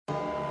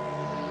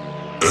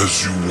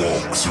As you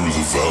walk through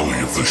the valley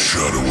of the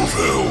shadow of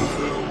hell,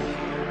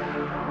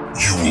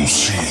 you will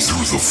see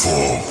through the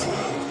fog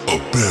a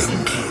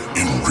bend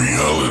in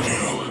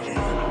reality.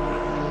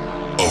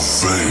 A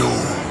veil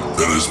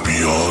that is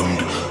beyond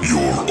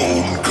your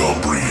own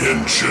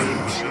comprehension.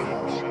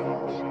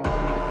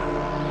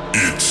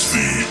 It's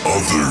the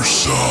other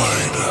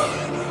side.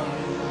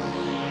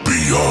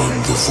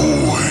 Beyond the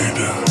void.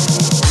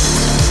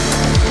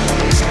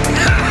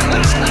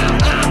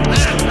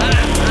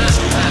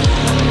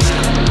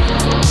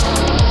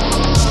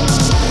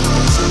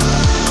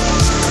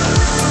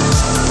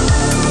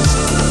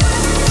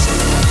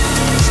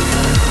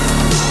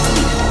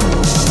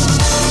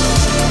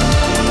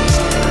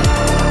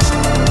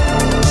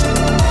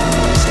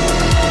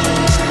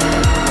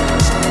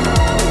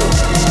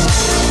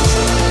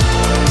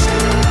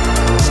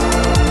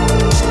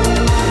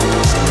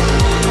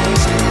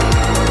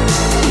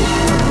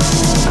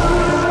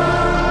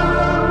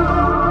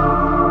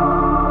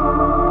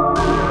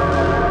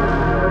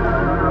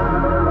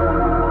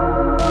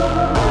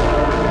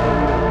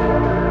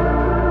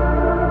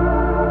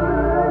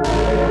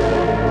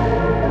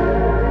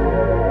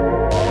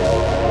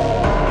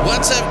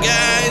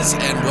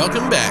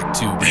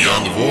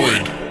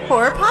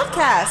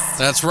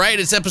 That's right,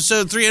 it's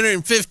episode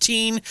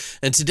 315,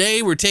 and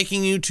today we're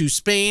taking you to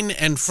Spain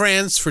and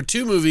France for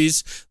two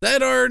movies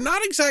that are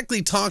not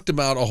exactly talked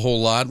about a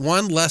whole lot,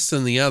 one less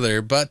than the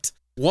other, but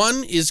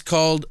one is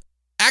called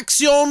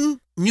Acción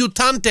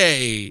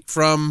Mutante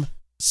from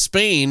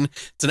Spain.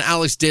 It's an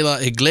Alex de la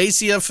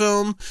Iglesia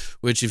film,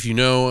 which, if you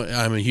know,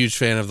 I'm a huge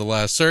fan of The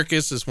Last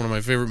Circus. It's one of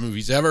my favorite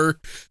movies ever.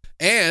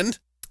 And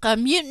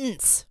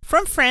Mutants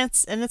from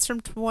France, and it's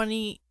from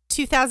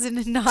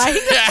 2009. I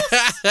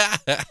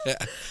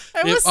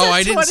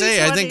didn't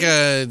say. I think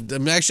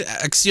actually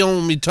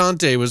Acción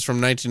Mutante was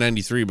from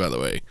 1993, by the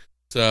way.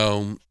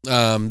 So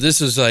this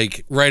is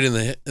like right in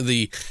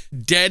the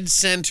dead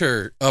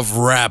center of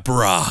rap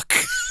rock.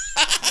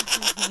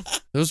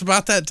 It was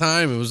about that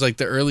time. It was like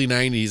the early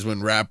 90s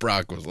when rap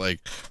rock was like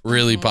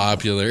really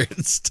popular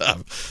and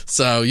stuff.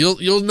 So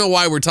you'll know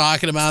why we're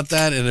talking about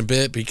that in a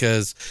bit,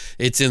 because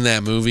it's in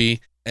that movie.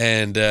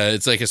 And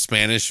it's like a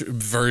Spanish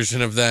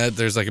version of that.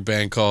 There's like a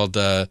band called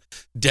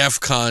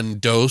Defcon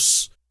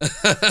Dos.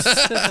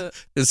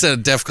 Instead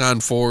of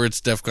Defcon 4,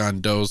 it's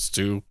Defcon Dos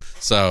 2.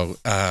 So,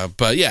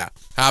 but yeah.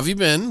 How have you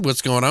been?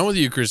 What's going on with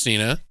you,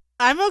 Christina?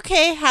 I'm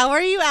okay. How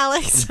are you,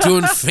 Alex?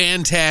 Doing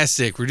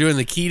fantastic. We're doing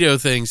the keto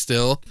thing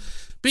still.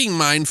 Being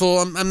mindful.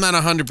 I'm not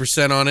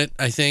 100% on it,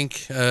 I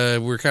think.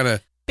 We're kind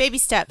of baby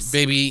steps.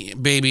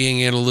 Babying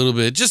it a little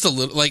bit. Just a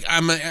little. Like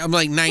I'm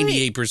like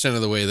 98%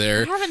 of the way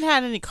there. I haven't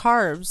had any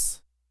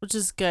carbs, which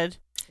is good.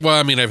 Well,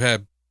 I mean, I've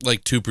had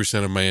like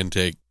 2% of my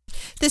intake.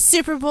 The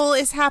Super Bowl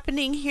is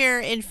happening here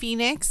in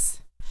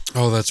Phoenix.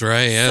 Oh, that's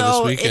right. Yeah,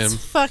 so this weekend.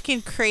 It's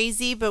fucking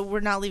crazy, but we're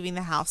not leaving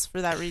the house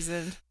for that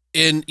reason.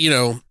 And, you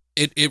know,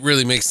 it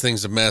really makes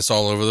things a mess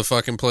all over the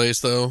fucking place,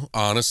 though,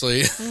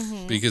 honestly,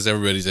 because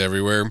everybody's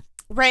everywhere.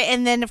 Right,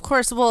 and then, of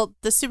course,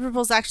 the Super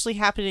Bowl's actually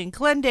happening in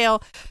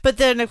Glendale, but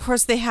then, of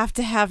course, they have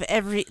to have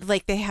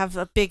they have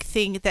a big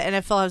thing, the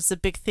NFL has a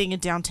big thing in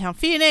downtown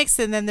Phoenix,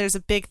 and then there's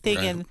a big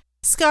thing in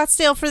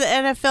Scottsdale for the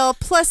NFL,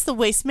 plus the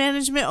Waste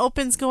Management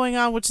Opens going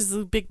on, which is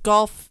a big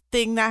golf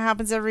thing that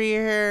happens every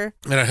year.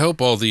 And I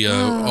hope all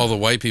the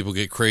white people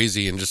get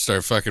crazy and just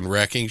start fucking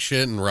wrecking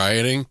shit and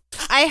rioting.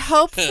 I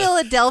hope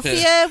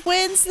Philadelphia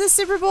wins the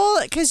Super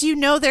Bowl, because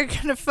they're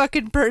gonna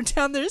fucking burn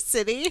down their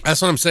city.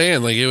 That's what I'm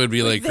saying. Like, it would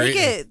be like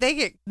they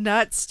get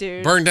nuts,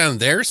 dude. Burn down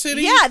their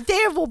city? Yeah,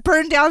 they will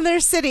burn down their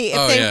city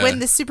if they win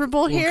the Super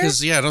Bowl here.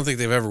 Because I don't think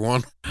they've ever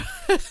won.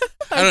 I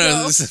don't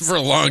know. This is for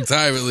a long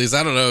time, at least.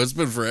 I don't know. It's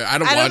been for. I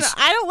don't watch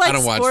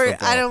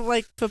sport. I don't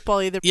like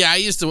football either. Yeah, I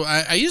used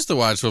to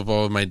watch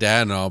football with my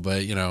dad and all,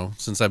 but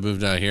since I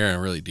moved out here, I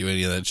don't really do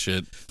any of that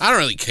shit. I don't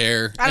really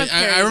care.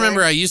 I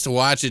remember I used to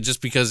watch it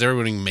just because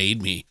everybody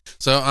made me.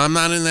 So I'm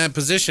not in that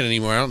position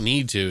anymore. I don't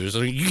need to. So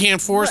you can't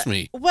force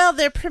me. Well,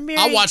 they're premiering.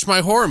 I'll watch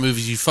my horror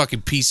movies, you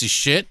fucking piece of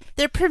shit.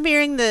 They're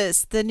premiering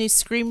the new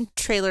Scream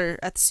trailer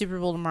at the Super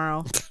Bowl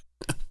tomorrow.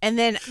 And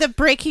then the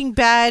Breaking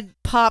Bad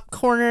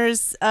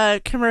popcorners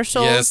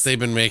commercials. Yes, they've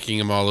been making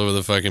them all over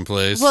the fucking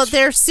place. Well,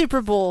 they're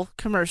Super Bowl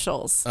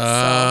commercials. So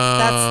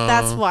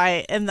that's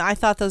why. And I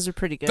thought those were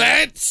pretty good.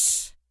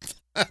 Bitch!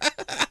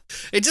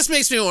 It just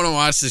makes me want to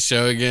watch the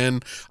show again.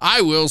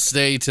 I will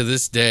say to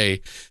this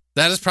day,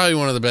 that is probably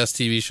one of the best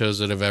TV shows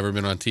that have ever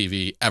been on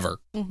TV, ever.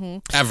 Mm-hmm.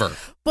 Ever.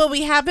 Well,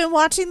 we have been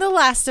watching The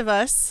Last of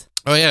Us.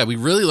 Oh, yeah, we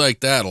really like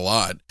that a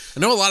lot. I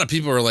know a lot of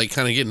people are like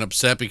kind of getting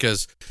upset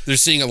because they're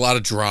seeing a lot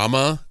of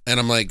drama, and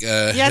I'm like...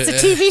 yeah,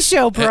 it's a TV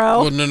show,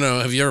 bro. Well, no.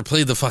 Have you ever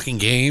played the fucking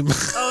game?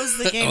 Oh, is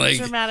the game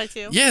dramatic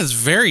too? Yeah, it's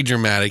very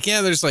dramatic.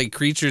 Yeah, there's like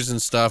creatures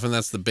and stuff, and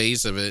that's the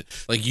base of it.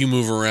 Like, you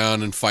move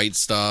around and fight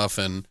stuff,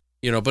 and...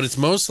 but it's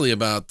mostly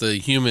about the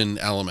human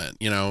element,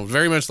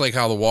 very much like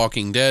how The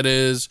Walking Dead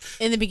is.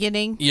 In the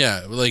beginning?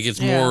 Yeah, like it's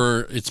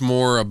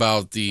more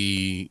about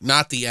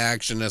not the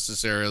action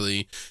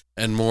necessarily,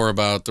 and more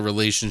about the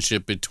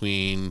relationship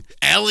between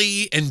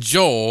Ellie and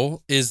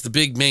Joel is the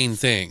big main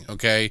thing,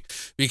 okay?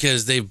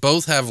 Because they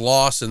both have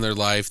loss in their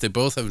life. They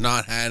both have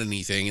not had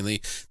anything, and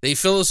they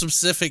fill a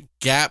specific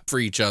gap for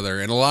each other.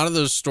 And a lot of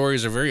those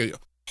stories are very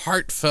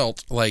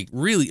heartfelt, like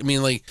really, I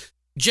mean, like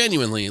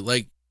genuinely,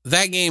 like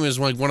that game is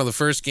like one of the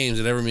first games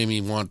that ever made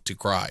me want to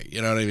cry.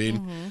 You know what I mean?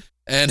 Mm-hmm.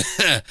 And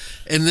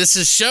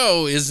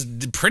show is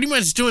pretty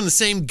much doing the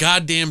same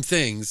goddamn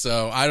thing.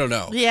 So I don't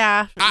know.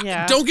 Yeah.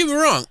 Don't get me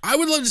wrong. I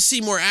would love to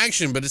see more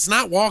action, but it's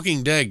not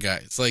Walking Dead,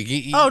 guys. Like,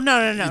 no,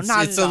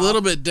 not it's at a all.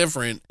 little bit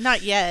different.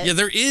 Not yet. Yeah,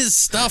 there is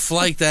stuff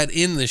like that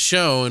in the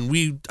show,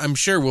 and I'm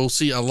sure we'll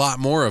see a lot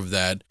more of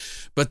that.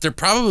 But they're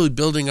probably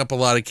building up a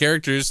lot of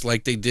characters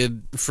like they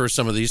did for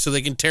some of these, so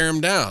they can tear them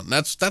down.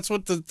 That's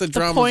what the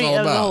drama's point all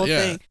of about. the whole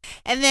Yeah. thing.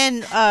 And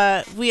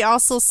then we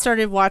also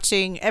started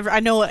watching. I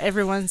know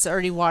everyone's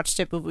already watched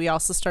it, but we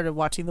also started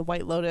watching The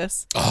White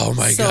Lotus. Oh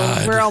my So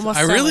god! we're almost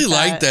I done really with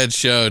like that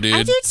show, dude.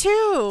 I do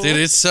too. Dude,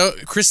 it's so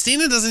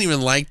Christina doesn't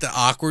even like the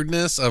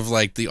awkwardness of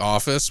like The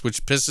Office,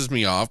 which pisses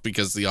me off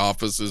because The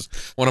Office is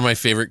one of my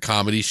favorite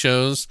comedy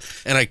shows,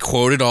 and I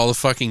quote it all the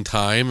fucking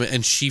time,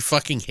 and she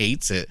fucking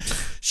hates it.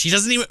 She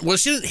doesn't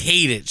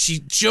hate it.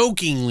 She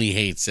jokingly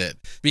hates it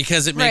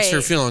because it makes her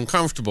Right. feel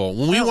uncomfortable.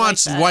 When we I like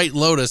watched that. White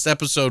Lotus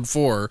episode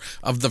 4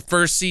 of the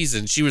first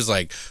season, she was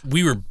like,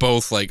 we were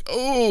both like,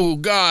 oh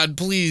God,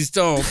 please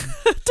don't.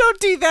 Don't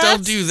do that.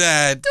 Don't do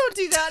that. Don't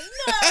do that.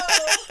 No.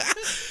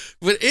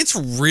 But it's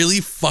really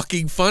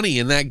fucking funny.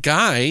 And that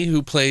guy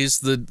who plays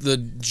the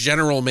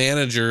general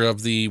manager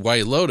of the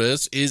White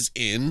Lotus is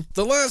in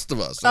The Last of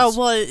Us. Oh,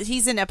 well,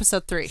 he's in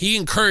episode 3. He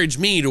encouraged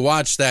me to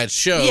watch that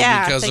show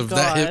Yeah, because thank of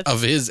God.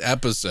 of his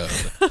episode.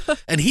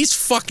 And he's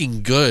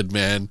fucking good,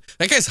 man.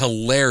 That guy's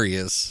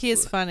hilarious. He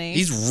is funny.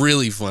 He's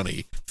really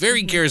funny.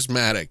 Very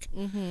charismatic.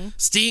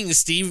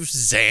 Steve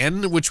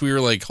Zahn, which we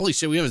were like, holy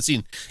shit, we haven't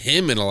seen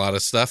him in a lot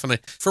of stuff. And I,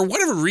 for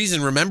whatever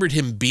reason, remembered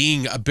him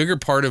being a bigger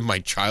part of my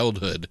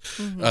childhood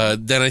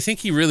than I think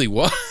he really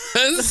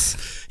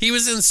was. He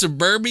was in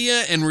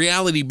Suburbia and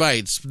Reality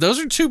Bites. Those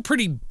are two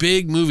pretty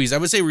big movies. I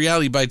would say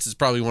Reality Bites is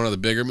probably one of the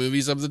bigger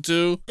movies of the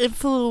two.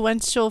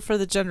 Influential for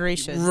the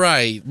generation.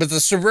 Right. But the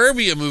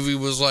Suburbia movie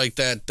was like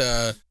that,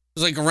 it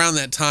was like around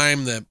that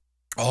time that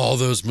all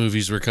those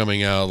movies were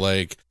coming out,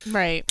 like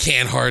Right.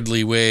 Can't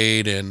Hardly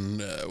Wait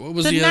and what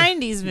was The the other?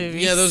 90s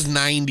movies. Yeah, those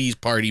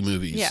 90s party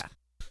movies. Yeah.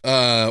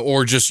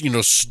 Or just,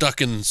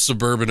 stuck in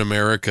suburban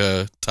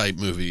America type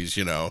movies,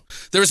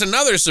 There's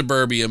another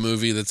Suburbia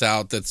movie that's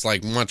out that's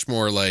like much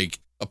more like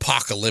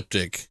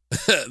apocalyptic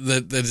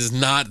that is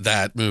not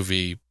that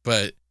movie,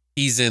 but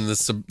he's in the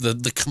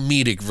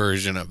comedic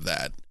version of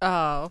that.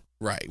 Oh.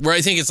 Right. Where I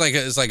think it's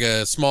like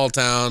a small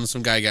town.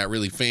 Some guy got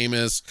really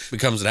famous,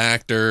 becomes an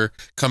actor,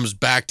 comes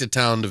back to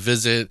town to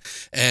visit,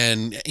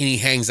 and he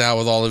hangs out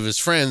with all of his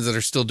friends that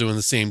are still doing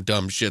the same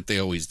dumb shit they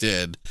always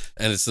did.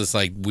 And it's this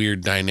like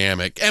weird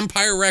dynamic.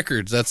 Empire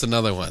Records, that's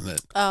another one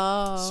that.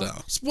 Oh.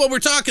 Well, we're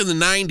talking the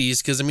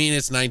 90s because I mean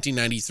it's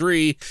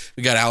 1993.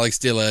 We got Alex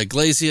de la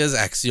Iglesias,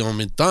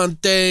 Acción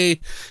Mutante,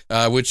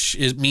 which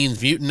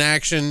means mutant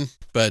action,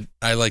 but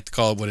I like to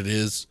call it what it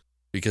is.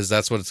 Because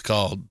that's what it's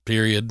called,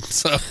 period.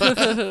 So,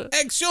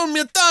 Acción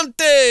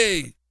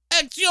Mutante!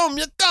 Acción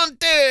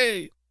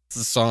Mutante! It's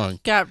the song.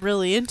 Got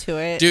really into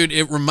it. Dude,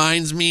 it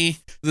reminds me,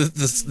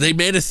 they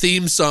made a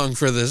theme song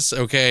for this,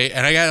 okay?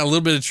 And I got a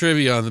little bit of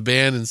trivia on the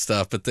band and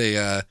stuff, but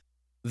they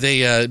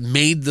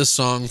made the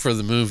song for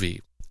the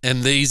movie.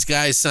 And these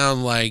guys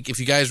sound like, if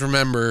you guys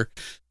remember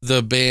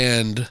the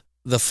band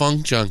The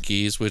Funk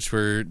Junkies, which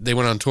they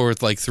went on tour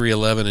with like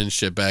 311 and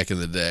shit back in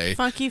the day.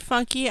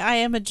 Funky, I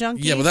Am a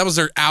Junkie. Yeah, but that was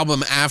their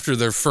album after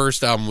their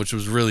first album, which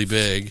was really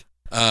big.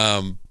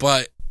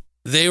 But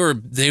they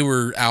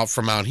were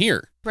out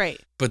here.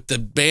 Right. But the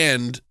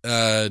band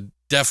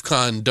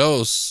Defcon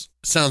Dos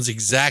sounds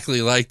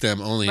exactly like them,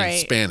 only in Right.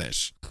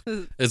 Spanish.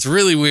 It's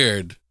really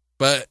weird.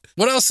 But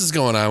what else is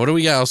going on? What do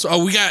we got?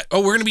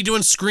 We're going to be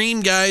doing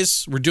Scream,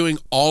 guys. We're doing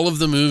all of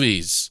the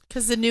movies.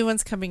 Because the new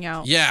one's coming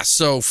out. Yeah,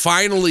 so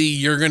finally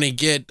you're going to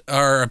get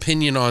our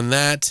opinion on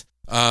that.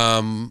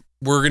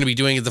 We're going to be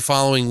doing it the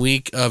following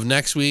week of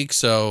next week.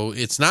 So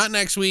it's not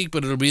next week,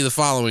 but it'll be the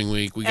following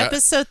week.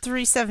 Episode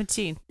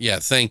 317. Yeah,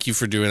 thank you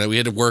for doing that. We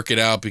had to work it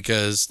out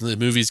because the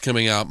movie's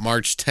coming out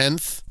March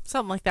 10th.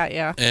 Something like that,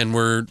 yeah. And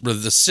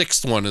the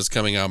sixth one is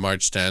coming out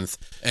March 10th.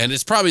 And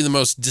it's probably the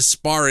most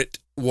disparate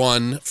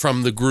one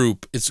from the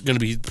group. It's going to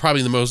be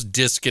probably the most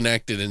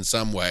disconnected in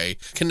some way,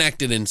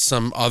 connected in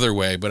some other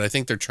way, but I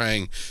think they're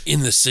trying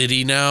in the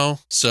city now.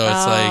 So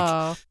it's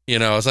like,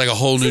 it's like a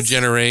whole new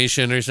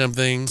generation or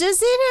something. Does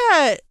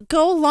it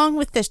go along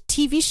with the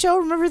TV show?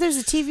 Remember there's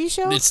a TV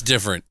show? It's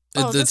different.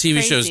 Oh, the that's TV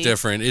show's crazy.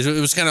 different. It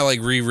was kind of like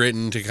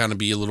rewritten to kind of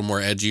be a little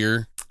more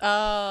edgier.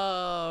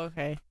 Oh,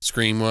 okay.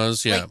 Scream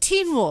was, yeah. Like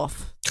Teen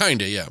Wolf.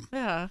 Kind of, yeah.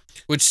 Yeah.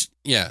 Which,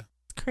 yeah.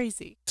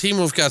 Crazy. Teen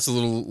Wolf got a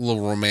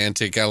little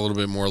romantic, got a little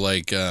bit more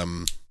like,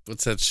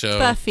 what's that show?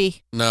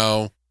 Buffy.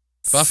 No.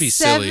 Buffy's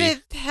silly.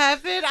 Seventh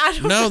Heaven? I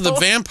don't know. No, the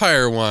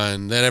vampire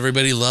one that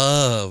everybody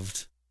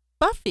loved.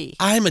 Buffy.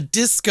 I'm a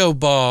disco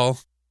ball.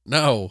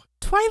 No.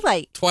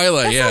 Twilight.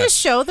 Twilight, That's not a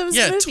show. That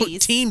was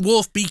movies. Teen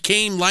Wolf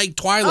became like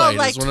Twilight. Oh,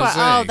 like is what I'm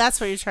saying. Oh, that's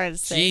what you're trying to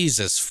say.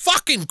 Jesus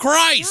fucking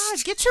Christ!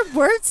 God, get your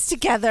words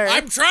together.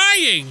 I'm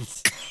trying.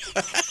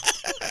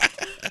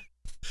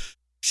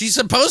 She's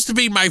supposed to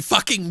be my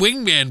fucking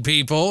wingman,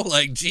 people.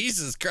 Like,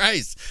 Jesus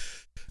Christ.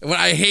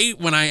 I hate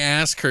when I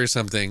ask her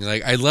something,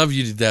 like, I love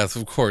you to death,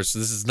 of course.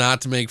 This is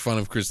not to make fun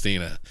of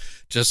Christina.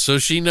 Just so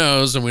she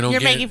knows and we don't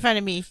You're making fun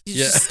of me. You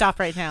just stop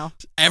right now.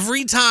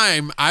 Every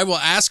time I will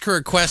ask her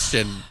a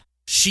question,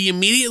 she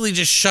immediately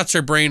just shuts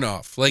her brain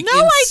off. Like, no,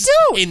 I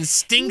do.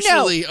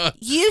 Instinctually. No,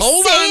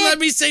 hold on, let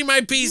me say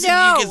my piece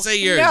and you can say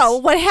yours. No,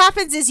 what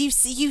happens is you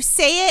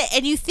say it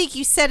and you think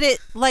you said it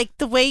like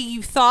the way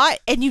you thought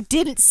and you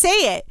didn't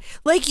say it.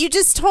 Like, you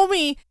just told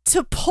me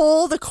to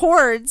pull the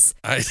cords.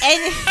 And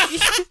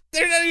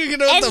they're not even going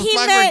to know what the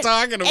fuck we're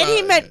talking about. And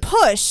he meant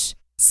push.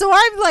 So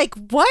I'm like,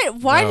 what?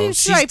 Why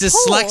should I pull? She's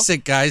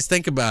dyslexic, guys.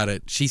 Think about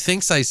it. She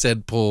thinks I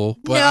said pull,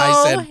 but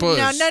I said push.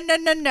 No.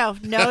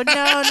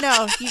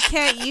 You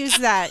can't use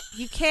that.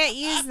 You can't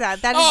use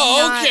that. That is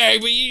not... okay,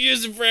 but you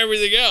use it for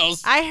everything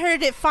else. I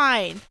heard it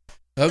fine.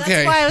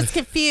 Okay. That's why I was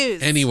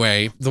confused.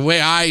 Anyway, the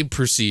way I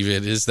perceive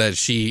it is that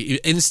she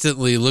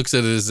instantly looks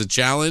at it as a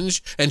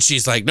challenge, and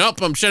she's like,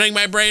 "Nope, I'm shutting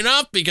my brain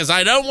off because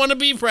I don't want to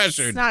be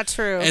pressured." It's not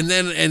true. And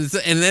then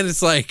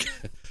it's like,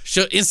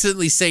 she'll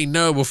instantly say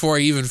no before I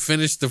even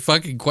finish the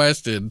fucking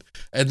question,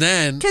 and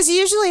then because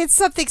usually it's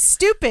something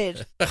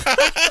stupid. God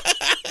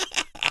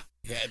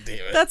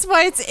damn it. That's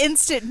why it's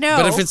instant no.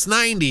 But if it's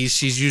 90s,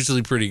 she's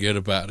usually pretty good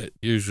about it.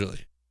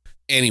 Usually.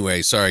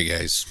 Anyway, sorry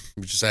guys.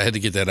 I had to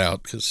get that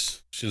out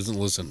because she doesn't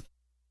listen.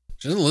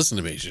 She doesn't listen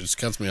to me. She just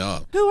cuts me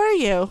off. Who are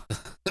you?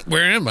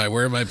 Where am I?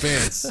 Where are my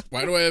pants?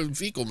 Why do I have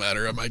fecal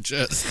matter on my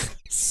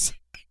chest?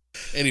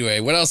 Anyway,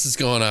 what else is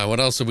going on? What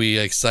else are we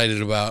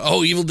excited about?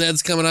 Oh, Evil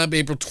Dead's coming up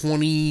April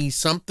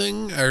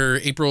 20-something or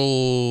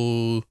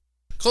April...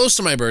 Close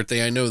to my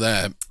birthday, I know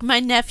that. My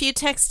nephew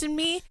texted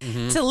me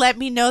to let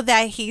me know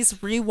that he's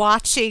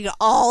rewatching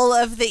all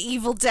of the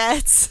Evil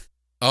Deads.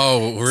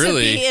 Oh,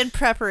 really? To be in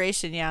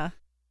preparation, yeah.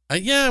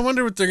 I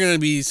wonder what they're going to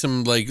be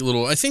some, like,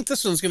 little... I think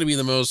this one's going to be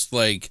the most,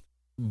 like,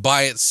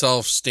 by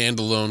itself,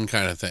 standalone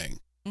kind of thing.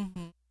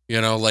 Mm-hmm.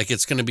 You know, like,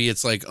 it's going to be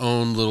its, like,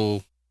 own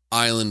little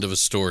island of a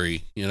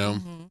story, you know?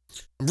 Mm-hmm.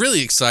 I'm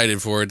really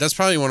excited for it. That's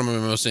probably one of my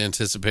most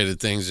anticipated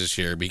things this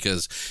year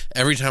because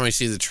every time I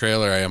see the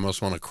trailer, I almost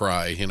want to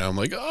cry. You know, I'm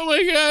like, oh my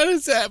God,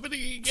 it's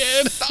happening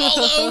again. All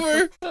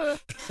over.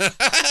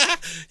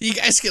 You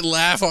guys can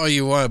laugh all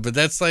you want, but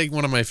that's like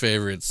one of my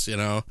favorites, you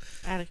know?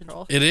 Out of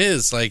control. It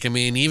is. Like, I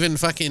mean, even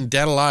fucking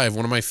Dead Alive,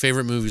 one of my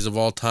favorite movies of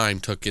all time,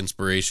 took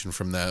inspiration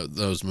from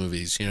those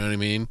movies. You know what I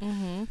mean?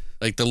 Mm-hmm.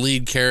 Like, the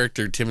lead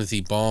character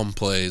Timothy Balm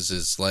plays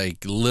is,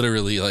 like,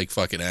 literally like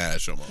fucking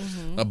Ash almost.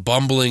 Mm-hmm. A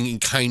bumbling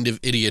kind of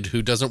idiot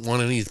who doesn't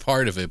want any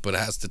part of it, but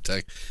has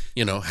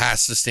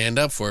to stand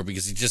up for it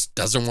because he just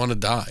doesn't want to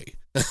die.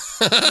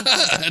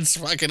 That's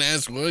fucking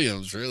Ash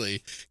Williams,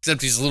 really.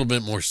 Except he's a little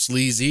bit more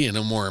sleazy and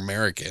a more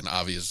American,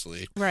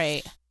 obviously.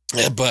 Right.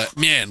 Yeah, but,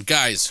 man,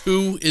 guys,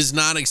 who is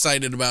not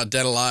excited about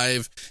Dead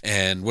Alive?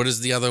 And what is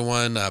the other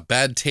one?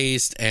 Bad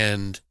Taste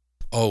and...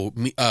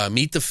 Meet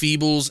the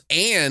Feebles,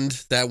 and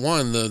that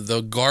one,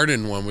 the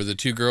garden one where the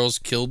two girls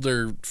killed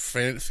their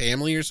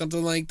family or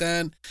something like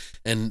that.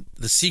 And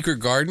The Secret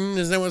Garden,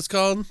 is that what it's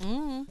called?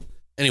 Mm.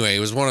 Anyway, it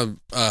was one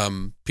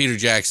of Peter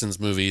Jackson's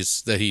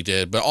movies that he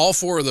did. But all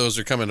four of those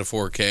are coming to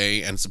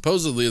 4K, and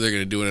supposedly they're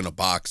going to do it in a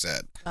box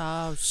set.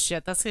 Oh,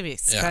 shit. That's going to be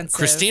expensive. Yeah.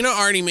 Christina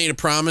already made a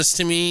promise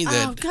to me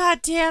that... Oh,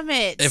 God damn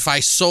it. If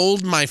I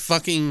sold my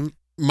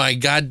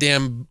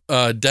goddamn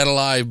Dead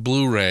Alive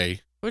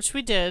Blu-ray... Which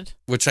we did.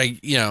 Which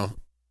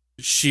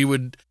she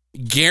would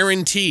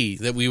guarantee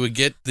that we would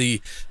get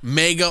the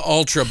Mega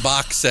Ultra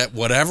box set,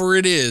 whatever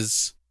it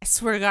is. I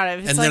swear to God.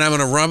 And then I'm going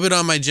to rub it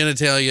on my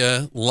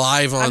genitalia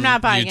live on YouTube. I'm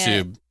not buying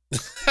it.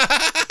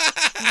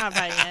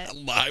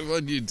 Live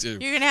on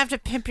YouTube. You're going to have to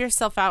pimp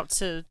yourself out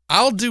to...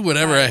 I'll do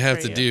whatever I have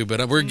to do,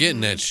 but we're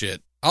getting that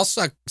shit. I'll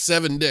suck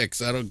 7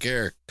 dicks. I don't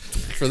care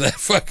for that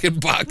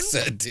fucking box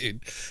set,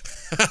 dude.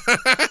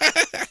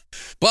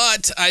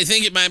 But I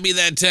think it might be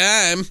that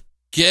time.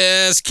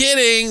 Just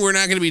kidding. We're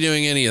not going to be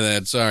doing any of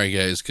that. Sorry,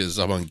 guys, because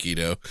I'm on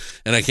keto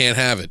and I can't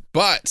have it.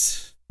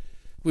 But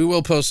we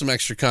will post some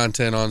extra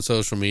content on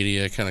social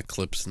media, kind of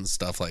clips and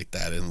stuff like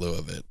that in lieu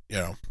of it. You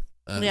know,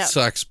 It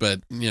sucks, but,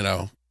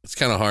 it's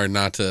kind of hard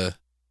not to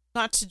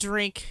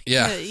drink.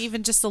 Yeah.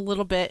 Even just a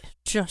little bit.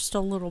 Just a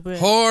little bit.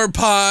 Whore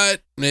pot.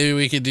 Maybe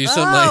we could do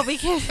something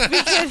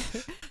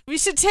we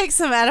should take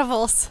some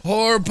edibles.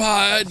 Whore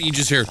pot. You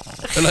just hear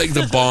like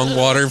the bong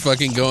water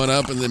fucking going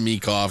up and then me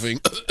coughing.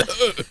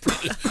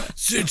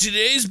 So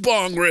today's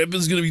bong rip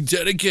is going to be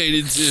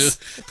dedicated to...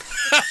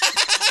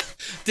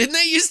 Didn't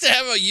they used to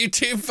have a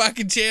YouTube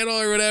fucking channel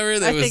or whatever?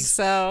 I think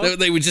so.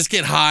 They would just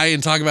get high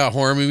and talk about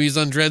horror movies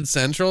on Dread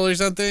Central or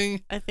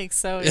something? I think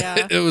so,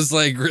 yeah. It was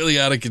like really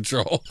out of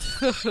control.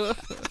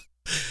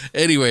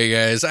 Anyway,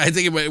 guys, I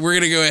think we're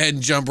going to go ahead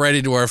and jump right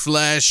into our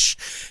flesh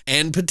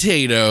and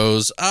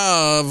potatoes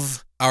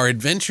of our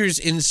adventures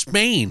in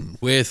Spain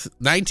with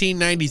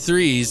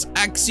 1993's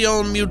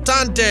Acción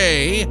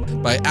Mutante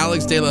by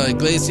Alex de la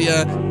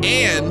Iglesia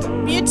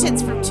and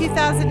Mutants from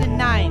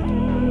 2009.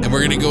 And we're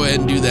going to go ahead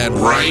and do that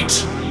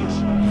right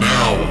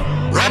now.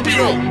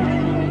 Rapido!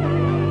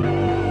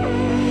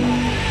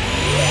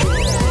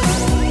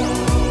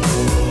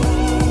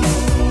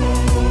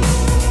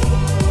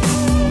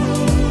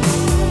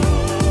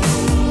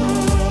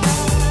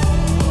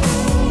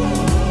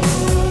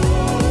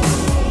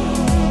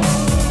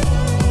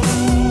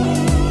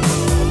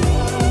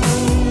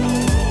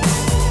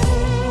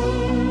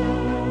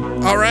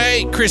 All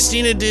right,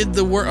 Christina did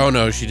the work. Oh,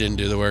 no, she didn't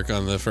do the work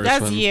on the first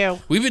one. That's you.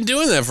 We've been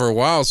doing that for a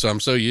while, so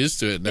I'm so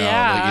used to it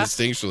now, like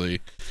instinctually.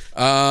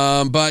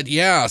 But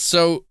yeah,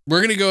 so we're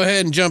going to go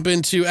ahead and jump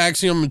into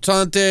Acción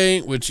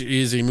Mutante, which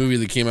is a movie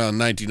that came out in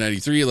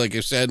 1993, like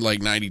I said,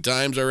 like 90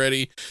 times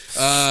already.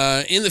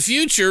 In the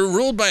future,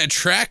 ruled by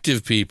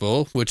attractive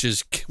people, which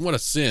is, what a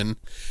sin,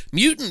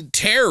 mutant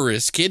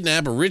terrorists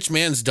kidnap a rich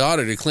man's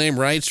daughter to claim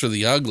rights for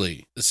the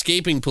ugly.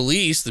 Escaping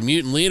police, the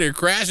mutant leader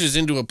crashes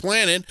into a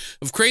planet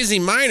of crazy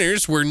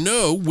miners where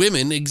no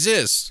women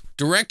exist.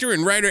 Director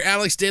and writer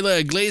Alex de la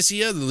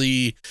Iglesia,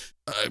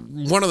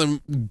 one of the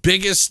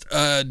biggest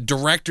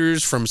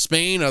directors from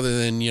Spain, other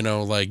than,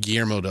 like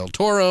Guillermo del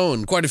Toro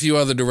and quite a few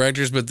other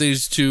directors, but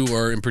these two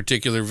are in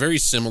particular very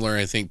similar,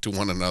 I think, to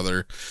one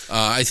another.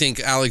 I think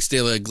Alex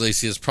de la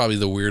Iglesia is probably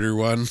the weirder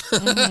one,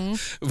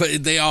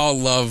 but they all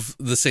love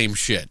the same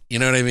shit. You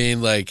know what I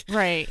mean? Like,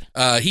 right.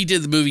 He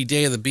did the movie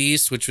Day of the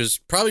Beast, which was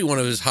probably one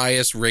of his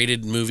highest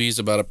rated movies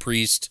about a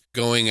priest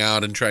going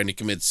out and trying to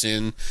commit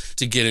sin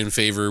to get in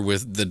favor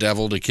with the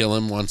devil to kill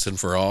him once and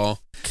for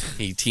all.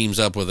 He teams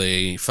up with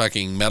a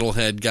fucking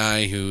metalhead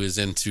guy who is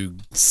into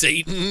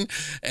Satan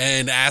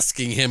and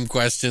asking him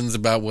questions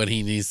about what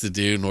he needs to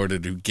do in order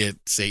to get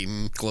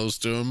Satan close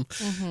to him.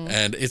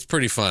 And it's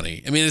pretty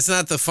funny. I mean, it's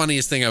not the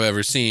funniest thing I've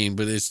ever seen,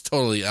 but it's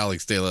totally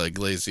Alex de la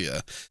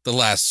Iglesia. The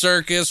Last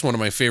Circus, one of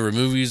my favorite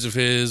movies of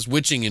his.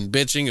 Witching and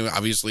Bitching,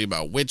 obviously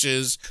about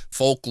witches,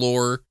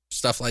 folklore,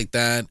 stuff like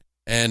that.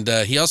 And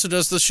he also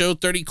does the show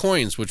 30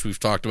 Coins, which we've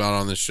talked about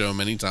on this show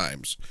many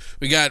times.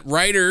 We got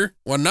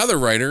another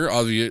writer,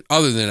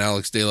 other than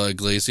Alex de la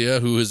Iglesia,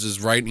 who is his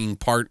writing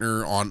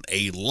partner on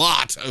a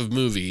lot of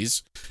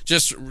movies.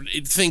 Just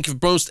think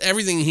of most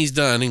everything he's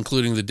done,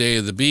 including The Day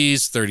of the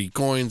Beast, 30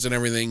 Coins, and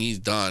everything he's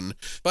done.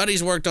 But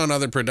he's worked on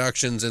other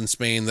productions in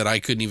Spain that I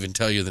couldn't even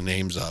tell you the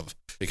names of,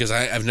 because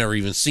I've never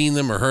even seen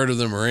them or heard of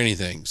them or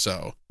anything.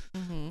 So,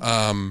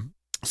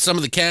 some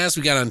of the cast,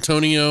 we got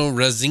Antonio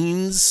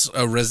Resines,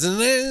 I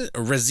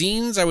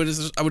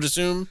would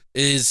assume,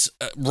 is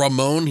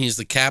Ramon. He's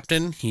the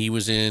captain. He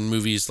was in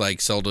movies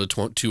like Zelda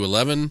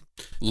 211,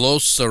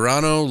 Los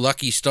Serrano,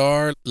 Lucky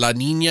Star, La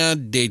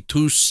Niña de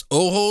tus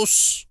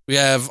Ojos. We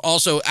have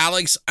also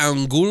Alex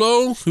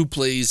Angulo, who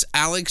plays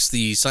Alex,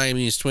 the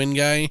Siamese twin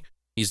guy.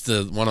 He's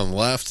the one on the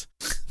left.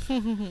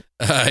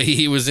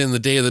 He was in The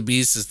Day of the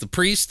Beast as the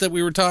priest that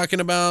we were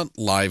talking about,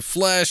 Live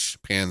Flesh,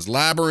 Pan's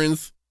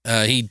Labyrinth.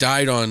 He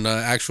died on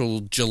actual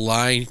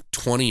July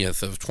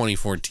 20th of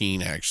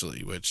 2014,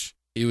 actually, which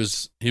he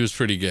was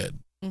pretty good.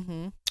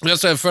 We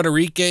also have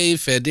Federica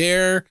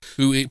Feder,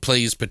 who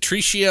plays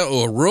Patricia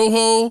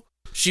Orojo.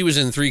 She was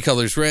in Three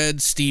Colors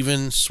Red,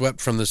 Steven,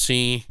 Swept from the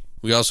Sea.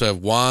 We also have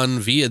Juan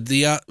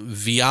Viadas,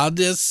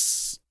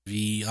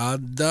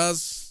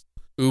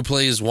 who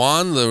plays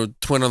Juan, the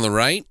twin on the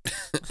right.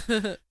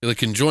 The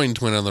conjoined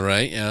twin on the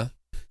right, yeah.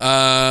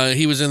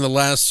 He was in The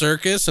Last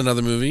Circus,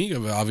 another movie,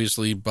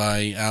 obviously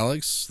by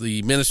Alex,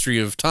 The Ministry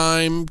of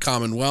Time,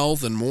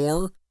 Commonwealth, and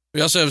more. We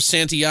also have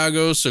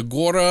Santiago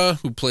Segura,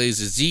 who plays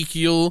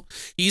Ezekiel.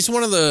 He's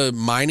one of the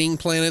Mining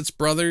Planets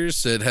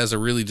brothers that has a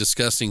really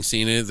disgusting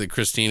scene in it that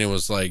Christina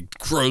was like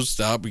grossed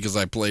out because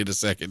I played a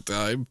second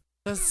time.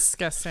 That's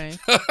disgusting.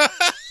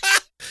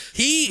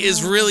 He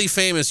is really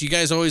famous. You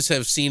guys always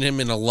have seen him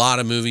in a lot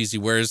of movies. He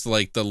wears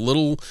like the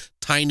little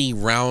tiny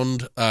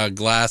round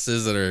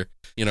glasses that are,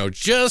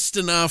 just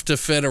enough to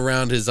fit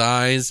around his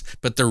eyes,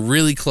 but they're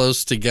really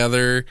close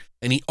together.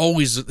 And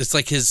it's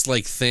like his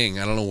thing.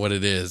 I don't know what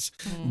it is,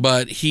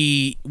 but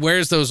he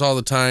wears those all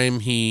the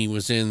time. He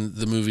was in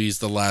the movies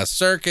The Last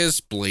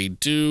Circus, Blade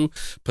 2,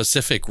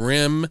 Pacific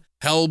Rim,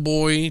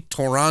 Hellboy,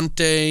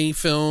 Torrente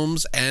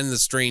films, and the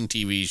Strain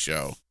TV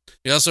show.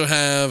 We also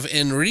have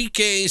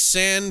Enrique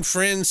San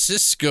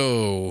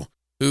Francisco,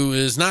 who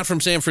is not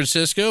from San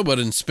Francisco, but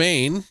in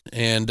Spain.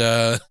 And,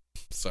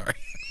 sorry.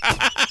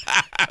 I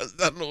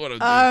don't know what I'm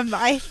doing.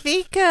 I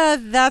think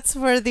that's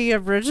where the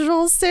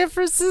original San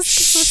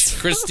Francisco was.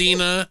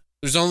 Christina,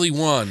 there's only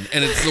one,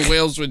 and it's the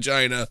whale's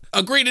vagina.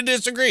 Agree to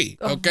disagree,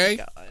 okay?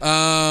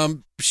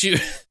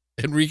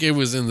 Enrique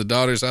was in The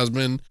Daughter's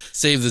Husband,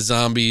 Save the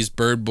Zombies,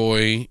 Bird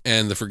Boy,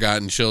 and The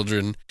Forgotten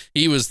Children.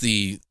 He was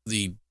the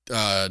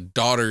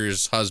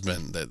daughter's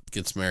husband that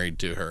gets married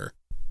to her.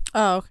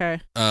 Oh, okay.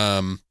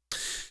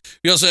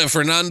 We also have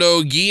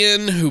Fernando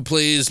Guillen, who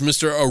plays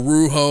Mr.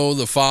 Arujo,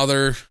 the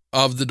father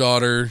of the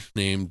daughter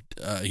named,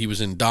 he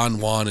was in Don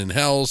Juan in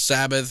Hell,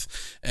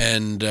 Sabbath,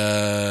 and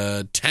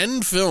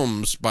 10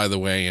 films, by the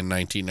way, in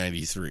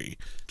 1993.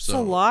 So a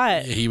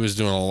lot. He was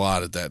doing a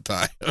lot at that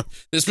time.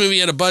 This movie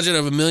had a budget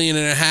of $1.5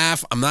 million.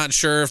 I'm not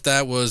sure if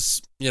that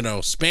was,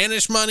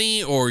 Spanish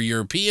money or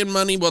European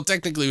money. Well,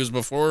 technically it was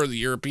before the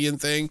European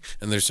thing,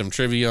 and there's some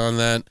trivia on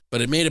that.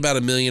 But it made about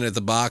 $1 million at the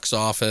box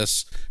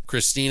office.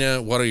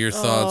 Christina, what are your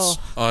thoughts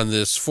on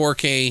this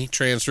 4K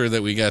transfer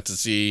that we got to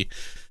see?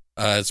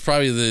 It's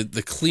probably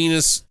the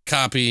cleanest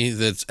copy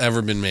that's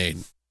ever been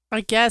made.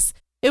 I guess.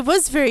 It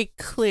was very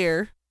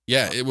clear.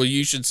 Yeah, well,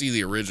 you should see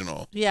the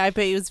original. Yeah, I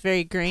bet it was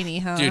very grainy,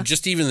 huh? Dude,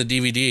 just even the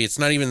DVD. It's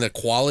not even the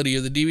quality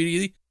of the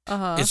DVD.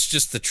 Uh-huh. It's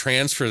just the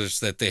transfers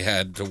that they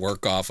had to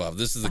work off of.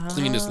 This is the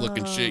cleanest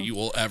looking shit you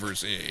will ever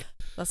see.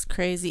 That's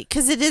crazy.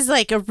 Because it is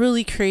like a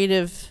really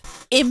creative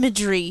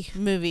imagery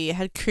movie. It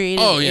had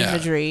creative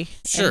imagery.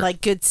 Sure. And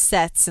like good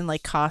sets and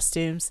like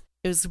costumes.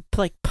 It was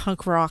like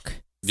punk rock.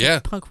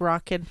 Punk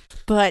rockin'.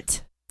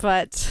 But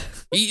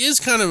he is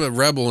kind of a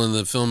rebel in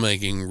the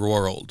filmmaking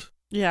world.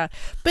 Yeah,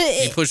 but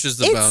he pushes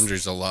the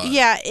boundaries a lot.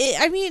 Yeah,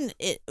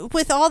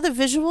 with all the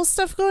visual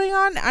stuff going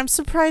on, I'm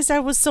surprised I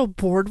was so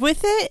bored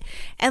with it,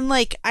 and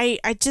like I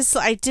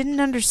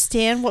didn't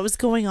understand what was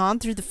going on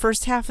through the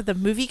first half of the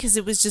movie because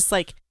it was just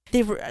like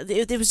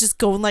it was just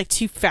going like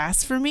too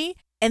fast for me,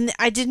 and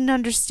I didn't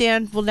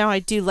understand. Well, now I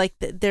do. Like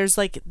there's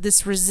like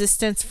this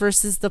resistance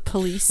versus the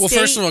police. Well,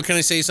 first of all, can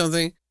I say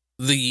something?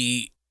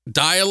 The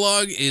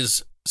dialogue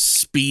is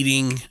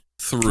speeding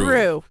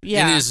through.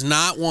 Yeah. It is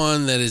not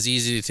one that is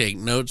easy to take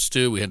notes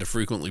to. We had to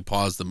frequently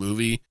pause the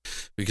movie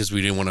because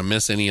we didn't want to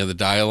miss any of the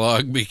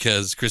dialogue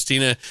because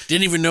Christina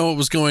didn't even know what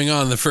was going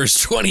on the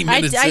first 20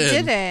 minutes I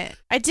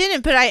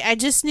didn't, but I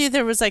just knew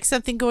there was like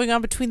something going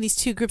on between these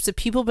two groups of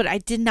people, but I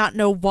did not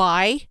know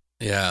why.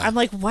 Yeah. I'm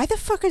like, why the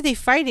fuck are they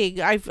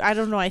fighting? I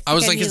don't know. I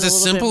was like, it's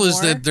as simple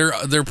as that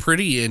they're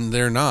pretty and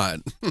they're not.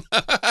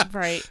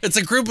 Right. It's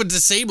a group of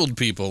disabled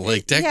people,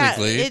 like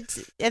technically. Yeah,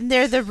 and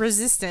they're the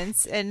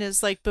resistance, and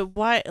it's like, but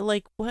why?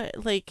 Like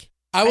what? Like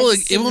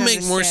it will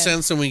make more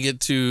sense when we get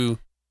to.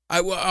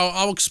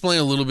 I'll explain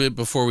a little bit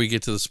before we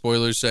get to the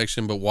spoilers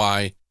section, but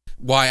why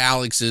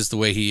Alex is the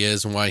way he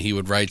is and why he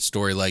would write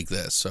story like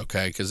this.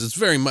 Okay, because it's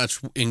very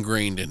much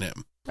ingrained in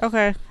him.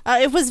 Okay.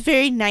 It was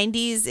very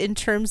 90s in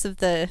terms of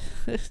there's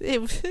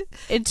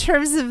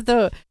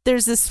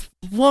this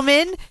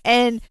woman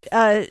and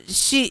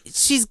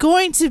she's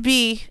going to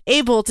be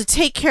able to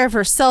take care of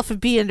herself and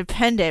be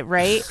independent,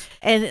 right?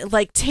 And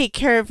like take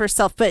care of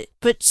herself, but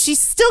she's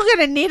still going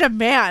to need a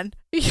man.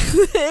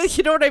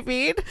 You know what I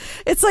mean?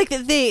 It's like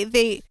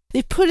they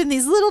put in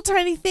these little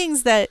tiny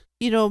things that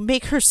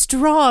make her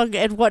strong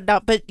and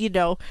whatnot, but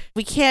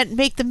we can't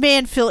make the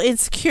man feel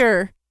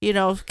insecure.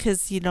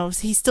 Because,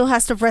 he still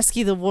has to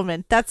rescue the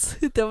woman. That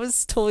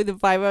was totally the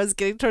vibe I was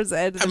getting towards the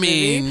end of the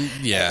movie.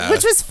 Yeah.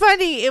 Which was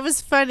funny. It was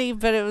funny,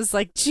 but it was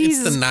like,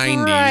 Jesus it's the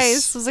 90s.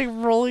 Christ. I was like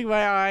rolling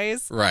my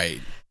eyes. Right.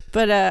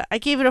 But I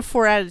gave it a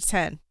 4 out of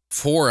 10.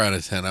 4 out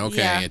of 10. Okay.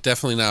 Yeah.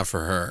 Definitely not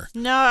for her.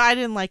 No, I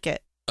didn't like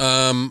it.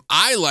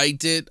 I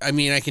liked it. I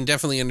mean, I can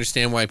definitely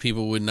understand why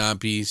people would not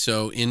be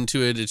so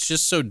into it. It's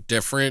just so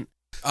different.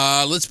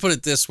 Let's put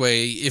it this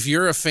way. If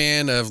you're a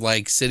fan of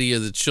like City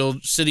of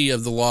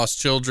the Lost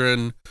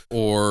Children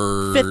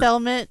or Fifth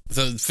Element.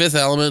 The Fifth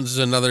Element is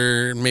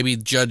another, maybe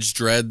Judge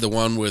Dredd, the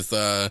one with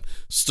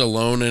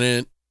Stallone in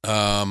it.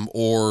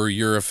 Or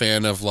you're a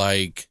fan of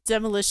like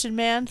Demolition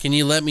Man. Can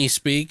you let me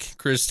speak,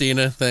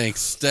 Christina?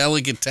 Thanks.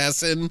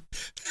 Delicatessen.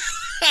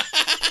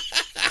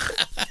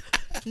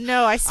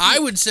 No, I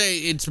would say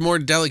it's more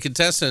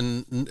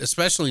Delicatessen,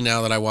 especially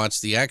now that I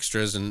watched the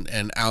extras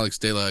and Alex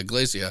de la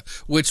Iglesia,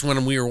 which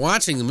when we were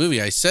watching the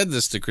movie, I said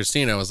this to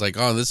Christina. I was like,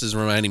 oh, this is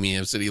reminding me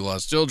of City of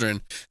Lost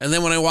Children. And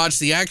then when I watched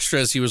the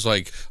extras, he was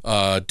like,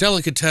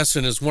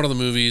 Delicatessen is one of the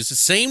movies.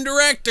 Same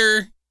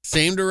director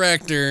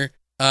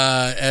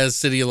as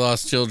City of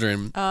Lost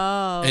Children.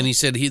 Oh. And he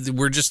said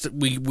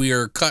we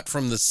are cut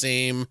from the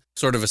same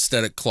sort of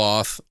aesthetic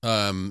cloth,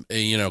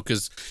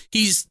 because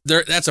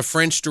that's a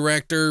French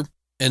director.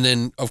 And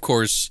then, of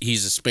course,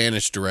 he's a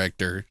Spanish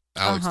director,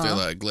 Alex de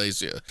la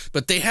Iglesia.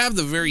 But they have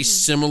the very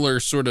similar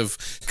sort of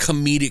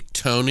comedic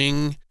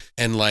toning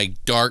and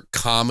like dark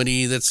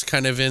comedy that's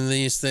kind of in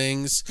these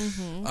things.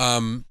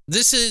 Mm-hmm.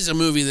 This is a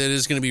movie that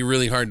is going to be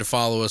really hard to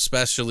follow,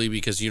 especially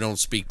because you don't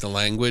speak the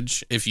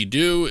language. If you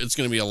do, it's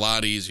going to be a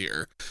lot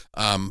easier.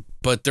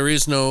 But there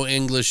is no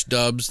English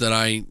dubs that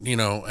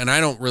and I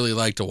don't really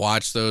like to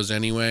watch those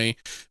anyway,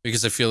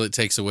 because I feel it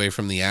takes away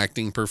from the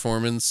acting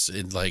performance.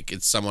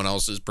 It's someone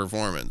else's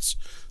performance,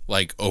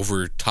 like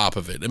over top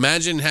of it.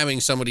 Imagine having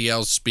somebody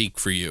else speak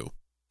for you.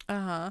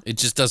 It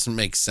just doesn't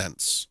make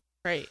sense.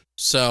 Right.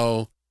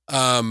 So,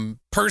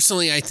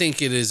 personally, I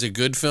think it is a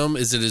good film.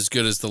 Is it as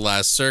good as The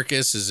Last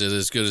Circus? Is it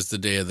as good as The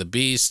Day of the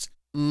Beast?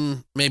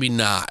 Maybe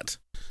not.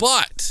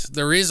 But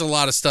there is a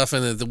lot of stuff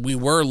in it that we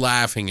were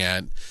laughing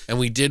at and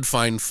we did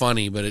find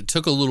funny, but it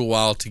took a little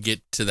while to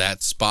get to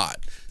that spot.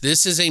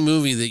 This is a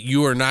movie that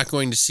you are not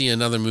going to see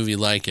another movie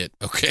like it,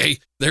 okay?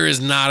 There is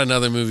not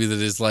another movie that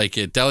is like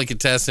it.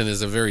 Delicatessen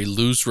is a very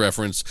loose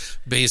reference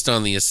based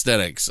on the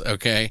aesthetics,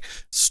 okay?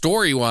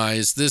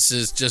 Story-wise, this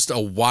is just a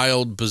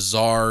wild,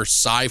 bizarre,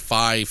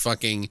 sci-fi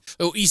fucking...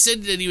 Oh, he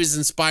said that he was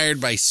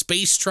inspired by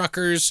Space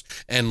Truckers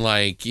and,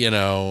 like, you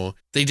know...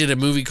 They did a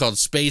movie called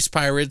Space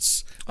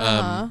Pirates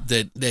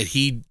that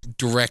he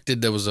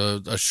directed. That was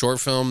a short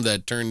film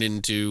that turned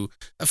into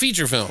a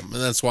feature film,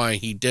 and that's why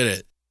he did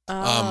it.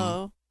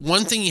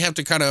 One thing you have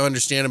to kind of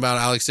understand about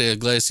Alex de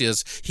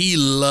Iglesias, he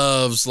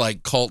loves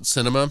like cult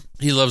cinema.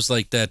 He loves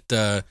like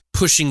that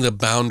pushing the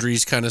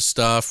boundaries kind of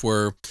stuff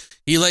where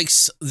he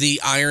likes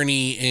the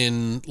irony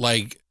in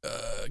like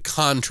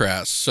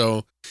contrast.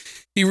 So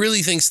he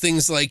really thinks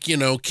things like, you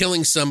know,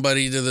 killing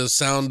somebody to the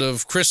sound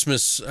of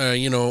Christmas,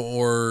 you know,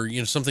 or, you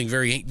know, something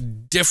very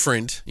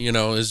different, you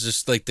know, is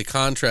just like the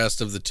contrast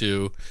of the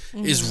two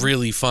is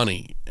really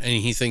funny. And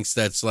he thinks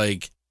that's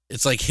like,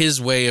 it's like his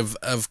way of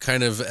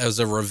kind of as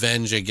a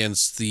revenge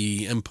against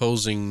the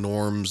imposing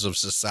norms of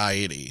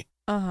society,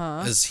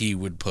 as he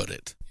would put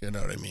it. You know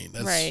what I mean?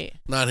 That's right.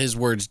 Not his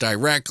words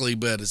directly,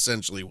 but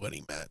essentially what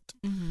he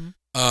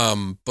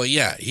meant. But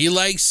yeah, he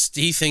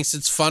thinks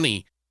it's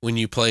funny when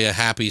you play a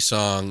happy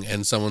song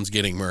and someone's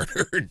getting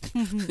murdered,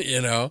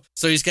 you know?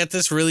 So he's got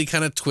this really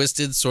kind of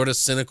twisted, sort of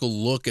cynical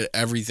look at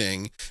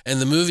everything. And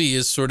the movie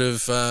is sort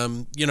of,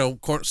 you know,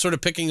 sort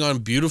of picking on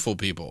beautiful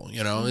people,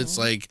 you know? It's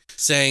like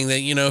saying that,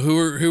 you know, who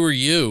are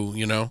you,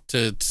 you know,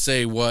 to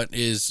say what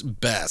is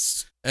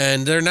best.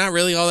 And they're not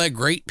really all that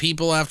great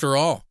people after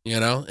all, you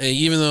know,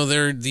 even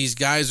though these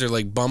guys are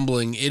like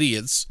bumbling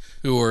idiots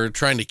who are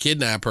trying to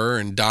kidnap her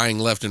and dying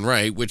left and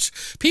right, which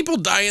people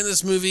die in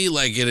this movie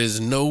like it is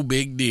no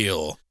big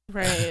deal.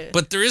 Right.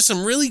 But there is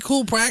some really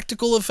cool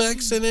practical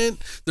effects in it.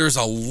 There's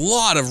a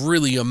lot of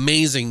really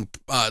amazing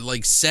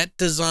like set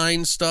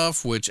design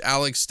stuff, which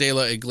Alex de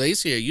la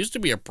Iglesia used to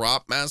be a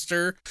prop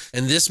master.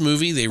 And this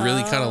movie, they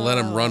really kind of let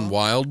him run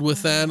wild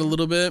with that a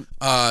little bit.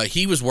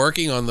 He was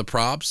working on the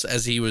props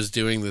as he was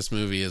doing this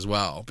movie as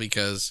well,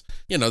 because,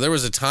 you know, there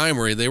was a time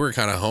where they were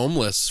kind of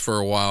homeless for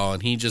a while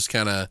and he just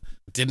kind of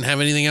didn't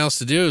have anything else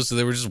to do. So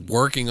they were just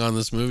working on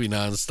this movie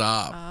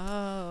nonstop.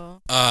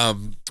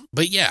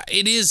 But yeah,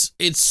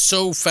 it's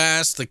so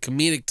fast. The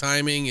comedic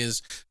timing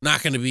is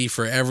not going to be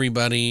for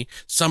everybody.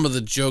 Some of the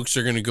jokes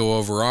are going to go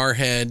over our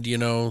head, you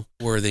know,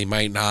 where they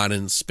might not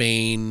in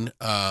Spain.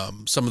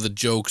 Some of the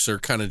jokes are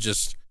kind of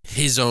just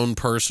his own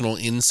personal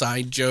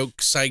inside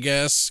jokes, I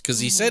guess, because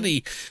he said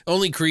he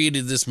only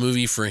created this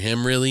movie for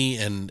him really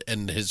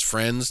and his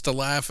friends to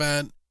laugh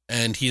at.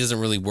 And he doesn't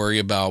really worry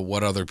about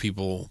what other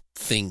people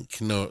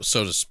think, no,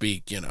 so to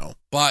speak, you know.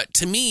 But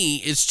to me,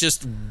 it's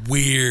just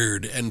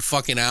weird and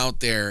fucking out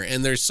there.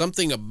 And there's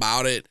something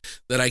about it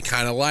that I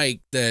kind of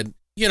like that,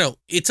 you know,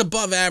 it's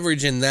above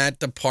average in that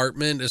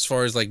department as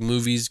far as like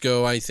movies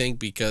go, I think,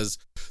 because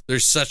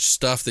there's such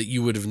stuff that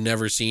you would have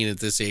never seen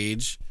at this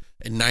age.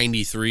 In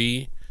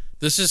 93,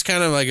 this is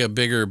kind of like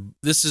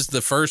this is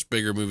the first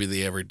bigger movie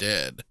they ever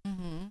did.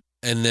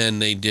 And then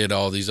they did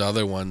all these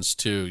other ones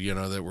too, you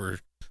know, that were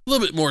a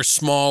little bit more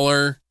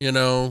smaller, you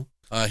know.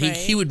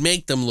 He would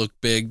make them look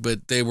big,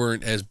 but they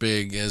weren't as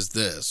big as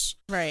this.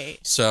 Right.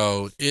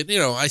 So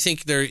I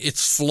think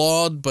it's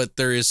flawed, but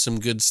there is some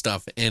good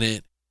stuff in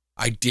it.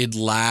 I did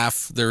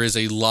laugh. There is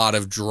a lot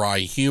of dry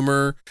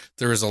humor.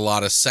 There is a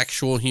lot of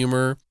sexual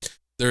humor.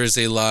 There is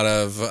a lot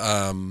of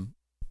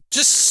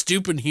just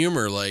stupid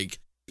humor, like,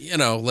 you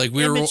know, like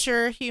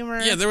immature humor.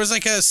 Yeah, there was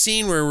like a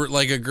scene where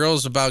like a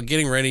girl's about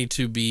getting ready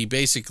to be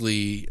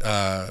basically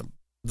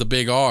the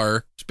big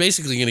R. Is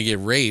basically going to get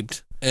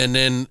raped. And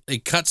then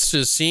it cuts to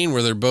a scene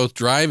where they're both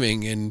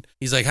driving and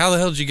he's like, how the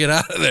hell did you get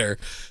out of there?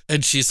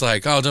 And she's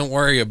like, oh, don't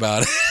worry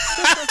about it.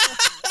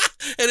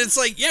 And it's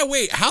like, yeah,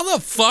 wait, how the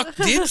fuck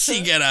did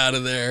she get out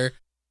of there?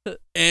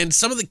 And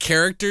some of the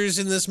characters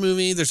in this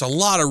movie, there's a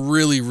lot of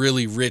really,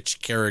 really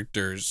rich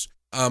characters.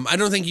 I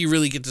don't think you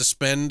really get to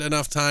spend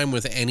enough time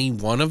with any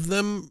one of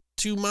them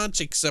too much,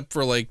 except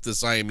for like the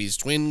Siamese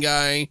twin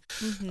guy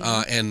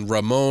and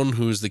Ramon,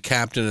 who's the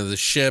captain of the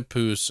ship,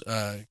 who's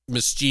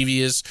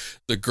mischievous,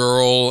 the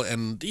girl,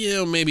 and, you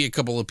know, maybe a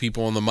couple of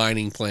people on the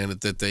mining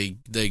planet that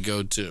they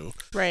go to.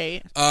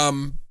 Right.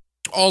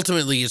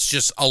 Ultimately, it's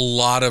just a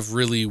lot of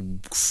really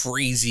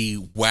crazy,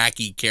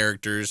 wacky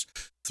characters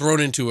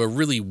thrown into a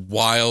really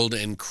wild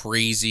and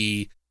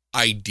crazy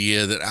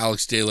idea that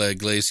Alex de la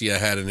Iglesia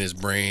had in his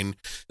brain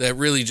that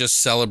really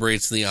just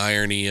celebrates the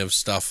irony of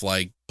stuff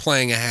like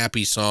playing a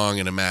happy song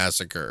in a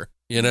massacre.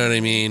 You know what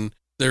I mean?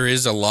 There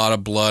is a lot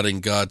of blood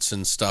and guts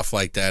and stuff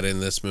like that in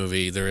this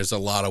movie. There is a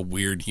lot of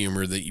weird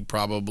humor that you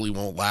probably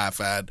won't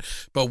laugh at.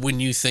 But when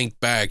you think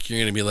back, you're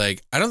going to be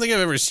like, I don't think I've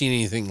ever seen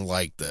anything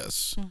like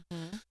this.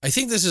 I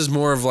think this is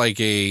more of like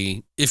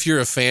if you're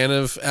a fan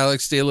of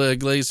Alex de la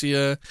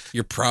Iglesia,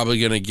 you're probably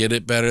going to get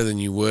it better than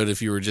you would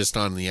if you were just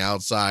on the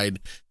outside,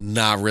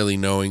 not really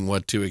knowing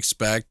what to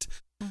expect.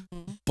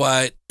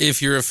 But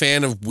if you're a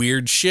fan of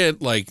weird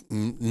shit like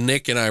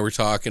Nick and I were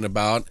talking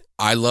about,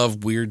 I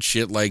love weird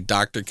shit like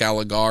Dr.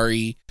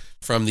 Caligari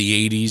from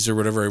the 80s or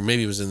whatever.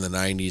 Maybe it was in the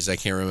 90s. I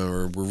can't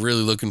remember. We're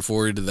really looking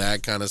forward to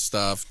that kind of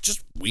stuff.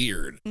 Just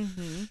weird.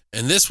 Mm-hmm.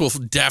 And this will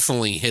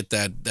definitely hit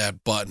that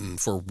button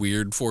for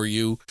weird for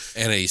you,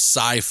 and a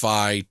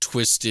sci-fi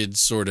twisted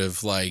sort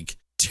of like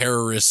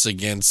terrorists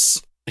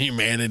against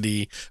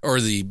humanity or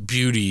the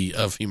beauty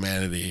of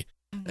humanity.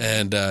 Mm-hmm.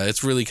 And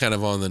it's really kind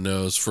of on the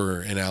nose for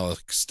an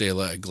Alex de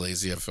la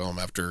Iglesia film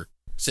after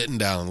sitting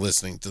down and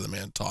listening to the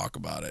man talk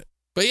about it.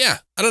 But yeah,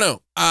 I don't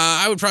know.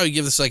 I would probably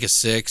give this like a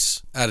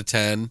 6 out of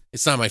 10.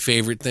 It's not my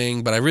favorite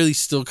thing, but I really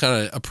still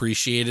kind of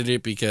appreciated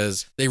it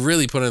because they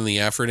really put in the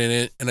effort in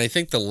it. And I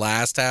think the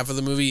last half of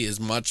the movie is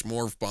much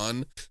more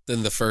fun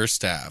than the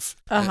first half.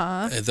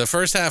 Uh-huh. The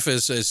first half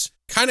is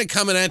kind of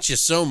coming at you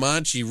so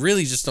much, you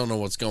really just don't know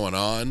what's going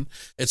on.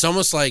 It's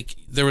almost like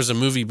there was a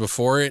movie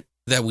before it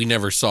that we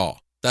never saw.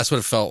 That's what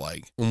it felt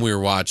like when we were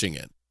watching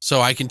it. So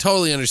I can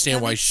totally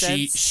understand why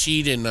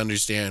she didn't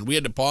understand. We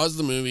had to pause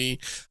the movie.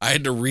 I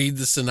had to read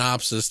the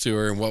synopsis to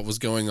her and what was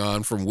going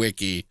on from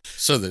Wiki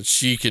so that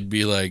she could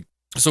be like,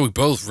 so we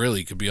both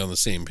really could be on the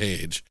same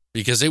page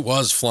because it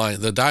was flying.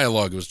 The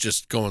dialogue was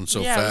just going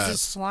so fast. Yeah, it was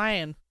just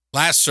flying.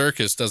 Last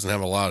Circus doesn't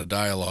have a lot of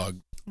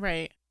dialogue.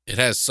 Right. It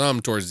has some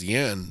towards the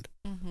end,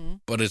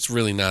 but it's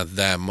really not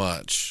that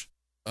much.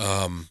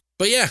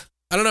 But yeah.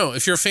 I don't know.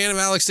 If you're a fan of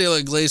Alex de la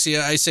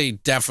Iglesia, I say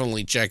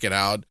definitely check it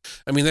out.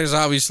 I mean, there's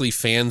obviously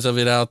fans of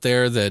it out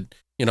there that,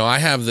 you know, I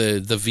have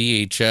the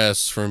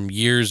VHS from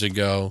years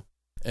ago,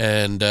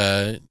 and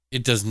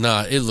it does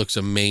not. It looks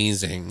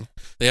amazing.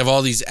 They have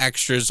all these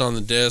extras on the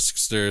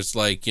discs. There's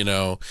like, you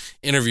know,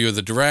 interview with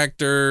the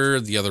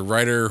director, the other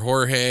writer,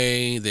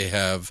 Jorge. They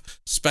have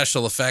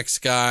special effects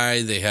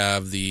guy. They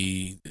have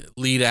the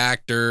lead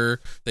actor.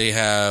 They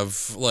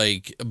have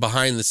like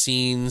behind the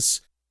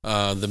scenes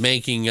the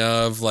making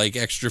of, like,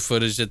 extra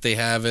footage that they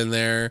have in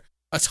there,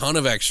 a ton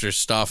of extra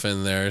stuff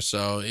in there.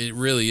 So it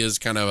really is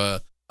kind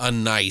of a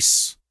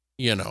nice,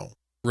 you know,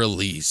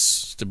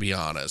 release, to be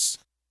honest.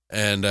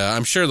 And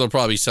I'm sure they'll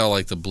probably sell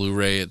like the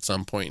Blu-ray at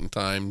some point in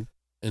time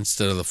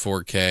instead of the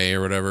 4K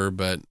or whatever.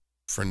 But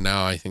for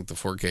now, I think the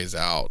 4K is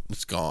out.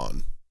 It's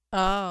gone.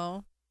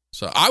 Oh.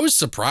 So I was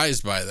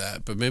surprised by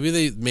that, but maybe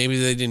they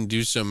didn't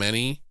do so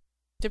many.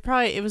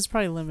 It was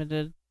probably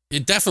limited.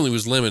 It definitely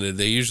was limited.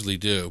 They usually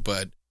do,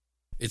 but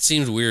it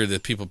seems weird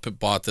that people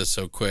bought this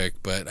so quick,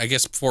 but I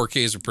guess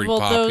 4Ks are pretty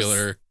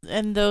popular.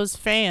 Those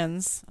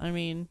fans, I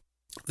mean,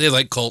 they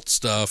like cult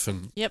stuff,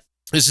 and yep.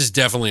 This is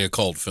definitely a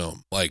cult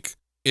film. Like,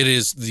 it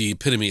is the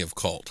epitome of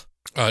cult.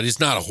 It is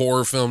not a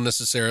horror film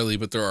necessarily,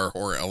 but there are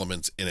horror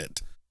elements in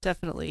it.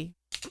 Definitely.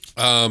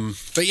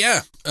 But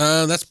yeah,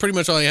 that's pretty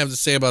much all I have to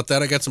say about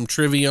that. I got some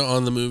trivia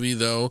on the movie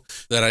though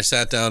that I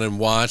sat down and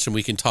watched, and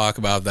we can talk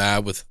about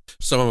that with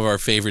some of our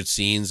favorite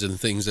scenes and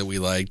things that we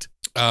liked.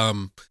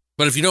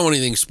 But if you don't want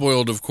anything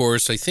spoiled, of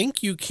course, I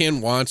think you can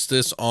watch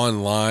this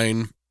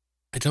online.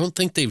 I don't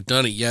think they've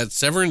done it yet.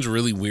 Severin's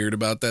really weird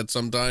about that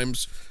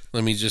sometimes.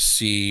 Let me just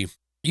see.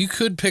 You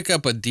could pick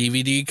up a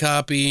DVD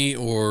copy,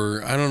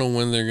 or I don't know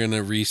when they're going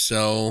to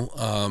resell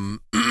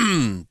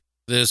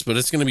this, but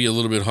it's going to be a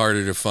little bit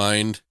harder to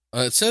find.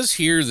 It says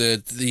here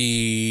that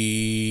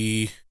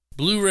the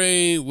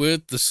Blu-ray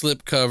with the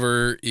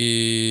slipcover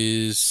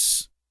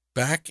is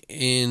back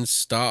in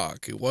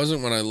stock. It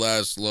wasn't when I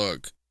last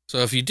looked. So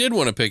if you did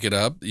want to pick it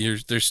up,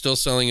 they're still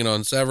selling it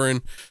on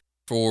Severin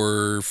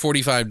for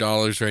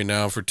 $45 right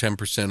now for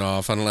 10%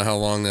 off. I don't know how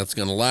long that's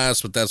going to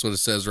last, but that's what it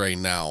says right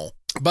now.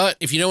 But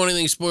if you don't want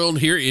anything spoiled,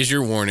 here is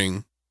your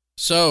warning.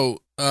 So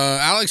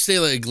Alex de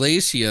la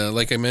Iglesia,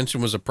 like I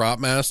mentioned, was a prop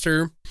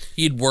master.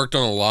 He'd worked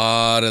on a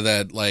lot of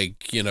that,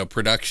 like, you know,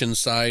 production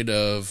side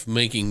of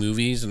making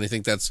movies, and I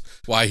think that's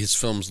why his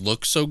films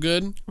look so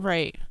good.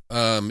 Right.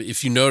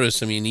 If you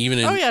notice, I mean, even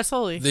in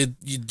totally.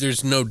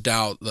 There's no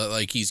doubt that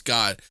like he's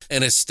got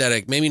an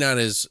aesthetic, maybe not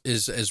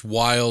as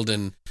wild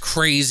and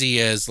crazy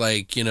as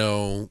like, you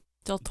know,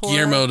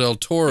 Guillermo del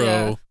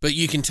Toro, but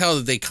you can tell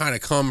that they kind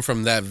of come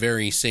from that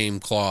very same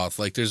cloth.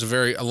 Like there's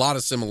a lot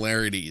of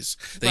similarities.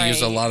 They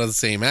use a lot of the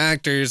same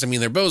actors. I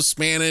mean, they're both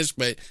Spanish,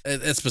 but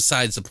that's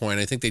besides the point.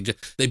 I think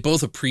they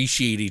both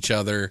appreciate each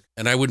other,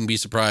 and I wouldn't be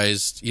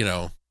surprised, you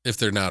know, if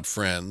they're not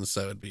friends.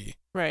 That would be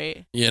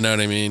right. You know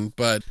what I mean?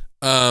 But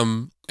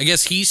I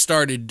guess he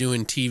started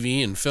doing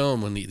TV and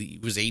film when he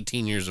was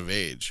 18 years of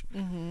age.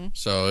 Mm-hmm.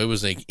 So it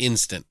was like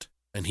instant.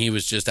 And he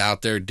was just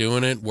out there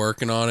doing it,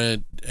 working on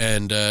it,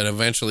 and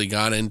eventually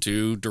got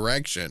into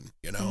direction,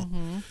 you know.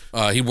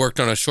 Mm-hmm. He worked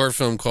on a short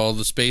film called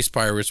The Space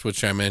Pirates,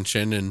 which I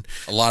mentioned, and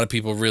a lot of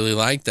people really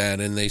liked that.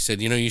 And they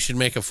said, you know, you should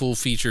make a full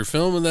feature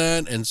film of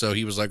that. And so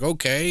he was like,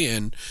 okay.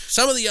 And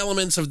some of the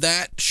elements of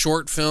that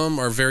short film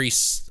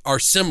are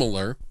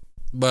similar,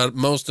 but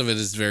most of it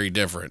is very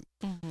different.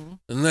 Mm-hmm.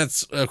 And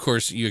that's, of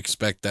course, you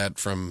expect that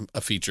from a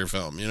feature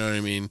film, you know what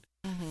I mean?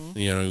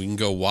 You know, you can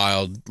go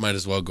wild, might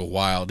as well go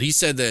wild. He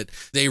said that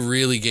they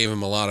really gave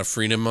him a lot of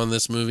freedom on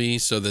this movie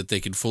so that they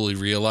could fully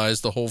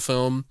realize the whole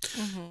film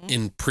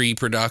in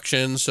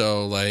pre-production.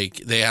 So, like,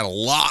 they had a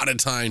lot of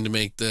time to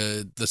make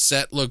the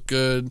set look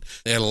good.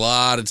 They had a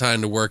lot of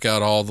time to work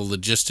out all the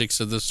logistics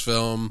of this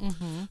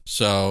film.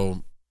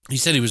 So he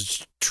said he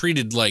was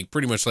treated like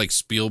pretty much like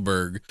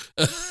Spielberg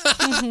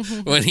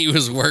when he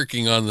was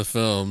working on the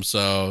film.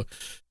 So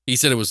he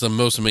said it was the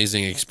most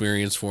amazing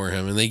experience for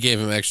him, and they gave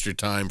him extra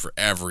time for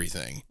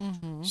everything.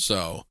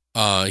 So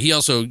he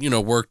also, you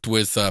know, worked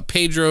with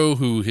Pedro,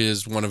 who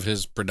is one of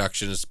his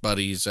productionist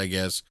buddies, I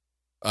guess,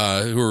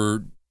 who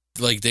were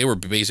like, they were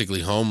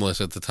basically homeless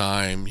at the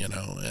time, you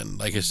know, and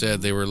like I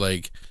said, they were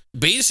like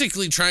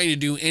basically trying to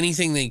do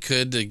anything they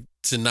could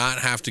to not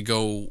have to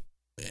go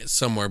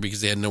somewhere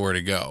because they had nowhere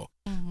to go.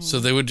 So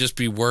they would just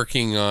be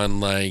working on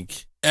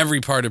like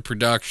every part of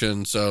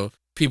production. So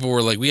people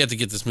were like, we have to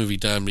get this movie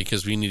done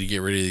because we need to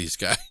get rid of these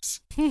guys.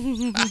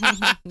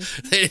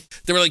 They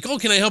were like, oh,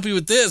 can I help you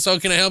with this? Oh,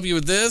 can I help you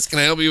with this? Can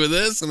I help you with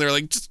this? And they're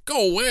like, just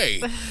go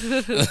away.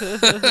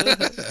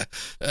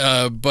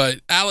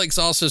 But Alex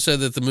also said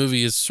that the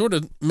movie is sort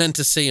of meant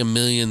to say a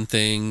million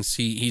things.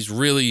 He's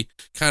really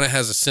kind of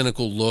has a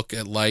cynical look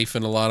at life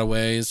in a lot of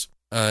ways.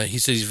 He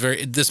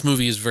said this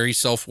movie is very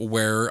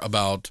self-aware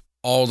about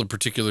all the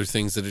particular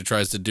things that it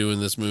tries to do in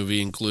this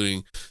movie,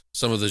 including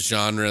some of the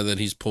genre that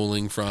he's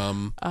pulling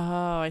from. Oh,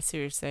 I see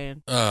what you're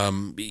saying.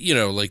 You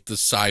know, like the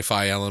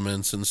sci-fi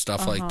elements and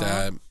stuff like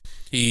that.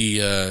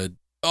 He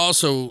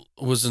also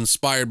was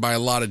inspired by a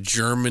lot of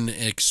German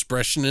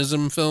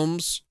expressionism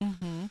films,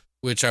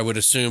 which I would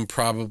assume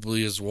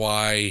probably is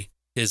why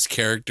his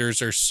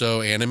characters are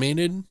so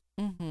animated.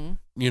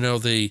 You know,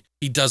 he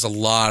does a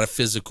lot of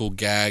physical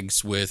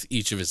gags with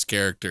each of his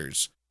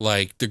characters.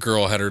 Like the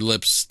girl had her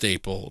lips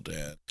stapled,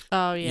 and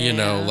you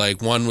know,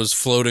 like one was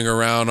floating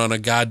around on a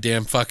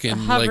goddamn fucking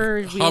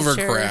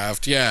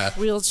hovercraft,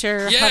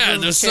 wheelchair. Yeah,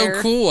 that's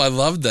so cool. I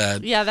loved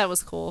that. Yeah, that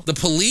was cool. The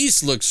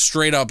police looked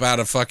straight up out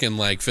of fucking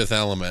like Fifth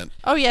Element.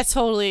 Oh yeah,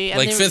 totally. And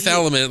like Fifth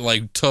Element,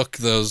 like took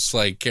those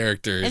like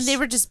characters, and they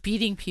were just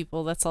beating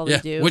people. That's all they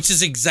do. Which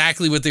is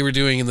exactly what they were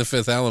doing in the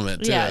Fifth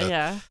Element. Too.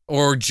 Yeah.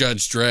 Or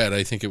Judge Dredd.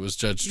 I think it was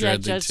Judge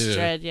Dredd. Yeah, Judge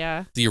Dredd.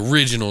 Yeah. The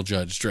original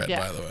Judge Dredd,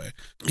 by the way.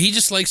 He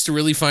just likes to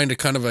really find a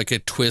kind of like a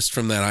twist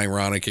from that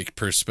ironic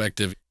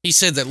perspective. He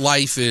said that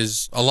life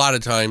is a lot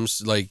of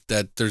times like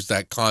that. There's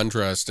that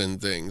contrast in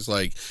things.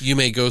 Like you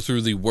may go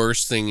through the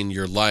worst thing in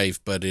your life,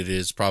 but it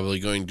is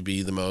probably going to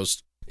be the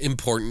most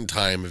important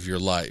time of your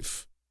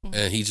life.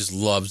 And he just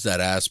loves that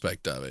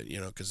aspect of it, you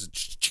know, because it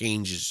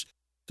changes.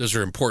 Those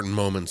are important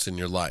moments in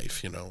your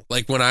life, you know,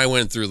 like when I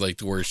went through like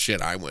the worst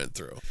shit I went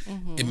through,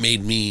 it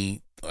made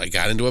me, I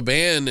got into a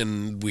band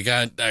and we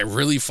got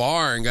really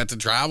far and got to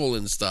travel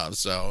and stuff.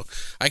 So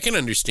I can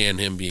understand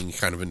him being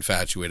kind of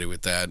infatuated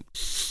with that.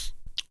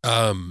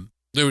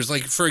 There was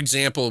like, for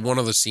example, one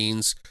of the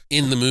scenes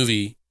in the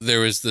movie, there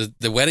was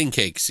the wedding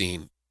cake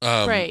scene.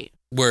 Right.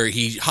 Where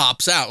he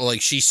hops out,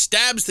 like she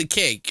stabs the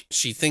cake.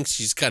 She thinks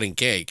she's cutting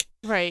cake.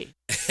 Right.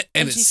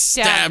 and it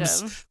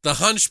stabs the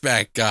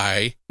hunchback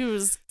guy. Who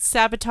was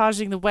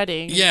sabotaging the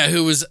wedding. Yeah,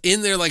 who was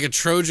in there like a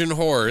Trojan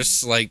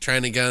horse, like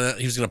trying to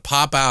he was going to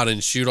pop out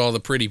and shoot all the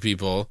pretty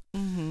people.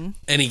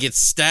 And he gets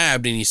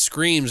stabbed and he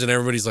screams and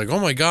everybody's like, oh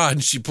my God.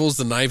 And she pulls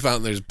the knife out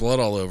and there's blood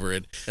all over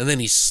it. And then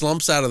he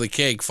slumps out of the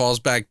cake, falls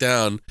back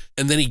down.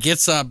 And then he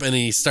gets up and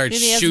he starts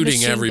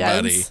shooting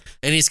everybody. Guns.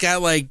 And he's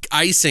got like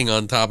icing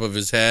on top of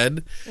his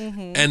head.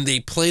 And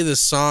they play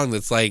this song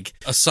that's like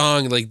a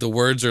song, like the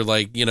words are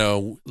like, you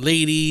know,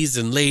 ladies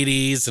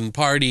and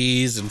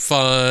parties and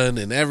fun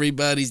and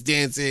everybody's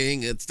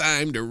dancing. It's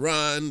time to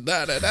run.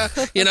 Da, da, da.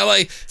 You know,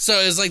 like, so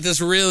it's like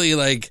this really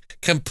like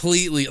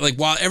completely like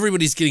while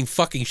everybody's getting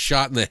fucking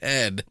shot in the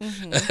head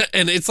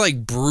and it's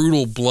like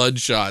brutal blood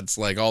shots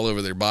like all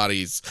over their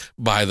bodies,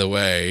 by the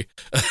way.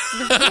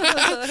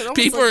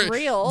 People are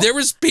real. There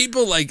was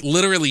people like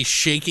literally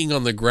shaking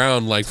on the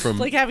ground like from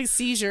like having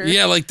seizures.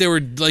 Yeah, like they were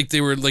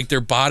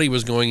their body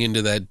was going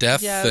into that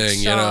death thing,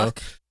 you know.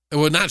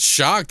 Well, not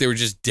shocked, they were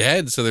just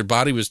dead, so their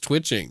body was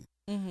twitching.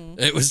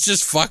 It was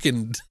just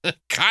fucking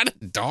kind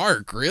of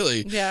dark,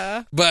 really.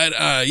 Yeah. But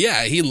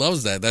yeah, he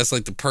loves that. That's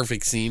like the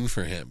perfect scene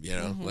for him, you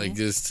know, like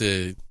just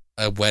a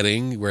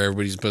wedding where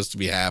everybody's supposed to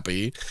be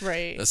happy.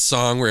 Right. A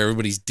song where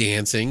everybody's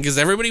dancing because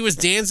everybody was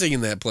dancing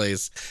in that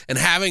place and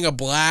having a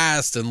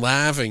blast and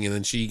laughing. And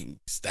then she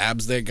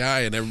stabs that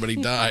guy and everybody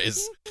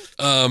dies.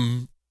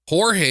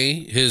 Jorge,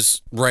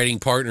 his writing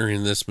partner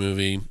in this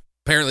movie,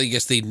 apparently, I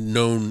guess he'd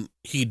known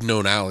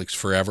Alex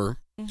forever.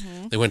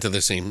 They went to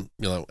the same,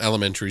 you know,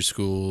 elementary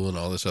school and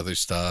all this other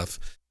stuff.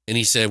 And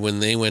he said when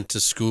they went to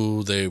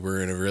school, they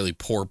were in a really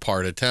poor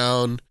part of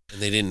town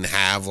and they didn't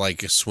have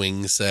like a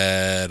swing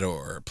set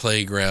or a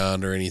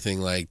playground or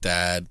anything like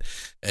that.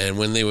 And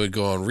when they would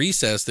go on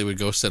recess, they would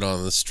go sit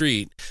on the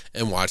street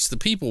and watch the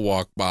people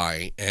walk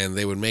by, and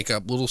they would make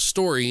up little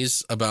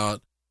stories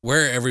about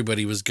where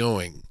everybody was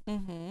going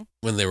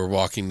when they were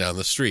walking down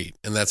the street.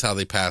 And that's how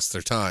they passed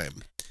their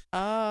time.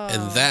 Oh.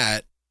 And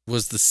that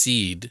was the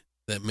seed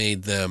that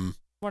made them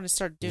want to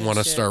start doing want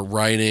to shit. start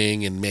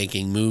writing and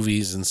making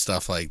movies and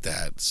stuff like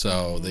that.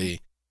 So they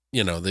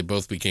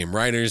both became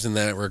writers in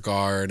that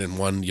regard, and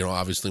one,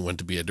 obviously went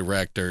to be a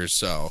director.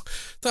 So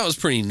that was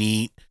pretty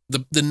neat.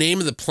 The name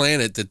of the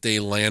planet that they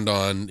land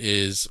on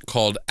is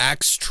called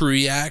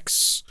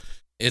Axtriax.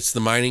 It's the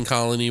mining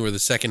colony where the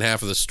second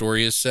half of the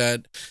story is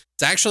set.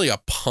 It's actually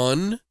a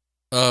pun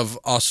of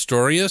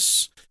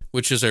Asturias,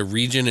 which is a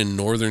region in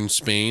northern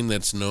Spain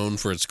that's known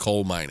for its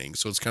coal mining.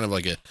 So it's kind of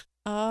like a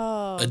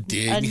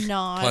dig, a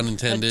nod, pun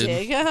intended, a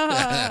dig.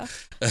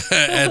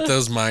 at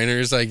those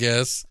miners, I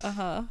guess.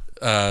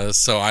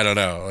 So I don't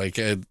know,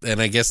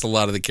 and I guess a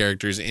lot of the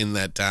characters in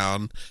that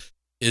town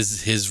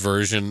is his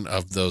version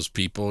of those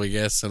people, I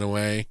guess, in a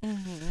way.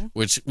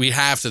 Which we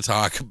have to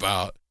talk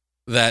about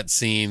that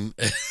scene.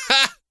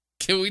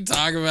 Can we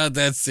talk about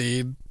that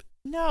scene?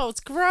 No, it's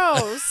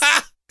gross.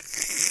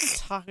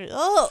 Talking.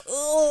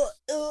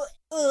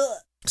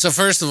 So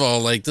first of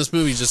all, this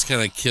movie just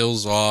kind of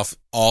kills off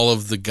all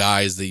of the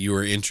guys that you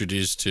were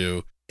introduced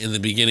to in the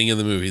beginning of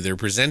the movie. They're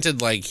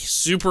presented like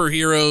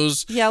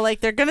superheroes. Yeah,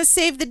 they're gonna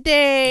save the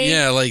day.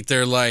 Yeah,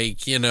 they're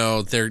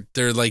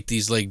they're like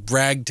these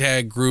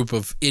ragtag group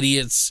of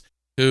idiots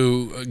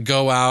who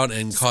go out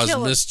and Just cause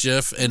kill 'em.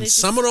 mischief, and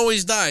someone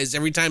always dies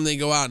every time they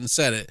go out and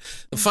set it.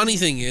 The funny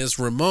thing is,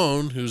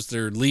 Ramon, who's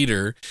their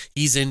leader,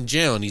 he's in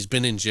jail, and he's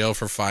been in jail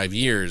for 5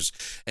 years,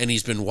 and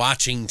he's been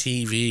watching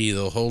TV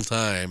the whole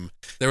time.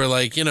 They were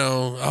like,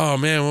 oh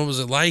man, what was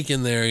it like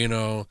in there?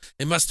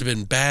 It must have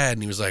been bad.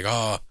 And he was like,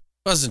 oh, it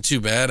wasn't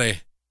too bad.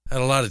 I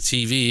had a lot of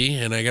TV,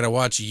 and I got to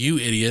watch you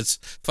idiots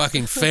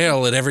fucking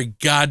fail at every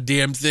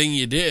goddamn thing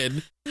you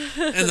did.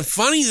 And the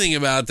funny thing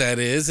about that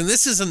is, and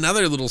this is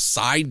another little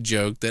side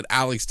joke that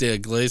Alex de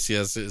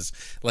Iglesias is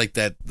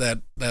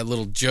that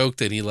little joke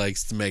that he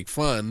likes to make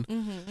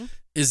fun,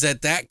 is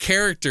that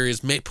character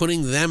is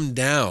putting them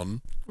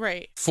down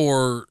Right.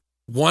 for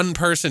one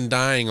person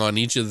dying on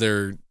each of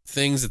their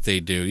things that they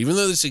do. Even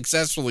though they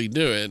successfully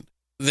do it,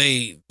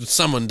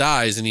 someone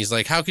dies, and he's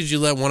like, how could you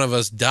let one of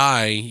us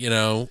die,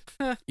 and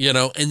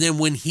then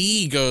when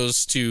he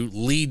goes to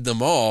lead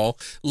them all,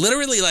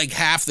 literally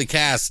half the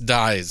cast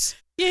dies.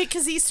 Yeah,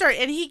 because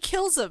he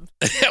kills him.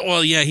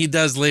 Well, yeah, he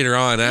does later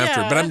on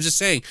after. Yeah. But I'm just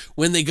saying,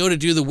 when they go to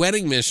do the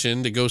wedding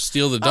mission to go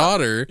steal the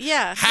daughter,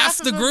 half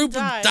the of them group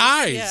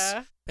dies.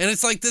 Yeah. And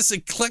it's this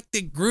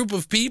eclectic group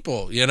of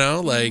people, I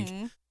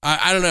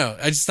don't know.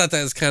 I just thought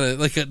that was kind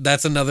of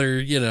that's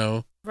another,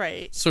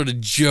 right, sort of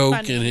joke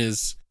funny in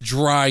his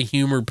dry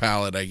humor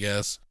palette, I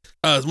guess.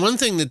 One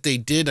thing that they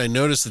did, I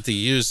noticed that they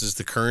used as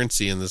the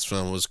currency in this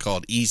film was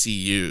called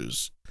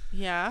ECUs.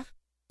 Yeah.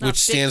 Which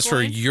stands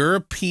for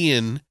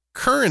European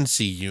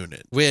Currency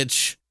Unit,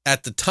 which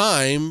at the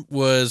time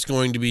was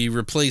going to be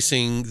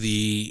replacing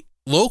the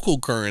local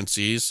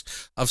currencies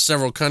of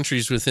several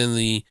countries within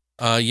the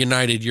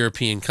United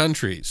European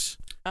countries.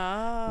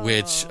 Oh.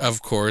 Which,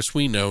 of course,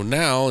 we know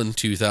now in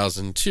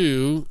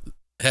 2002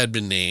 had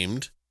been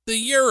named the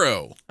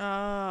euro.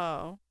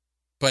 Oh.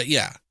 But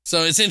yeah,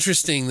 so it's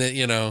interesting that,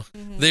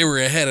 they were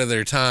ahead of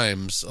their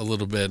times a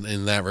little bit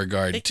in that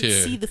regard, They too.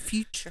 can see the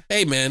future.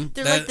 Hey, man.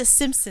 They're like the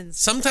Simpsons.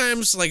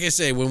 Sometimes, like I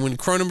say, when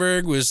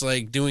Cronenberg was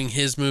doing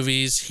his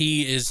movies,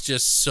 he is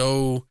just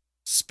so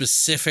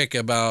specific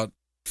about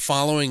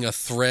following a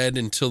thread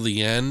until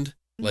the end.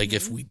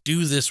 If we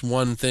do this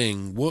one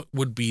thing, what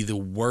would be the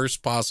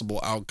worst possible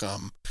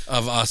outcome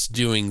of us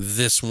doing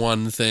this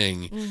one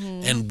thing?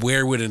 And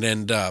where would it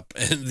end up?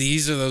 And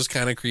these are those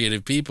kind of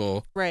creative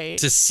people, right,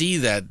 to see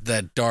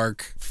that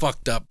dark,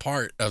 fucked up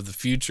part of the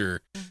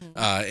future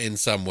in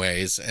some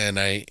ways. And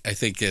I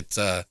think it's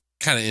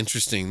kind of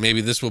interesting. Maybe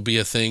this will be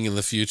a thing in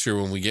the future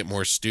when we get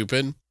more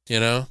stupid.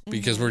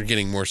 Because we're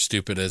getting more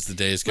stupid as the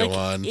days go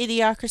on.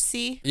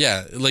 Idiocracy.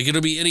 Yeah,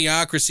 it'll be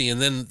Idiocracy, and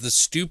then the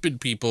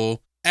stupid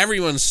people.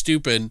 Everyone's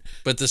stupid,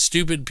 but the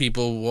stupid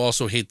people will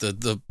also hate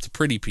the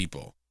pretty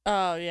people.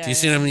 Oh, yeah. Do you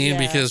see what I mean? Yeah.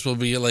 Because we'll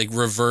be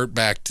revert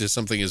back to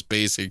something as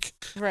basic.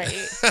 Right.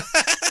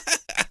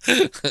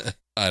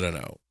 I don't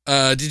know.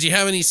 Did you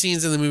have any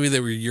scenes in the movie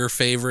that were your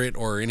favorite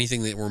or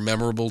anything that were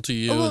memorable to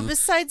you? Well,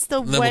 besides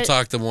the then we'll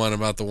talk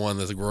about the one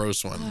that's the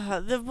gross one.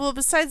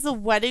 Besides the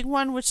wedding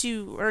one, which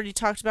you already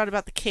talked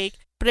about the cake,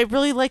 but I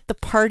really liked the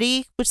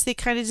party, which they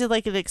kind of did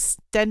an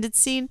extended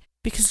scene.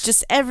 Because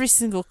just every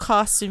single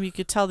costume, you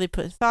could tell they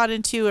put thought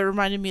into. It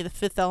reminded me of The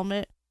Fifth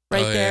Element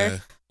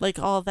there. Yeah.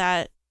 All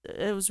that.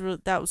 That was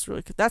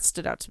really good. That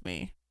stood out to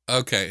me.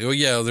 Okay. Well,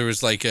 yeah, there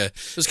was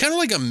it was kind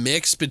of a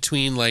mix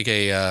between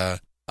a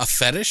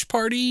fetish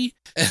party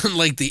and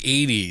the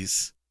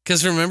 80s.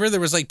 Because remember,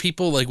 there was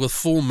people with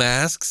full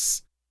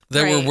masks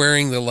that were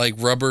wearing the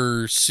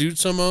rubber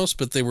suits almost,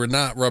 but they were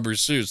not rubber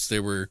suits. They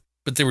were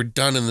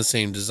done in the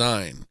same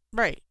design.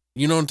 Right.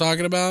 You know what I'm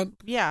talking about?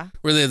 Yeah.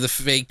 Where they have the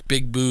fake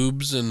big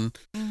boobs and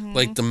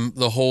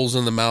the holes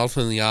in the mouth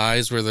and the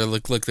eyes where they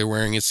look like they're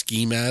wearing a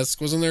ski mask.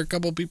 Wasn't there a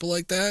couple people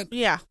like that?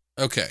 Yeah.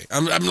 Okay.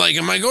 I'm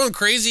am I going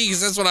crazy? Because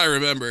that's what I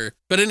remember.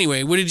 But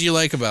anyway, what did you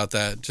like about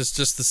that? Just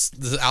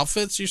the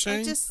outfits you're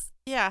saying?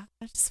 Yeah,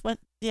 I just went.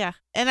 Yeah,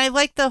 and I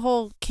like the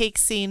whole cake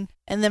scene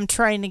and them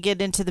trying to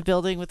get into the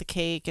building with the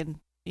cake and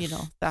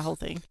that whole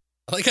thing.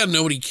 I like how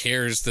nobody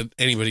cares that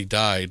anybody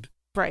died.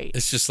 Right.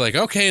 It's just like,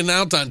 okay,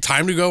 now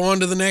time to go on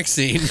to the next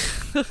scene.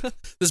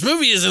 This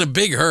movie is in a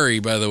big hurry,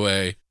 by the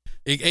way.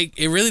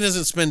 It really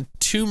doesn't spend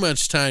too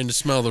much time to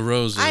smell the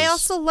roses. I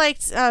also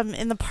liked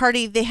in the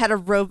party they had a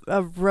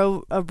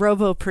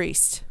robo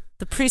priest.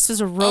 The priest was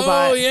a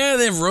robot. Oh yeah,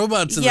 they have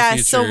robots in the future.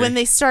 Yeah, so when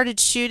they started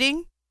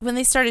shooting,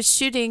 the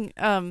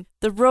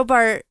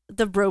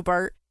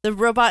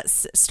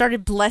robots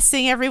started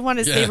blessing everyone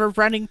as they were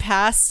running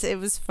past. It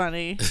was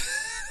funny.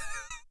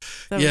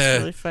 That was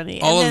really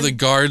funny. All of the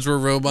guards were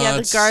robots. Yeah,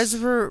 the guards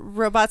were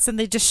robots, and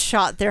they just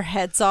shot their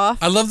heads off.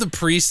 I love the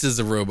priest as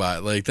a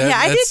robot. Like that. Yeah,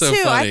 I that's did so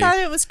too. funny. I thought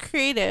it was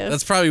creative.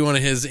 That's probably one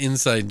of his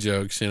inside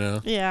jokes,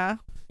 Yeah.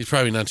 He's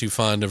probably not too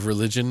fond of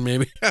religion,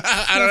 maybe.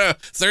 I don't know.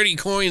 30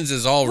 coins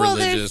is all religious.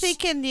 Well, they're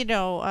thinking,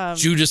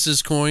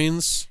 Judas's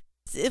coins.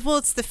 Well,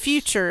 it's the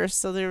future,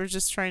 so they were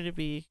just trying to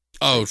be.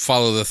 Oh,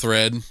 follow the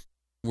thread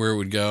where it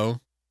would go.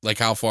 Like,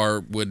 how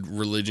far would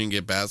religion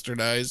get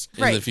bastardized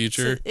in the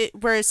future? So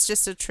where it's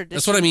just a tradition.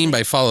 That's what I mean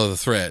by follow the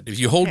thread. If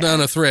you hold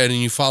down a thread and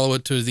you follow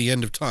it to the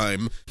end of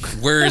time,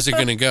 where is it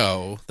going to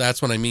go?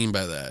 That's what I mean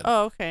by that.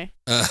 Oh, okay.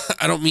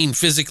 I don't mean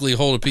physically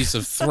hold a piece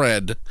of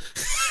thread.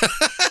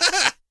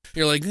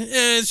 You're like,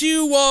 as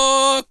you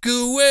walk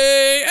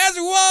away.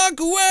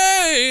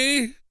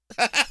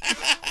 I'm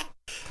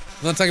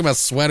not talking about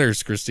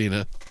sweaters,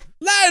 Christina.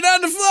 Lying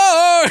on the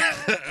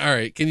floor. All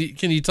right, can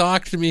you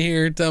talk to me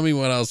here? Tell me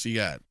what else you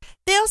got.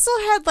 They also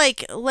had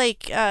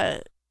like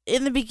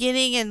in the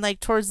beginning and like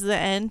towards the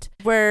end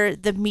where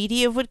the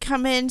media would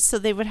come in, so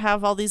they would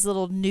have all these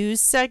little news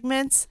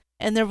segments.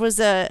 And there was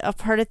a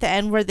part at the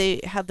end where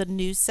they had the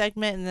news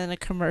segment, and then a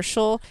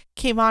commercial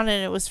came on,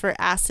 and it was for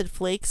Acid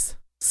Flakes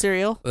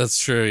cereal. That's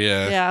true,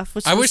 yeah. Yeah,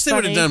 I wish they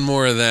would have done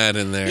more of that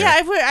in there. Yeah,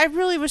 I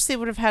really wish they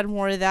would have had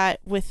more of that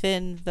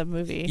within the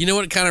movie. You know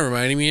what it kind of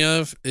reminded me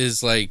of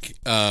is like,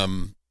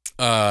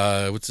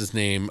 what's his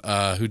name?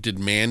 Who did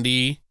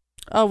Mandy?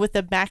 Oh, with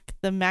the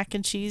mac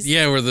and cheese.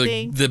 Yeah, where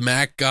thing. the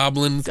Mac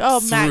Goblin.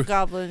 Mac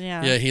Goblin.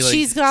 Yeah. Yeah, he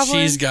Cheese Goblin.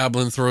 Cheese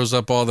Goblin throws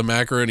up all the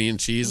macaroni and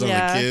cheese on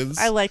the kids.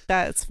 I like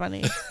that. It's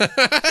funny.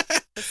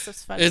 It's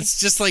just funny. It's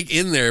just like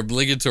in there,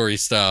 obligatory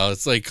style.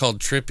 It's like called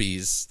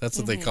Trippies. That's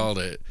what they called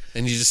it.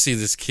 And you just see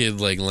this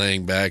kid like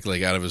laying back,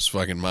 like out of his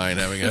fucking mind,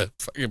 having a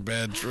fucking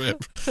bad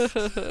trip.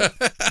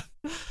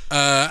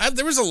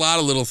 There was a lot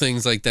of little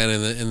things like that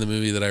in the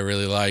movie that I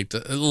really liked.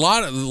 A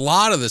lot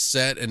of the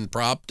set and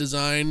prop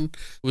design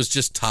was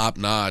just top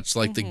notch.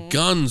 Like the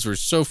guns were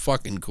so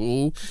fucking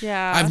cool.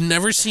 Yeah, I've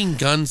never seen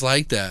guns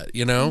like that.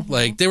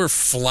 Like they were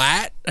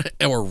flat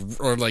or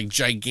like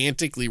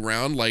gigantically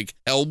round, like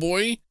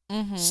Hellboy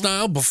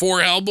style before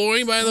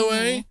Hellboy, by the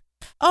way.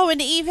 Oh,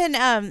 and even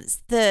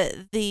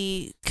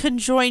the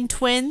conjoined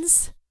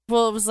twins.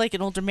 Well, it was like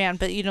an older man,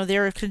 but they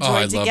were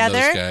conjoined together.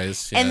 Love those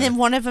guys. Yeah. And then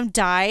one of them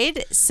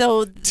died,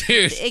 so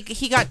dude,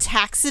 he got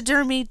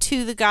taxidermy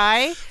to the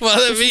guy. Well,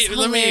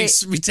 let me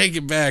take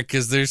it back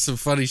because there's some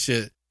funny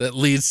shit that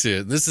leads to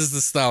it. This is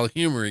the style of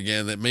humor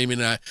again that maybe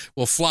not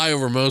will fly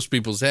over most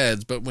people's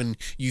heads, but when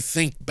you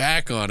think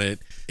back on it,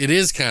 it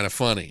is kind of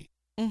funny.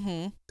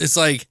 Mm-hmm. It's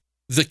like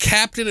the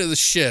captain of the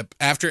ship,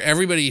 after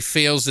everybody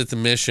fails at the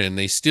mission,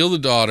 they steal the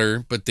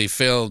daughter, but they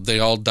fail. They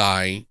all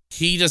die.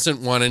 He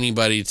doesn't want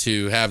anybody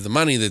to have the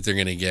money that they're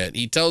going to get.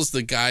 He tells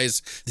the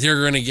guys they're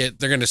going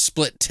to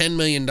split $10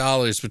 million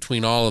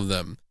between all of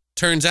them.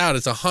 Turns out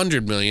it's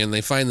 $100 million.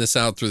 They find this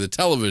out through the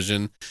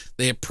television.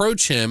 They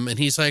approach him and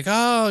he's like,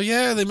 oh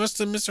yeah, they must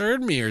have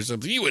misheard me or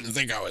something. You wouldn't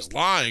think I was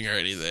lying or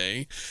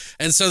anything.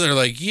 And so they're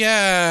like,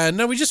 yeah,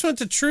 no, we just want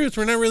the truth.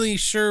 We're not really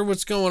sure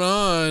what's going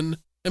on.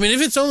 I mean,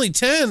 if it's only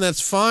 10,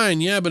 that's fine.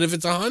 Yeah. But if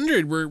it's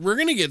 100, we're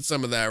going to get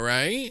some of that,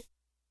 right?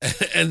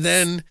 And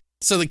then,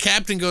 so the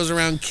captain goes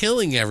around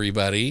killing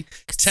everybody.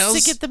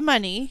 To get the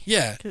money.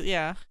 Yeah.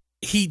 Yeah.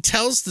 He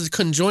tells the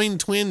conjoined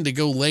twin to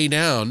go lay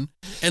down,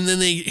 and then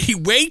he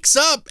wakes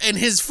up, and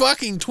his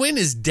fucking twin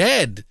is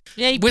dead.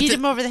 Yeah, he beat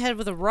him over the head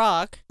with a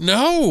rock.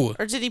 No.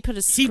 Or did he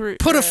put He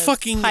put a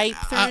fucking pipe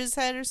through his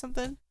head or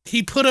something?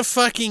 He put a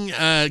fucking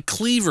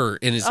cleaver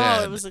in his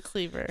head. Oh, it was a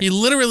cleaver. He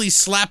literally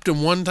slapped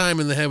him one time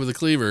in the head with a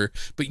cleaver,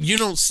 but you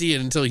don't see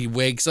it until he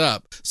wakes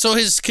up. So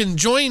his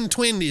conjoined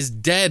twin is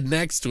dead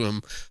next to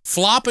him,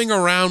 flopping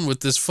around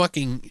with this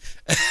fucking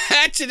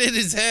hatchet in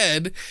his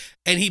head,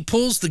 and he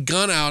pulls the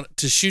gun out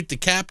to shoot the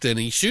captain.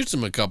 He shoots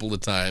him a couple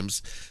of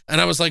times, and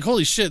I was like,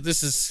 holy shit,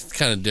 this is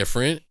kind of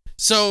different.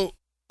 So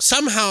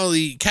somehow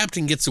the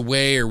captain gets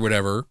away or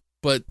whatever,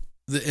 but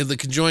the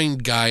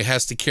conjoined guy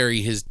has to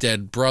carry his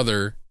dead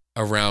brother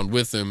around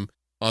with him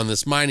on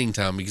this mining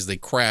town because they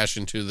crash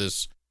into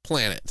this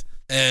planet.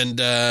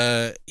 And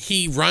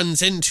he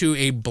runs into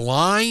a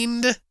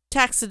blind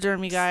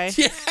taxidermy guy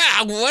Yeah,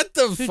 what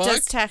the who fuck?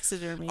 does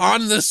taxidermy.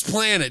 On this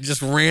planet,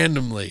 just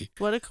randomly.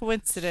 What a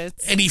coincidence.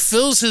 And he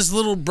fills his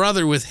little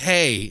brother with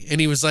hay. And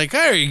he was like,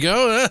 there you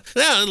go.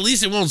 Now, at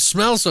least it won't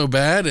smell so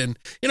bad. And,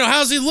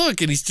 how's he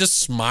look? And he's just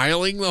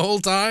smiling the whole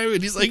time.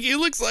 And he's like, he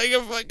looks like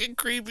a fucking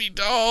creepy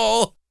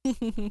doll.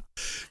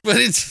 But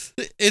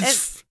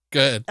it's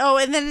good. Oh,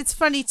 and then it's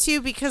funny, too,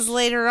 because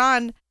later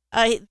on,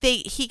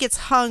 he gets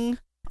hung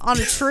on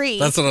a tree.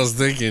 That's what I was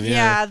thinking,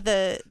 yeah.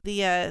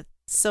 Yeah,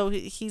 so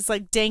he's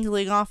like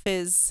dangling off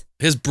his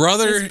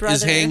brother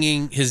is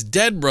hanging. His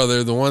dead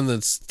brother, the one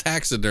that's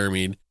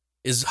taxidermied,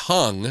 is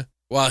hung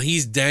while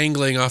he's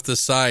dangling off the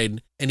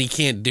side, and he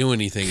can't do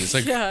anything. It's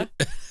like, yeah,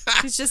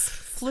 he's just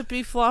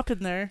flippy flopping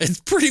there. It's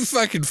pretty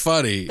fucking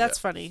funny. That's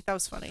funny. That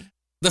was funny.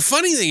 The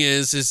funny thing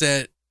is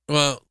that,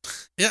 well,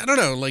 yeah, I don't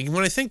know. Like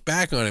when I think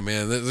back on it,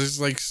 man,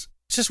 there's like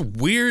just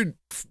weird,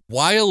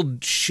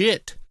 wild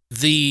shit.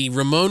 The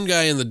Ramon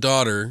guy and the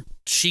daughter,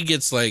 she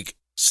gets like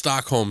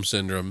Stockholm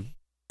syndrome.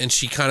 And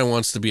she kind of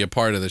wants to be a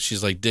part of this.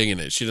 She's like digging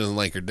it. She doesn't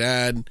like her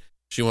dad.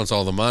 She wants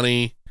all the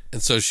money.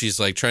 And so she's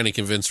like trying to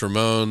convince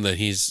Ramon that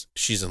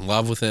she's in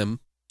love with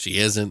him. She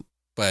isn't,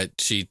 but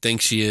she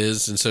thinks she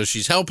is. And so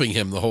she's helping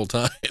him the whole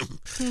time.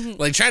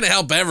 Like trying to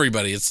help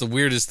everybody. It's the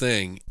weirdest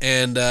thing.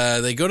 And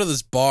they go to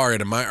this bar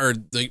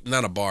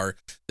not a bar.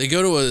 They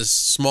go to a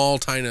small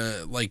tiny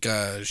like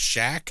a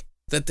shack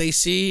that they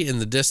see in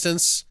the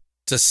distance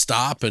to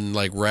stop and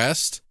like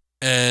rest.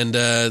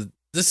 And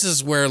this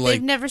is where like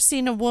they've never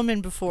seen a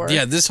woman before.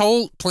 Yeah, this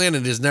whole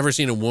planet has never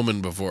seen a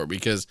woman before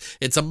because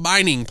it's a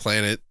mining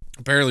planet,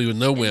 apparently with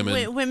no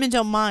women. Women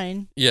don't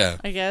mind. Yeah,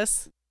 I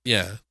guess.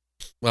 Yeah,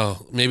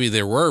 well, maybe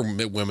there were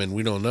women.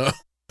 We don't know.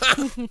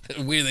 The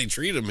way they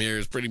treat them here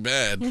is pretty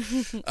bad.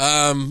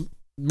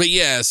 But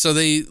yeah, so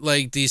they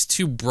like these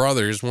two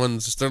brothers.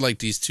 They're like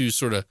these two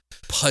sort of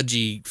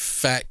pudgy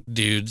fat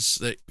dudes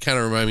that kind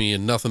of remind me of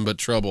Nothing But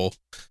Trouble,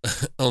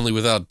 only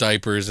without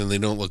diapers, and they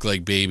don't look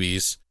like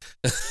babies.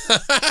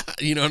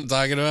 You know what I'm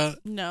talking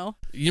about? No.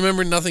 You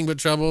remember Nothing But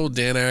Trouble?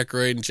 Dan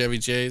Aykroyd and Chevy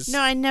Chase? No,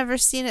 I never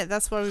seen it.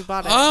 That's why we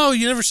bought it. Oh,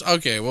 you never?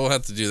 Okay, we'll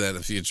have to do that in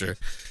the future.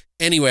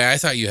 Anyway, I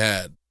thought you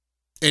had.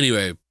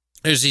 Anyway,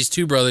 there's these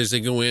two brothers. They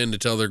go in to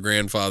tell their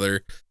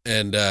grandfather,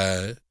 and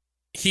they're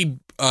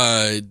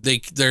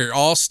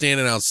all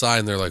standing outside,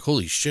 and they're like,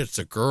 "Holy shit, it's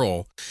a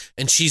girl!"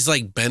 And she's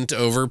like bent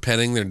over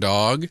petting their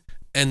dog,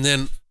 and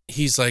then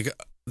he's like,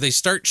 they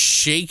start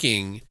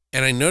shaking,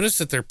 and I noticed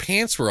that their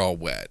pants were all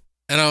wet,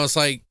 and I was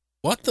like,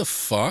 "What the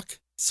fuck?"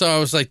 So I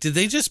was like, "Did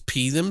they just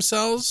pee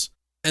themselves?"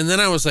 And then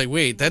I was like,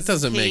 "Wait, that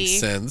doesn't make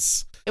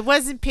sense." It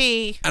wasn't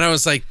pee. And I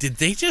was like, "Did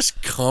they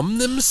just cum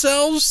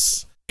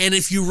themselves?" And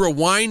if you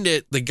rewind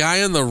it, the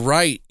guy on the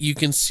right, you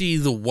can see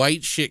the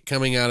white shit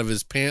coming out of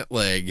his pant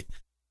leg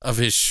of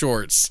his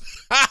shorts.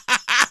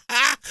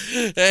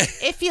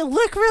 If you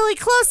look really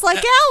close,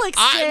 like Alex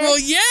did. Well,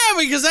 yeah,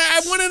 because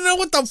I want to know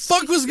what the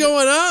fuck was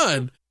going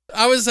on.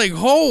 I was like,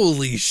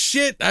 holy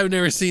shit, I've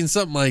never seen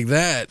something like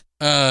that.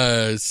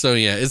 So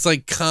yeah, it's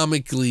like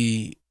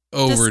comically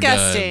overdone.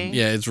 Disgusting.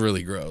 Yeah, it's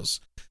really gross.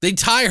 They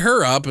tie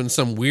her up in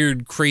some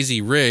weird,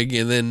 crazy rig,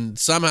 and then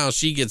somehow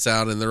she gets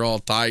out, and they're all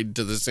tied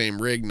to the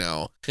same rig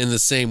now, in the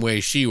same way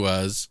she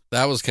was.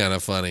 That was kind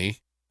of funny.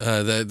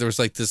 There was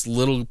like this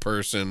little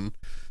person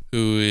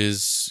who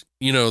is,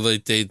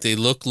 they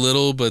look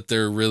little, but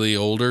they're really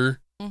older.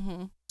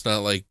 Mm-hmm. It's not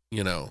like,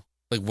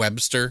 like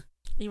Webster.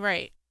 You're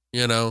right.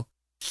 There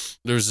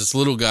was this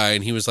little guy,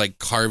 and he was like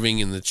carving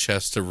in the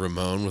chest of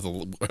Ramon with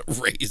a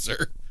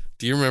razor.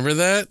 Do you remember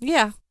that?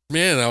 Yeah.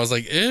 Man, I was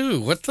like,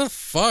 ew, what the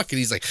fuck? And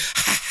he's like,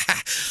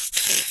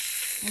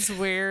 It's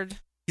weird.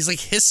 He's like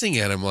hissing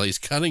at him while he's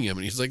cutting him.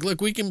 And he's like,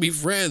 look, we can be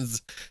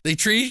friends. They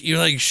treat you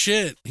like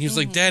shit. He's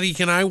like, Daddy,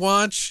 can I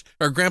watch?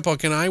 Or Grandpa,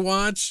 can I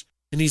watch?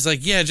 And he's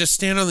like, yeah, just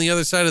stand on the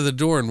other side of the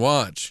door and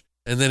watch.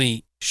 And then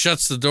he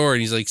shuts the door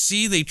and he's like,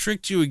 see, they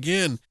tricked you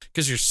again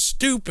because you're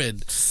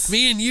stupid.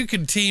 Me and you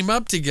can team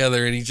up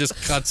together. And he just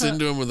cuts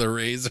into him with a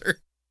razor.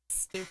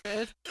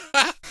 Stupid.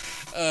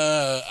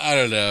 I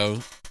don't know.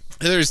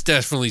 There's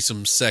definitely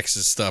some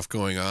sexist stuff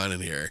going on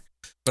in here.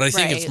 But I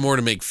think it's more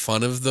to make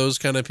fun of those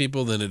kind of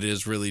people than it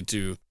is really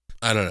to,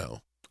 I don't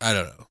know.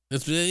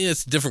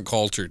 It's a different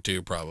culture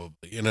too, probably.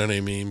 You know what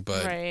I mean?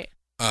 But right.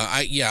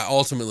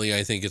 Ultimately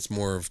I think it's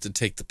more of to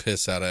take the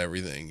piss out of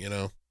everything,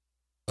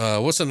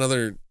 What's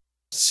another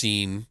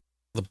scene?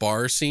 The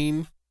bar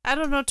scene? I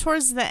don't know.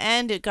 Towards the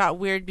end, it got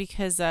weird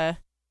because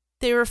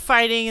they were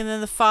fighting, and then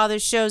the father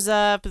shows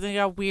up, and then it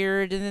got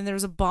weird, and then there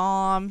was a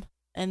bomb,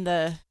 and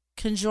the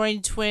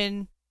conjoined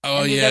twin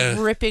ended up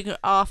ripping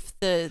off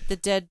the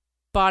dead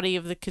body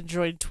of the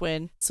conjoined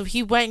twin. So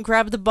he went and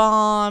grabbed the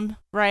bomb,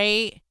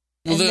 right?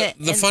 Well,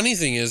 the funny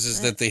thing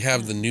is that they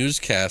have the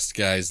newscast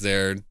guys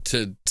there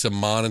to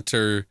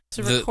monitor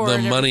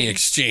the money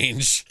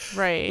exchange.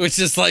 Right. Which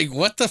is like,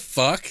 what the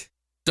fuck?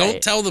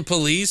 Don't tell the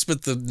police,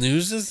 but the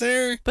news is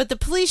there? But the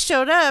police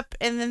showed up,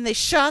 and then they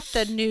shot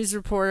the news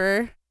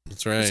reporter.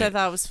 That's right. Which I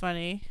thought was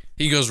funny.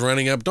 He goes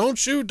running up, don't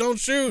shoot. Right.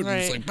 And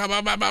it's like, bow,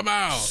 bow, bow, bow,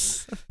 bow.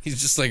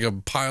 He's just like a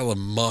pile of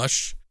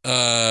mush.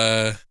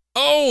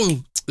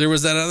 Oh, there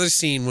was that other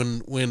scene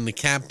when the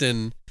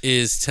captain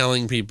is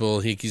telling people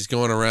he's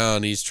going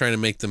around, he's trying to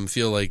make them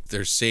feel like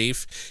they're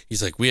safe.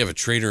 He's like, we have a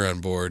traitor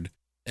on board,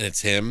 and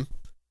it's him.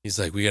 He's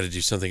like, we got to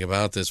do something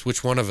about this.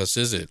 Which one of us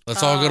is it?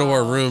 Let's all go to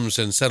our rooms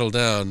and settle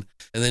down.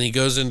 And then he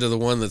goes into the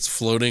one that's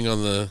floating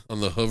on the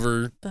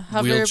hover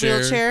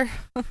wheelchair.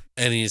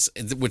 And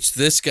which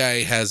this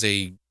guy has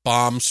a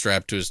bomb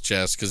strapped to his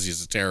chest because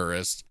he's a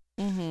terrorist.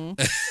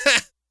 Mm-hmm.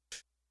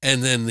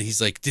 And then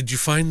he's like, did you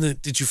find the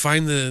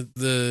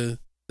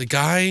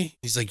guy?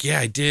 He's like, yeah,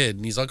 I did.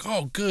 And he's like,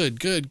 oh,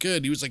 good.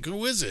 He was like,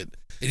 who is it?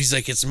 And he's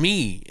like, it's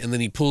me. And then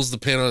he pulls the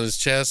pin on his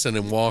chest and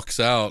then walks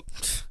out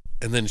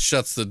and then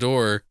shuts the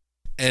door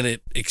and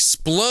it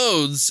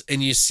explodes.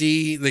 And you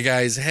see the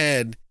guy's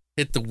head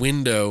hit the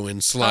window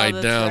and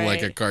slide down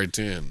like a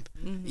cartoon.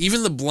 Mm-hmm.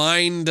 Even the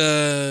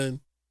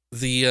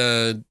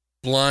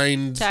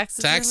blind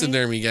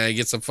taxidermy guy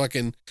gets a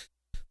fucking,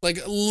 like,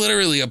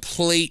 literally a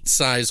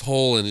plate-sized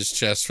hole in his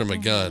chest from a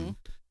gun.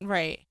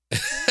 Right.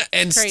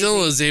 And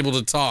still is able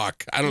to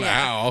talk. I don't know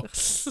how.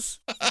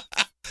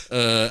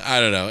 I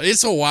don't know.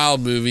 It's a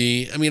wild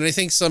movie. I mean, I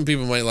think some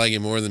people might like it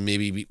more than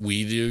maybe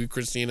we do,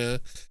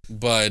 Christina.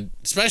 But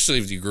especially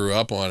if you grew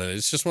up on it,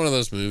 it's just one of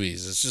those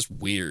movies. It's just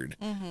weird.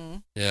 Mm-hmm.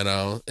 You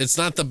know? It's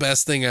not the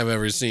best thing I've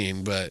ever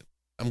seen, but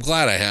I'm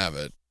glad I have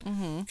it.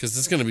 Because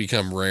it's going to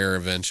become rare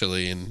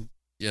eventually. And,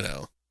 you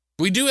know.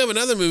 We do have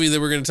another movie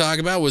that we're going to talk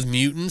about with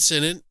mutants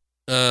in it.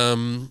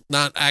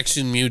 Not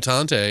Action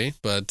Mutante,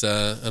 but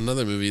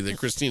another movie that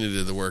Christina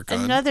did the work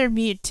on. Another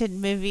mutant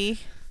movie.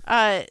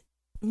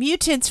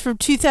 Mutants from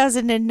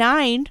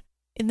 2009.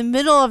 In the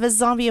middle of a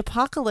zombie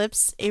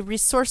apocalypse, a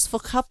resourceful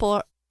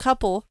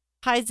couple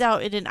hides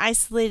out in an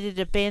isolated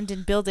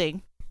abandoned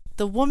building.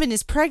 The woman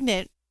is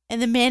pregnant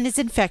and the man is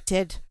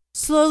infected,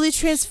 slowly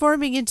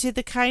transforming into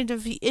the kind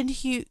of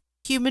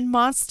inhuman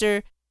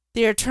monster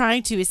they are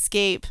trying to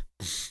escape.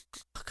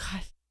 Oh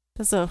God,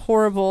 that's a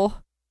horrible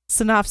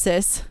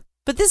synopsis.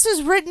 But this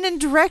was written and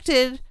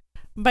directed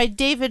by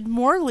David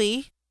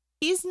Morley.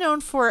 He's known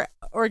for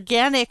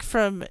Organic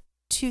from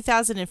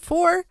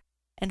 2004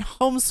 and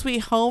Home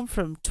Sweet Home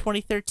from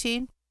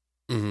 2013.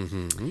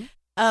 Mm-hmm.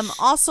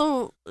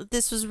 Also,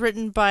 this was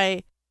written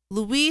by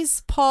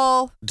Louise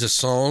Paul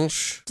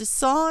Desange.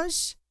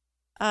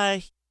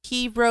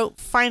 He wrote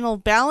Final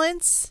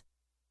Balance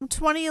from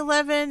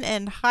 2011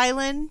 and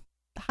Highlane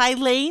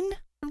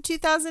from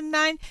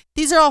 2009.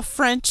 These are all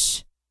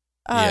French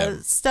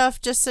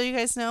stuff, just so you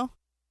guys know.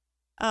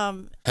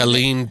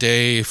 Helene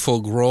de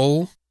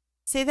Fougerolles.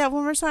 Say that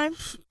one more time.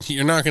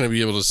 You're not going to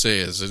be able to say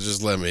it, so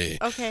just let me.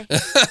 Okay.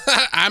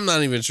 I'm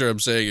not even sure I'm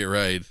saying it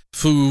right.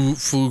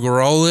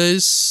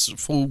 Fougerolles?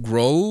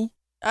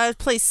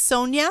 Plays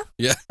Sonia.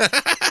 Yeah.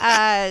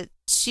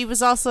 She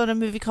was also in a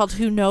movie called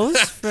Who Knows?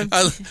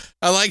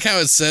 I like how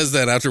it says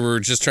that after we're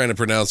just trying to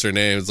pronounce her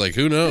name. It's like,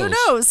 who knows? Who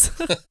knows?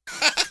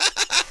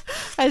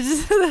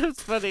 That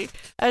was funny.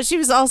 She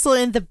was also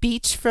in The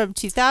Beach from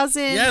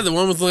 2000. Yeah, the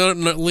one with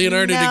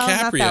Leonardo DiCaprio.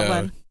 Not that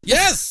one.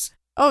 Yes.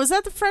 Oh, is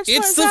that the French one?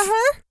 Is that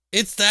her?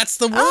 That's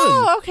the one.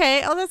 Oh,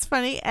 okay. Oh, that's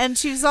funny. And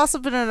she's also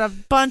been on a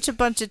bunch of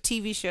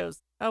TV shows.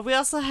 We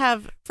also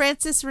have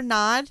Francis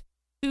Renaud,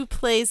 who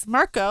plays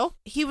Marco.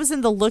 He was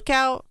in The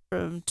Lookout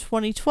from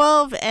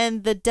 2012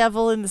 and The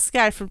Devil in the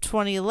Sky from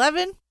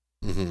 2011.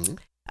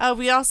 Mm-hmm.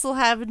 We also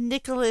have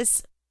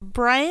Nicholas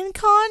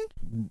Briancon.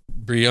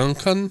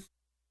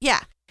 Yeah,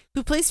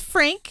 who plays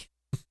Frank.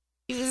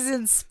 He was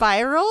in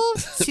Spiral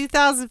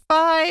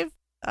 2005,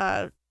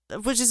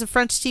 which is a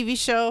French TV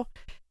show.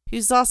 He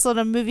was also in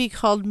a movie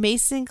called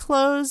Mason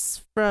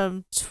Close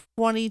from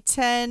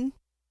 2010.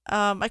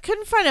 I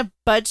couldn't find a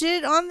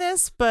budget on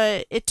this,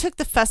 but it took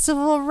the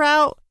festival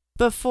route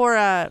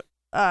before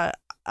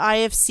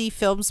IFC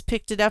Films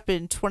picked it up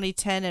in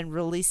 2010 and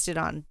released it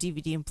on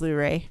DVD and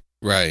Blu-ray.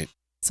 Right.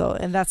 So,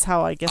 and that's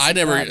how I guess I've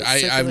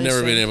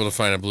never been able to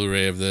find a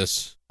Blu-ray of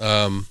this.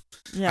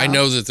 I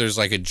know that there's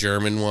like a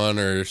German one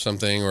or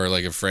something, or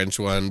like a French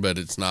one, but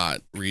it's not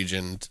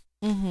regioned.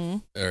 Mm-hmm.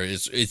 Or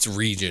it's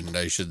regioned,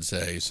 I should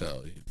say.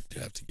 So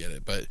you have to get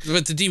it, but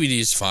the DVD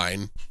is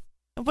fine.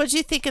 What'd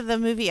you think of the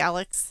movie,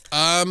 Alex?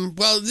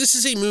 Well, this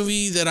is a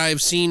movie that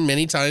I've seen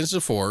many times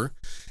before.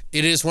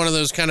 It is one of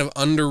those kind of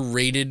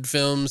underrated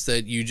films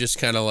that you just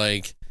kind of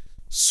like,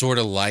 sort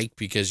of like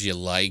because you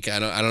like. I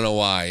don't know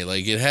why.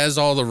 Like, it has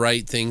all the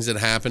right things that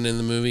happen in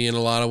the movie in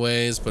a lot of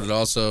ways, but it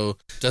also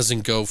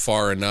doesn't go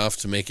far enough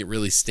to make it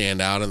really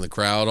stand out in the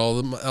crowd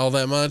all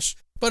that much.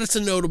 But it's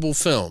a notable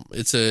film.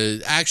 It's a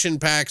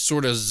action-packed,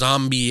 sort of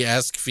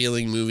zombie-esque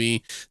feeling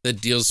movie that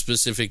deals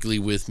specifically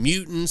with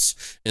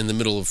mutants in the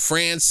middle of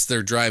France.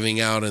 They're driving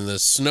out in the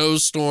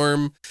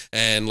snowstorm,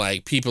 and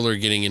like people are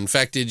getting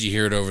infected. You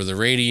hear it over the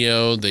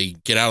radio. They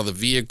get out of the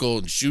vehicle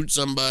and shoot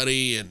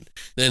somebody, and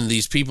then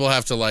these people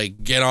have to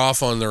like get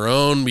off on their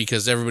own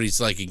because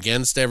everybody's like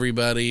against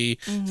everybody.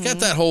 Mm-hmm. It's got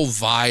that whole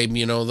vibe,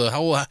 you know, the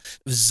whole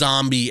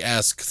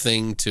zombie-esque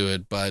thing to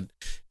it. But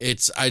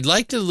I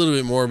liked it a little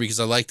bit more because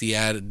I like the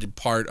bad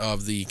part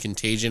of the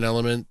contagion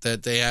element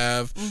that they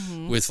have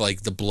with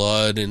like the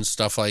blood and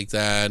stuff like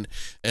that,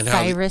 and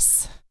how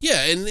virus.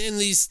 Yeah, and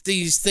these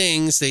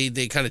things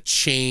they kind of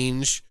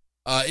change.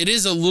 It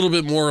is a little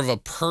bit more of a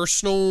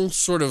personal,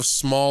 sort of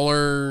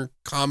smaller,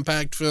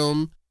 compact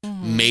film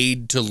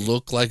made to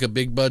look like a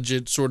big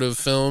budget sort of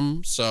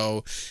film.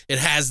 So it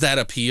has that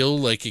appeal.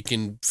 Like it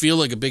can feel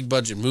like a big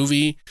budget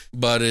movie,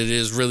 but it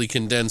is really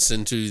condensed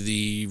into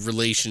the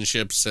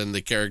relationships and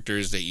the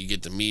characters that you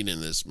get to meet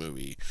in this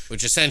movie,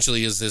 which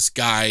essentially is this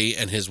guy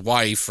and his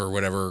wife or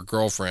whatever,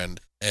 girlfriend.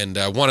 And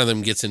one of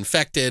them gets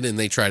infected and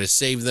they try to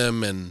save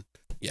them. And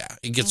yeah,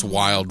 it gets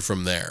wild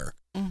from there.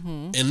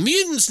 And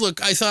mutants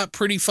look, I thought,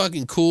 pretty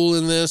fucking cool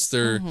in this.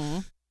 They're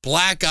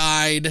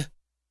black-eyed.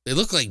 They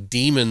look like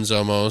demons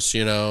almost,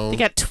 you know. They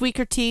got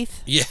tweaker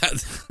teeth. Yeah.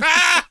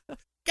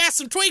 Got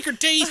some tweaker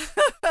teeth.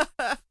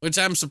 Which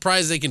I'm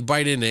surprised they can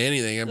bite into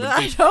anything.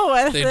 I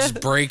know. They just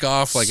break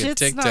off like a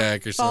Tic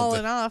Tac or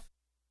something. Falling off.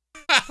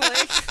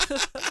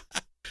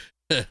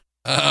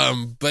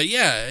 But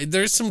yeah,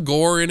 there's some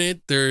gore in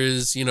it. There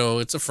is, you know,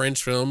 it's a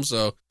French film,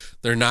 so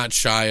they're not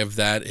shy of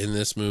that in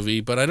this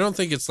movie. But I don't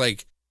think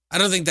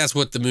that's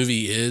what the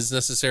movie is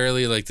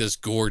necessarily, like this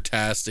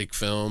gore-tastic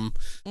film.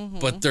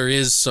 But there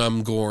is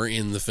some gore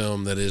in the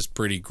film that is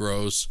pretty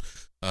gross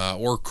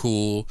or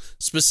cool.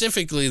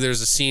 Specifically,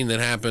 there's a scene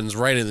that happens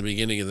right in the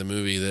beginning of the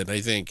movie that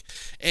I think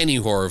any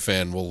horror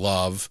fan will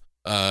love.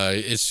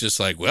 It's just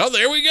like, well,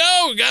 there we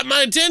go. Got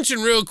my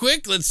attention real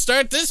quick. Let's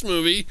start this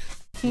movie.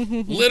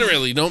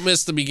 Literally, don't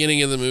miss the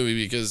beginning of the movie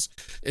because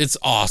it's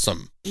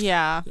awesome.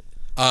 Yeah.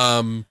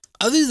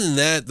 Other than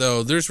that,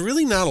 though, there's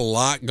really not a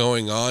lot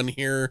going on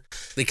here.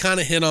 They kind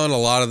of hit on a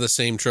lot of the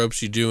same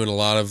tropes you do in a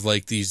lot of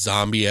like these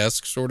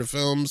zombie-esque sort of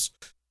films.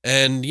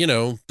 And, you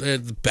know,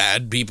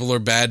 bad people are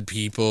bad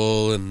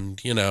people. And,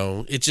 you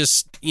know, it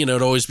just, you know,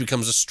 it always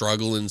becomes a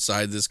struggle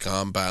inside this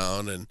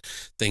compound and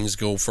things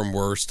go from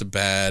worse to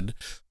bad.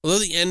 Although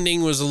the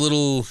ending was a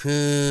little,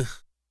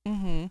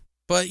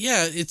 But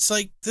yeah, it's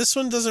like this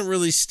one doesn't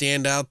really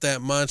stand out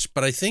that much.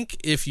 But I think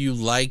if you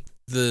like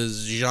the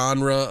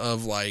genre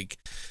of like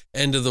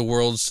end of the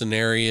world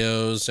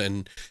scenarios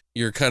and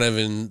you're kind of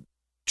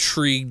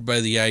intrigued by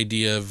the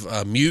idea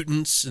of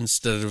mutants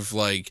instead of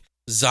like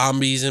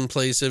zombies in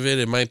place of it,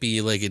 it might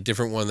be like a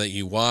different one that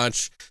you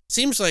watch.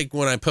 Seems like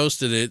when I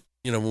posted it,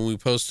 you know, when we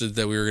posted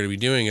that we were going to be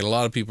doing it, a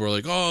lot of people were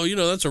like, oh, you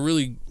know, that's a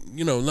really,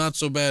 you know, not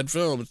so bad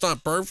film. It's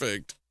not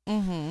perfect.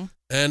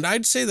 And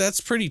I'd say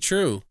that's pretty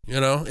true. You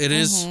know, it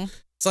is.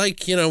 It's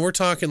like, you know, we're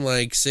talking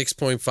like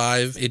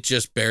 6.5. It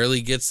just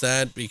barely gets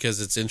that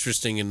because it's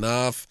interesting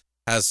enough,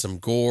 has some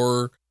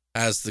gore,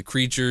 has the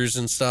creatures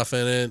and stuff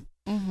in it.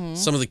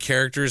 Some of the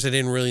characters I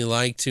didn't really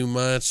like too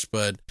much,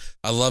 but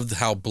I loved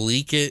how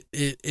bleak it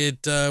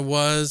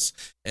was.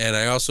 And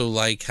I also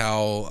like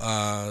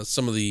how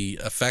some of the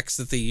effects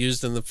that they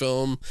used in the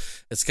film,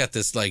 it's got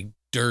this like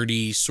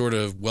dirty sort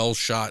of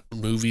well-shot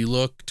movie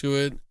look to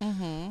it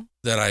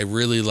that I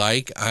really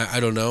like.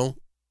 I don't know.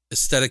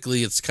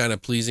 Aesthetically, it's kind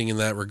of pleasing in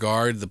that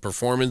regard. The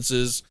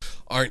performances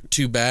aren't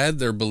too bad.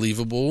 They're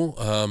believable.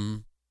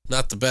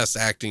 Not the best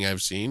acting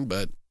I've seen,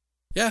 but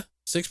yeah,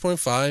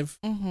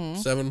 6.5,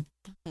 7.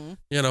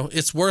 You know,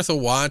 it's worth a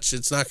watch.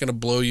 It's not going to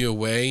blow you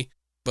away,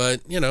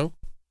 but, you know,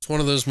 it's one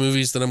of those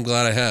movies that I'm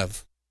glad I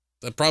have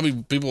that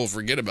probably people will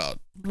forget about.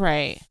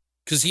 Right.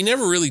 Because he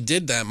never really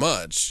did that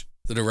much,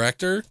 the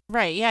director.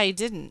 Right, yeah, he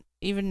didn't,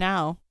 even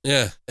now.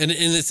 Yeah, and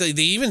it's like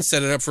they even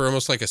set it up for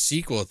almost like a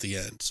sequel at the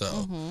end,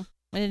 so...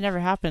 And it never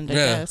happened, I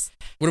guess.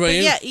 What about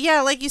you?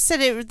 Yeah, like you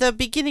said, the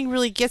beginning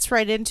really gets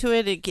right into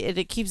it.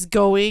 It keeps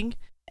going,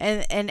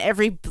 and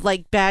every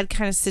like bad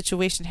kind of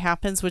situation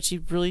happens, which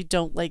you really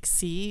don't like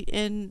see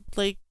in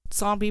like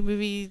zombie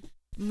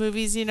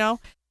movies, you know.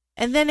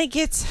 And then it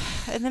gets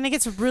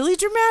really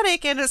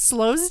dramatic, and it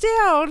slows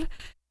down,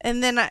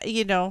 and then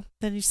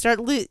you start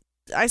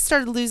I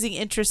started losing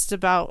interest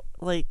about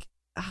like,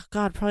 oh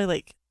God, probably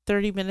like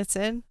 30 minutes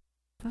in.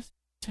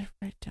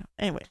 Right down.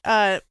 Anyway,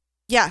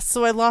 yeah,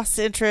 so I lost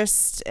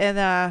interest, and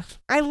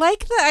I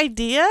like the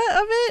idea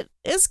of it.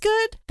 It's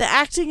good. The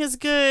acting is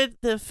good.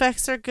 The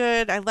effects are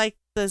good. I like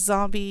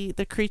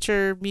the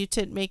creature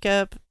mutant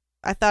makeup.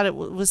 I thought it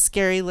was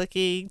scary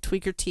looking,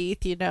 tweaker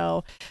teeth, you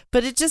know,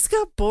 but it just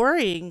got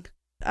boring.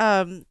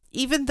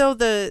 Even though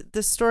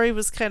the story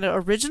was kind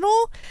of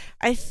original,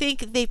 I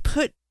think they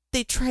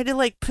tried to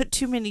like put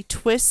too many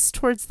twists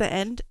towards the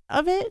end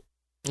of it.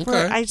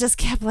 Okay. I just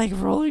kept like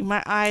rolling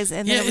my eyes,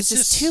 and it was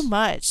just too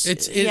much.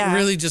 It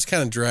really just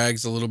kind of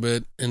drags a little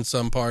bit in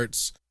some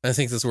parts. I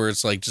think that's where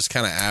it's like just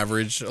kind of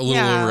average, a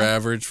little over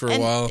average for a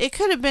while. It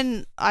could have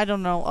been, I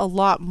don't know, a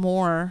lot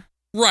more.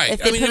 Right.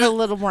 If they put a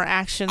little more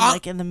action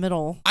like in the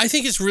middle. I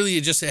think it's really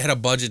it had a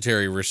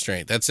budgetary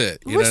restraint. That's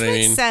it. You Which know what I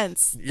mean? Makes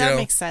sense. That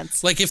makes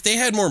sense. Like if they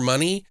had more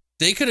money,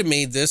 they could have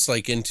made this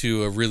like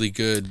into a really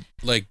good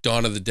like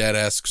Dawn of the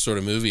Dead-esque sort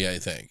of movie, I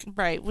think.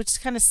 Right,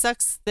 which kind of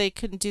sucks they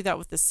couldn't do that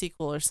with the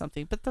sequel or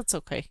something, but that's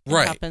okay.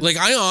 Right. Like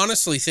I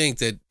honestly think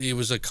that it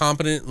was a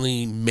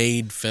competently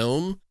made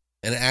film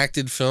an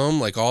acted film,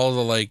 like all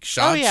the like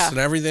shots and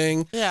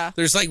everything. Yeah.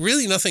 There's like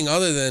really nothing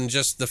other than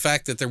just the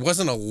fact that there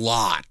wasn't a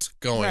lot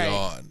going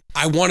on.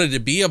 I wanted to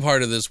be a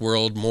part of this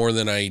world more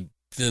than I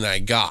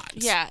got.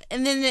 Yeah,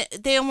 and then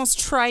they almost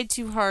tried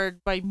too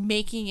hard by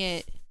making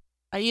it.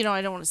 I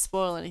don't want to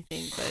spoil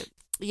anything, but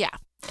yeah.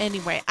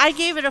 Anyway, I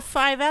gave it a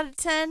 5 out of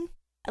 10.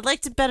 I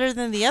liked it better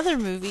than the other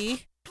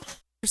movie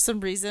for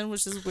some reason,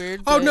 which is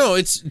weird. Oh no,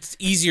 it's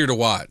easier to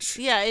watch.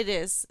 Yeah, it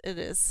is. It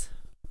is.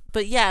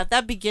 But yeah,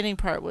 that beginning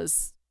part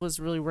was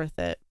really worth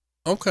it.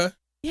 Okay.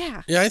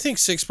 Yeah. Yeah, I think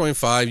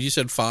 6.5. You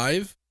said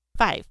 5?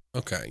 5.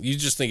 Okay. You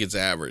just think it's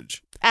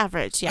average.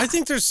 Average, yeah. I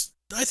think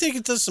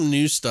it does some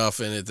new stuff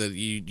in it that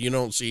you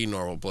don't see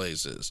normal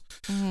places.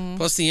 Mm-hmm.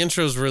 Plus the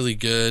intro is really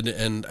good,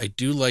 and I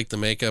do like the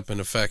makeup and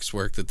effects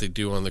work that they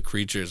do on the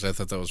creatures. I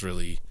thought that was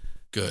really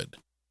good.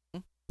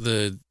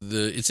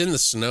 It's in the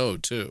snow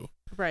too.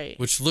 Right.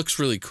 Which looks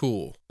really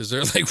cool because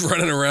they're like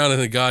running around in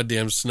the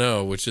goddamn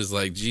snow, which is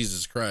like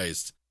Jesus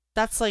Christ.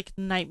 That's like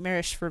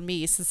nightmarish for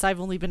me since I've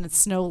only been in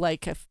snow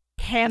like a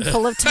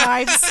handful of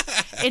times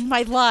in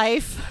my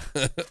life.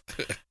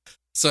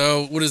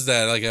 So what is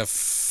that? Like a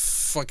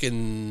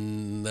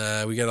fucking,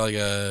 we got like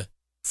a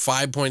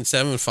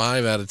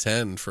 5.75 out of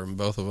 10 from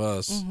both of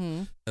us.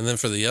 Mm-hmm. And then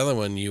for the other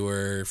one, you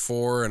were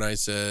 4 and I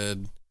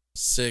said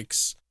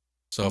 6.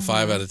 So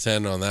 5 out of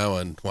 10 on that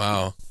one.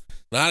 Wow.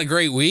 Not a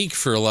great week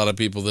for a lot of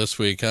people this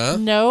week, huh?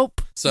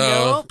 Nope.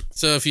 So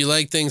if you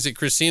like things that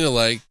Christina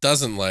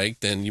doesn't like,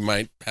 then you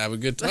might have a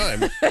good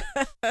time.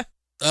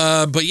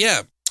 But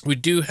yeah, we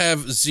do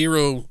have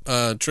 0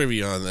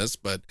 trivia on this,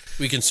 but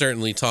we can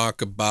certainly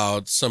talk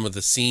about some of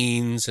the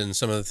scenes and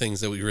some of the things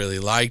that we really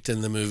liked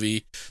in the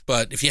movie.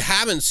 But if you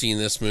haven't seen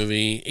this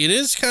movie,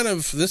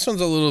 this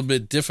one's a little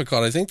bit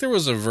difficult. I think there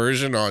was a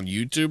version on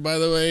YouTube, by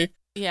the way,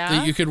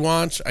 that you could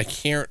watch. I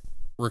can't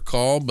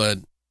recall, but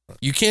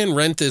you can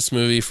rent this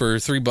movie for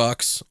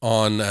 $3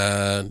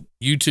 on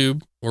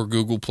YouTube or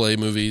Google Play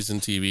Movies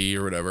and TV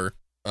or whatever.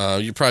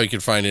 You probably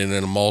could find it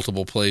in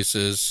multiple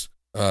places,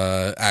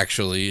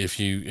 actually, if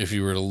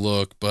you were to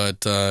look.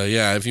 But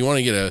yeah, if you want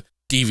to get a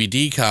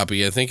DVD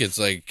copy, I think it's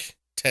like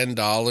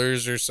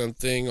 $10 or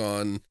something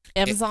on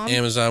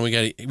Amazon.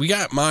 We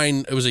got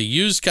mine. It was a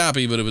used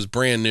copy, but it was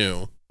brand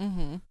new.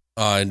 Mm-hmm.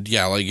 And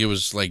yeah, like it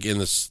was like in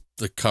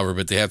the cover,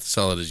 but they have to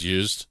sell it as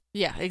used.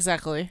 Yeah,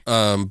 exactly.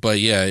 But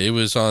yeah, it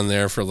was on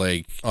there for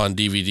like on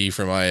DVD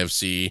from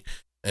IFC,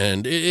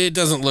 and it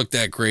doesn't look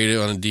that great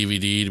on a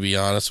DVD, to be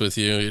honest with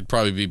you. It'd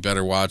probably be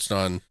better watched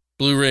on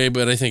Blu-ray,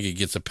 but I think it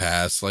gets a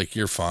pass. Like,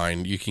 you're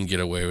fine. You can get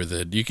away with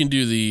it. You can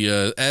do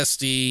the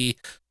SD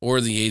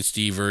or the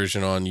HD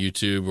version on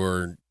YouTube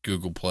or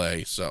Google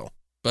Play. So,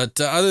 but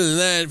other than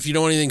that, if you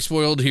don't want anything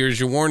spoiled, here's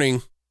your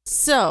warning.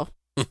 So,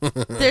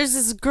 there's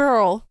this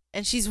girl,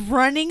 and she's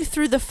running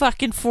through the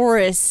fucking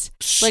forest,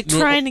 like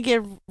trying to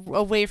get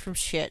away from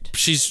shit.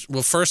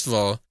 First of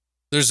all,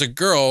 there's a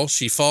girl,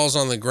 she falls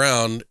on the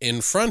ground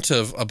in front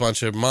of a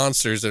bunch of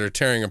monsters that are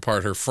tearing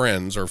apart her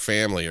friends or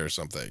family or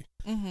something.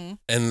 Mm-hmm.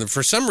 And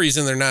for some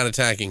reason, they're not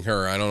attacking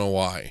her. I don't know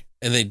why.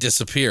 And they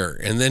disappear.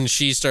 And then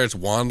she starts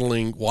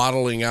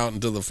waddling out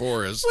into the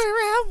forest.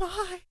 Where am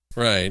I?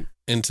 Right.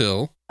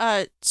 Until?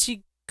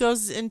 She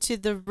goes into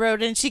the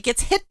road and she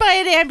gets hit by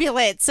an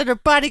ambulance and her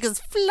body goes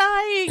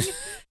flying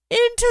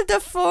into the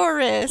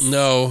forest.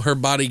 No, her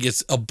body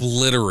gets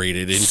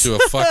obliterated into a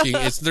fucking...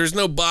 there's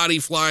no body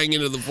flying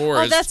into the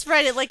forest. Oh, that's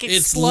right. It explodes.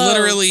 It's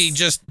literally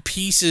just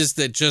pieces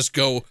that just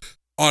go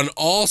on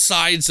all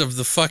sides of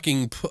the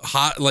fucking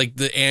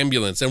the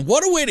ambulance. And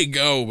what a way to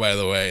go, by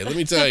the way. Let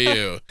me tell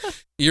you.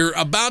 You're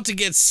about to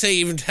get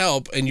saved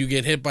help and you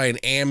get hit by an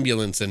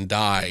ambulance and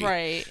die.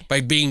 Right. By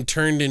being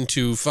turned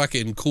into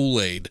fucking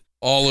Kool-Aid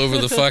all over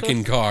the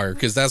fucking car,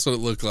 because that's what it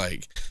looked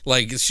like.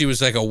 Like she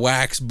was like a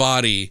wax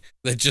body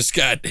that just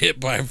got hit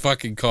by a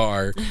fucking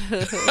car.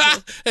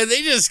 And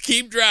they just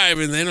keep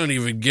driving. They don't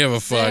even give a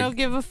fuck. They don't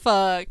give a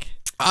fuck.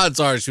 Odds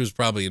are she was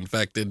probably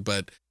infected,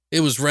 but it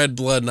was red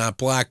blood, not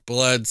black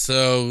blood.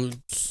 So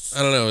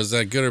I don't know. Is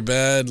that good or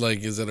bad?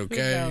 Like, is that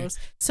okay? Who knows?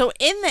 So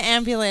in the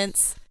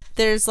ambulance,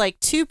 there's like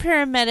 2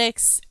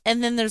 paramedics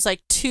and then there's like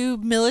 2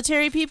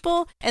 military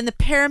people, and the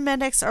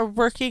paramedics are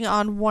working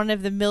on one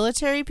of the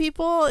military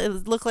people.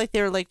 It looked like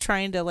they were like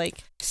trying to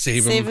like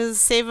save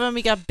him.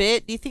 He got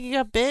bit. Do you think he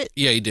got bit?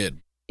 Yeah, he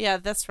did. Yeah,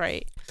 that's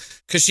right.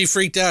 Because she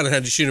freaked out and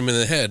had to shoot him in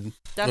the head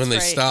when they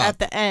stopped. At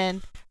the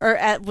end, or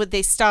when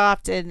they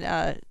stopped and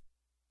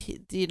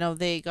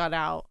they got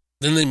out.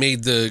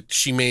 Then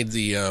she made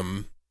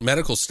the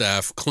medical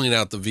staff clean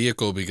out the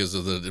vehicle because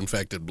of the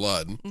infected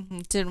blood. Mm-hmm.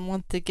 Didn't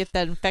want to get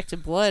that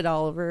infected blood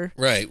all over.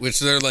 Right, which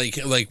they're like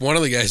one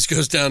of the guys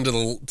goes down to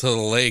the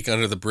lake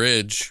under the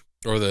bridge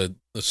or the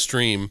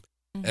stream,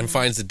 mm-hmm. and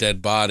finds a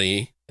dead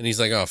body, and he's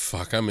like, "Oh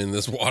fuck, I'm in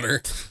this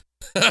water."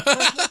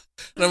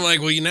 And I'm like,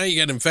 "Well, now you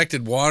got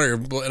infected water,"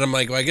 and I'm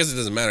like, "Well, I guess it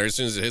doesn't matter as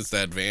soon as it hits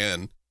that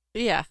van."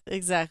 Yeah,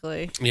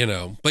 exactly.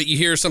 But you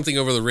hear something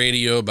over the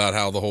radio about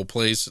how the whole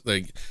place,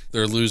 like,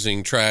 they're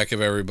losing track of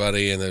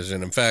everybody and there's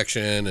an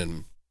infection,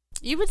 and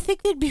you would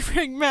think they'd be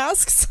wearing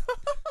masks.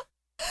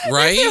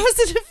 Right? There was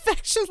an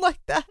infection like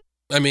that.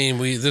 I mean,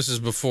 this is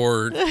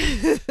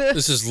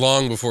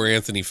long before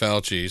Anthony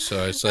Fauci,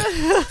 so I say,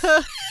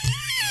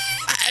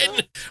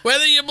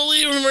 whether you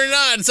believe him or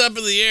not, it's up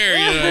in the air,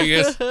 I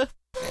guess.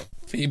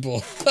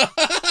 People.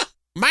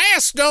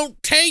 Masks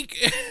don't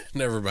take.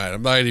 Never mind.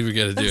 I'm not even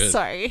going to do it.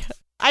 Sorry.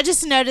 I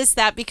just noticed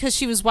that because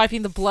she was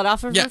wiping the blood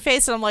off of her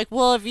face, and I'm like,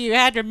 well, if you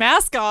had your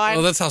mask on.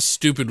 Well, that's how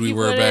stupid we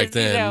were back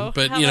then.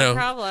 But,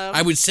 problem.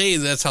 I would say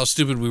that's how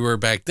stupid we were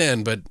back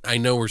then, but I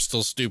know we're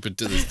still stupid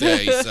to this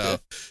day, so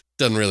it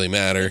doesn't really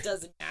matter. It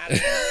doesn't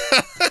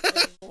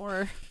matter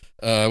anymore.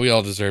 We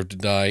all deserve to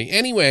die.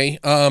 Anyway,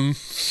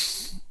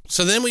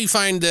 so then we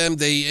find them.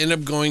 They end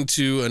up going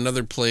to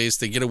another place.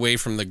 They get away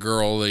from the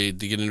girl. They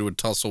get into a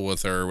tussle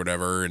with her or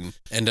whatever and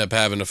end up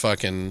having to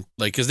fucking,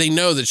 because they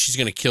know that she's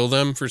going to kill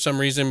them for some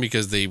reason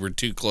because they were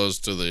too close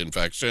to the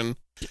infection.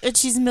 And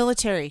she's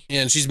military.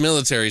 Yeah, and she's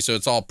military, so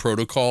it's all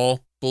protocol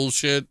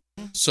bullshit.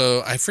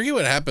 So I forget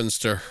what happens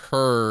to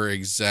her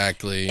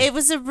exactly. It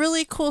was a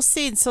really cool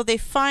scene. So they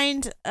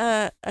find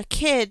a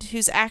kid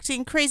who's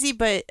acting crazy,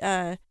 but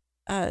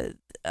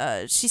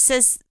she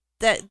says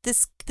that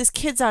this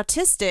kid's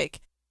autistic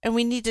and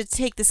we need to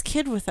take this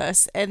kid with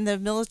us, and the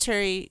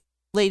military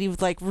lady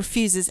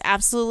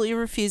absolutely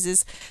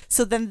refuses.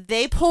 So then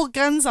they pull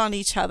guns on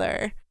each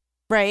other,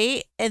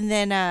 right? And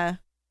then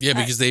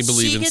because they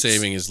believe in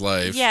saving his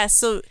life. Yeah,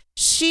 so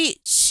she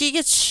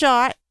gets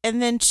shot,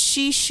 and then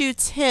she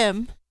shoots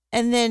him,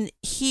 and then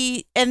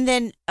she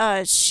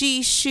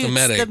shoots the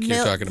medic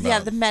you're talking about. Yeah,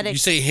 the medic. You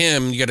say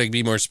him, you got to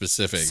be more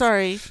specific.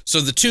 Sorry.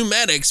 So the two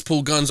medics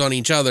pull guns on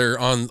each other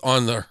on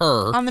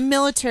the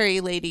military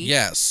lady.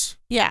 Yes.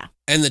 Yeah.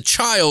 And the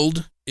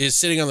child is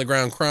sitting on the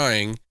ground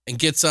crying and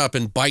gets up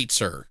and bites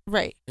her.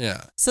 Right.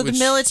 Yeah. So the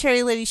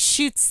military lady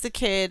shoots the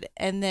kid,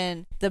 and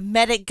then the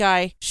medic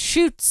guy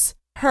shoots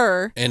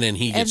her. And then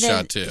he gets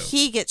shot too.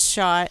 He gets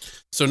shot.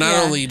 So not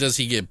only does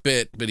he get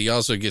bit, but he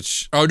also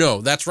gets... Oh,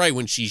 no, that's right.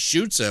 When she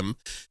shoots him,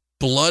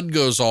 blood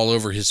goes all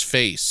over his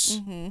face.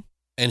 Mm-hmm.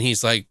 And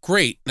he's like,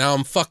 great, now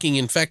I'm fucking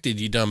infected,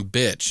 you dumb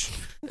bitch.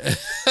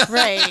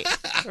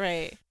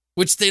 Right.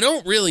 Which they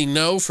don't really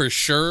know for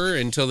sure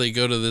until they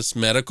go to this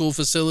medical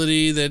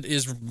facility that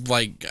is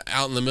like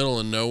out in the middle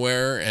of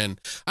nowhere. And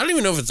I don't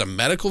even know if it's a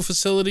medical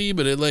facility,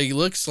 but it like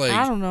looks like...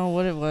 I don't know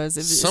what it was.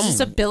 It was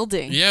just a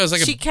building. Yeah, it was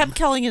like she kept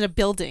calling it a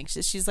building.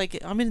 She's like,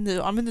 I'm in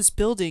this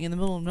building in the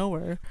middle of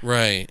nowhere.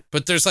 Right.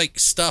 But there's like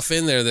stuff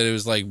in there that it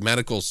was like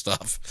medical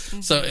stuff.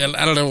 Mm-hmm. So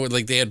I don't know,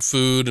 like they had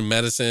food and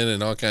medicine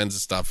and all kinds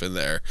of stuff in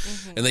there.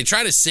 Mm-hmm. And they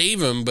try to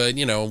save him, but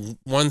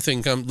one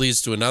thing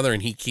leads to another,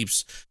 and he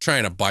keeps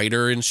trying to bite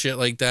her and shit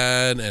like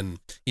that, and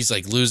he's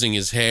like losing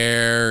his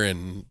hair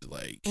and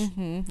like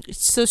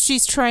So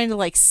she's trying to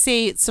like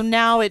save, so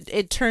now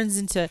it turns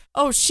into,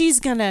 oh,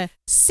 she's gonna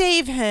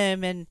save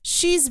him, and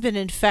she's been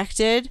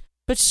infected,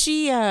 but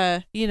she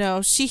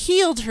she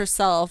healed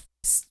herself,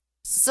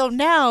 so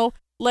now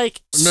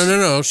like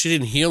no, she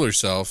didn't heal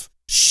herself.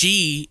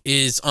 She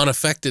is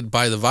unaffected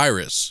by the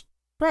virus.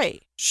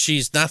 Right.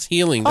 She's not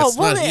healing. That's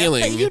not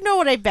healing. You know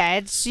what I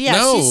bet. Yeah,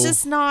 no. She's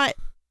just not.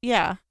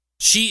 Yeah.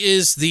 She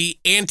is the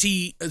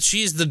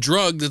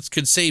drug that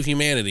could save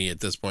humanity at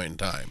this point in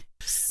time.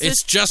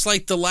 It's just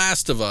like The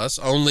Last of Us,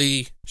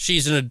 only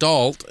she's an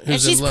adult who's and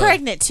she's in love.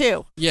 Pregnant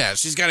too. Yeah,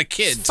 she's got a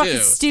kid she's too. Fucking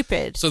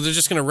stupid. So they're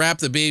just gonna wrap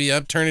the baby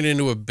up, turn it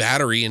into a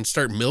battery, and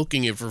start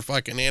milking it for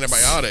fucking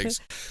antibiotics.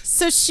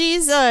 So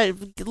she's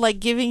like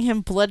giving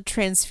him blood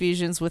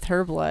transfusions with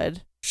her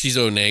blood. She's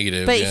O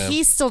negative, but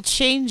he's still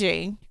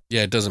changing.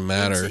 Yeah, it doesn't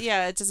matter.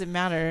 It doesn't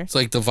matter. It's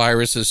like the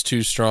virus is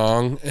too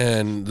strong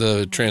and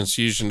the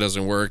transfusion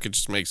doesn't work. It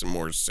just makes him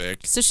more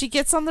sick. So she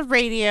gets on the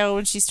radio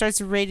and she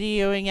starts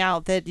radioing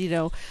out that,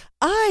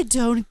 I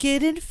don't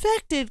get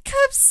infected.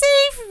 Come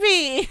save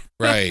me.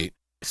 Right.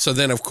 So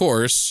then, of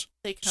course,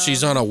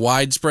 she's on a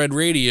widespread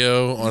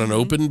radio on an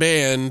open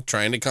band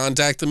trying to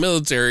contact the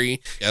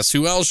military. Guess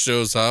who else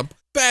shows up?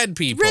 Bad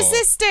people.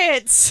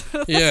 Resistance.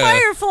 The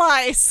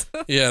Fireflies.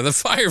 Yeah, the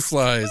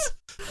Fireflies.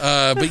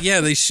 But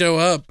yeah, they show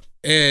up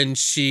and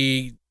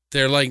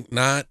they're like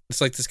not,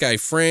 it's like this guy,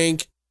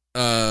 Frank,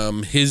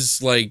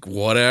 his like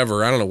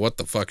whatever, I don't know what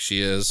the fuck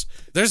she is.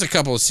 There's a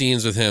couple of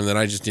scenes with him that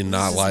I just did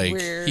not like.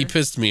 Weird. He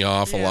pissed me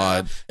off a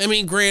lot. I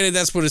mean, granted,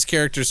 that's what his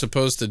character's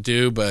supposed to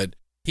do, but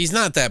he's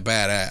not that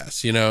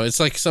badass, It's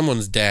like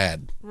someone's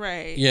dad.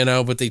 Right.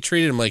 But they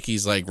treated him like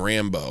he's like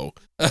Rambo.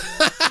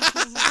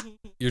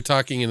 You're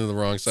talking into the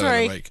wrong side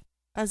of the mic.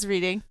 I was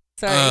reading.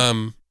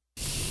 Sorry.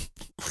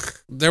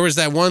 There was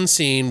that one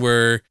scene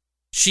where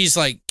she's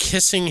like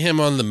kissing him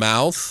on the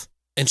mouth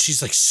and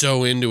she's like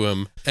so into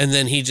him, and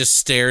then he just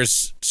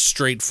stares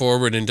straight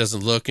forward and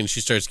doesn't look, and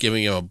she starts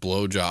giving him a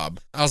blowjob.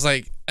 I was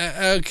like,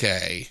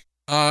 okay,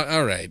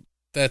 all right,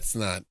 that's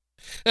not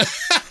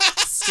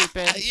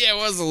stupid. Yeah, it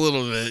was a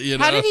little bit.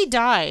 How did he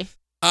die?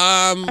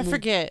 I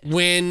forget.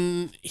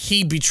 When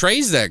he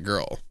betrays that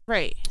girl.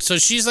 Right. So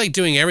she's like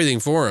doing everything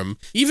for him.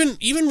 Even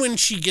when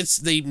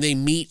they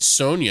meet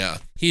Sonia,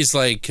 he's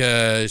like,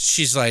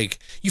 she's like,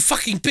 you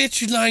fucking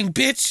bitch, you lying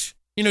bitch.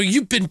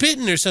 you've been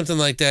bitten or something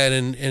like that.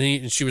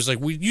 And she was like,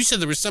 well, you said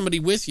there was somebody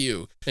with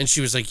you. And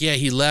she was like, yeah,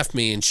 he left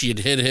me. And she had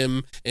hit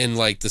him in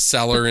like the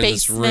cellar in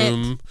this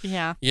room.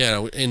 Yeah.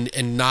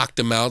 And knocked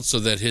him out so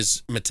that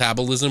his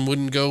metabolism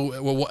wouldn't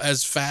go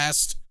as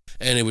fast.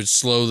 And it would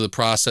slow the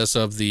process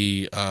of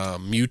the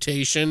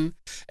mutation.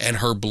 And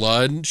her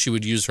blood, she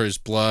would use his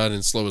blood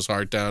and slow his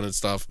heart down and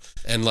stuff.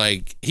 And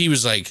like, he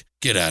was like,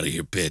 get out of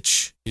here,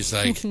 bitch. He's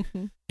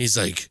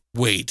like,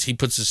 wait. He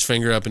puts his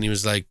finger up and he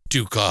was like,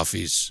 2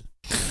 coffees.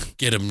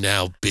 Get him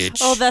now, bitch.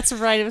 Oh, that's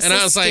right. It was and so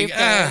I was stupid. like,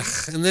 ugh.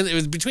 And then it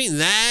was between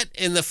that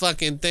and the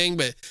fucking thing.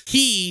 But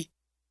he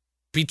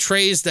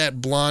betrays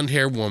that blonde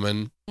hair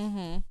woman.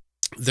 Mm-hmm.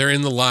 They're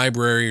in the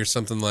library or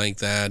something like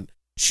that,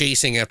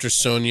 chasing after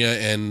Sonia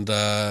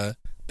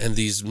and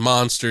these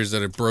monsters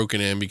that have broken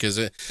in, because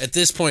at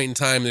this point in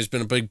time, there's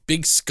been a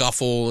big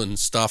scuffle and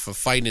stuff, a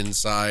fight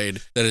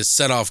inside that has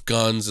set off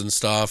guns and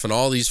stuff, and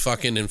all these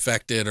fucking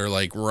infected are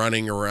like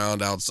running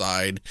around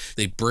outside.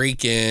 They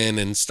break in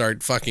and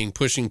start fucking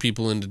pushing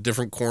people into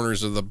different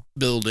corners of the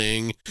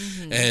building,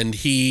 and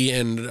he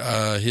and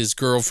his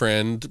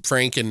girlfriend,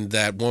 Frank, and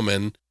that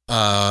woman,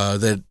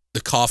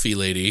 the coffee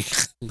lady,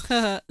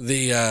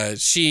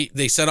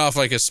 they set off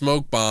like a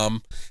smoke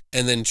bomb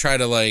and then try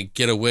to like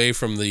get away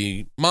from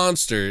the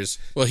monsters.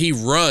 Well, he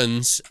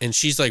runs and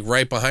she's like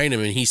right behind him,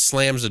 and he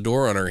slams the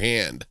door on her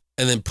hand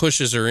and then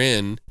pushes her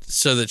in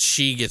so that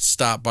she gets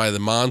stopped by the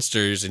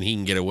monsters and he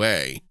can get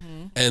away.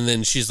 And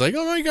then she's like,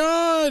 oh my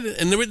God.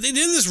 And they did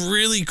this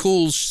really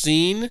cool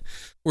scene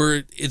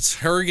where it's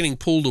her getting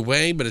pulled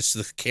away, but it's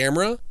the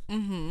camera.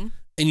 And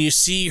you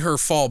see her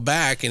fall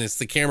back, and it's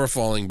the camera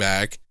falling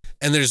back.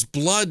 And there's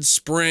blood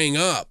spraying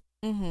up,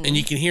 and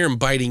you can hear him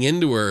biting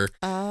into her.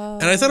 Oh.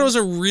 And I thought it was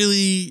a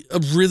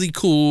really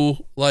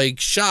cool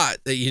like shot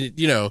that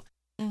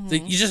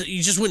that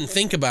you just wouldn't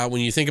think about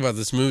when you think about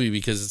this movie,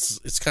 because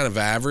it's kind of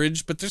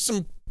average, but there's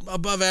some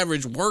above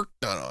average work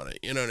done on it.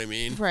 You know what I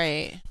mean?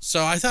 Right.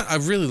 So I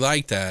really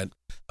liked that.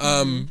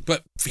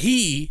 But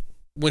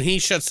when he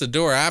shuts the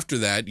door after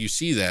that, you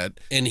see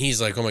that, and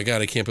he's like, oh my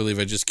God, I can't believe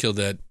I just killed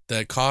that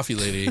coffee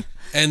lady.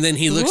 And then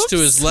he looks to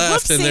his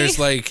left, and there's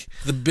like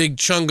the big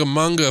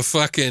chungamunga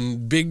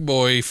fucking big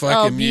boy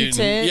fucking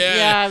mutant.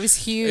 Yeah, it was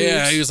huge.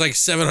 Yeah, he was like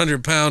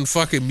 700-pound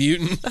fucking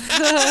mutant.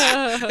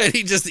 And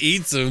he just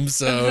eats him,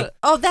 so.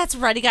 Oh, that's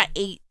right. He got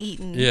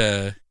eaten.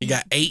 Yeah, he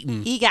got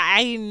eaten.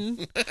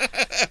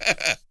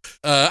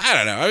 I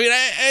don't know. I mean,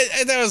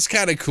 I that was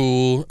kind of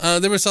cool.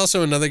 There was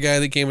also another guy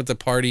that came at the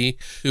party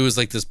who was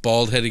like this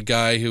bald-headed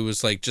guy who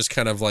was like just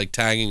kind of like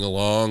tagging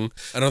along.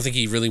 I don't think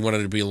he really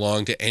wanted to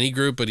belong to any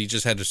group, but he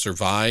just had to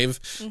survive.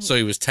 So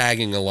he was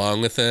tagging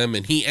along with them,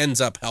 and he ends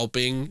up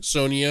helping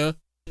Sonia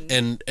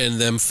and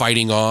them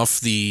fighting off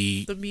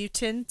the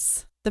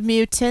mutants. The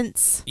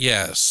mutants.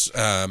 Yes.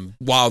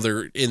 While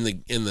they're in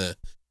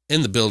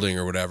the building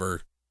or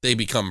whatever, they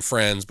become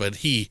friends, but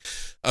he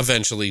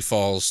eventually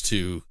falls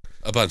to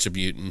a bunch of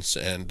mutants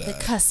and the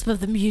cusp of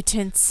the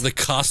mutants. The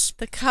cusp.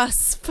 The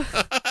cusp.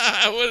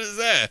 What is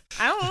that?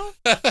 I don't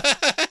know.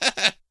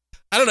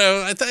 I don't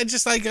know.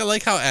 I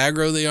like how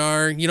aggro they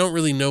are. You don't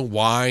really know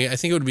why. I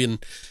think it would have been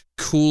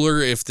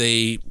cooler if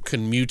they could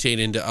mutate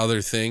into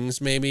other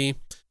things. Maybe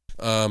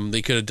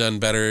they could have done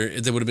better.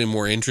 It would have been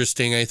more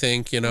interesting. I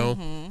think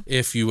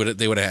if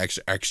they would have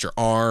extra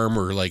arm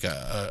or like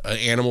a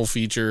animal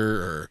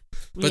feature or.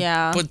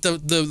 But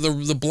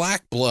the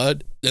black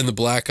blood and the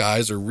black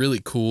eyes are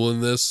really cool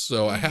in this,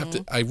 so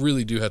I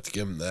really do have to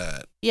give them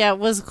that. Yeah, it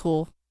was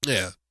cool.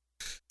 Yeah.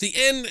 The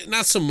end,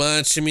 not so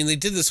much. I mean, they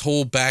did this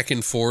whole back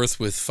and forth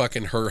with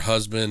fucking her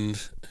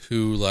husband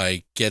who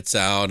like gets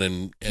out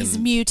and he's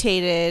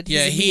mutated.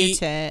 Yeah,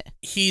 he's a mutant.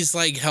 He's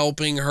like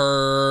helping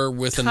her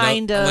with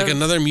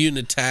another mutant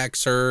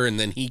attacks her, and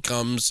then he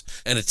comes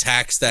and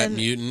attacks that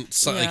mutant.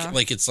 So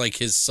like it's like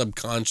his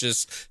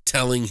subconscious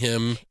telling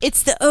him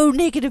it's the O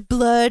negative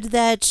blood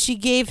that she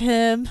gave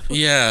him.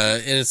 Yeah,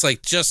 and it's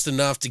like just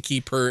enough to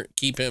keep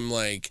him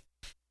like.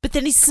 But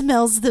then he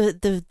smells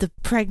the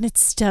pregnant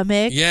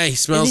stomach. Yeah, he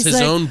smells his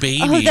own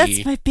baby. Oh,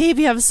 that's my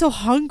baby. I'm so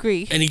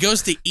hungry. And he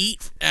goes to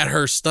eat at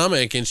her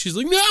stomach, and she's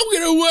like, no,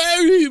 get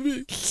away from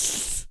me.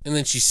 And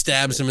then she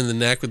stabs him in the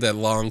neck with that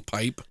long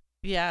pipe.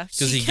 Yeah,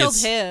 she killed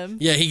him.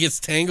 Yeah, he gets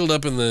tangled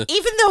up in the...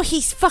 Even though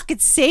he fucking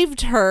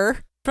saved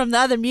her from the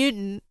other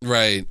mutant.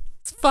 Right.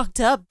 It's fucked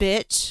up,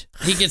 bitch.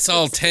 He gets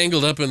all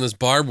tangled up in this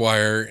barbed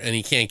wire, and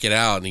he can't get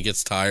out, and he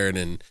gets tired,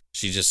 and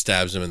she just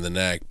stabs him in the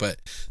neck.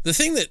 But the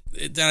thing that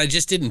I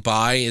just didn't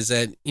buy is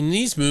that in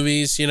these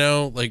movies,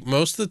 like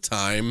most of the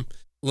time,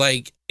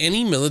 like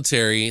any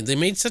military, they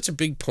made such a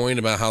big point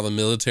about how the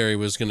military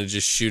was going to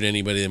just shoot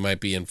anybody that might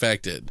be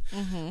infected.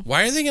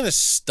 Why are they going to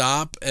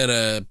stop at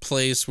a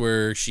place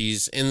where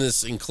she's in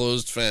this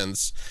enclosed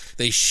fence?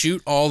 They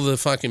shoot all the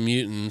fucking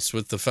mutants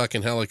with the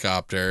fucking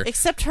helicopter.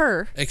 Except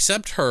her.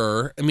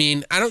 I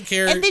mean, I don't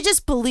care. And they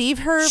just believe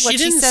her what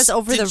she says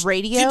over the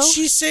radio? Did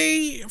she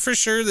say for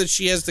sure that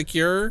she has the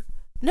cure?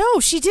 No,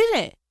 she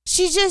didn't.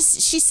 She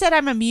said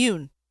I'm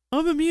immune.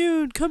 I'm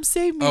immune. Come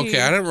save me.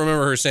 Okay, I don't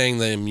remember her saying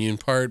the immune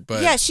part,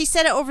 but yeah, she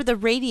said it over the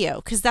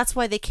radio because that's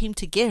why they came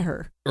to get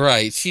her.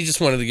 right. She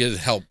just wanted to get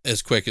help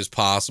as quick as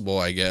possible,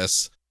 I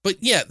guess. But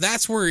yeah,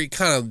 that's where it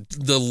kind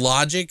of the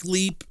logic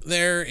leap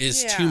there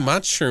is too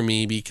much for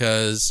me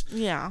because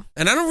and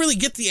I don't really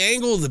get the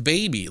angle of the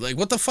baby. Like,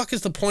 what the fuck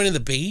is the point of the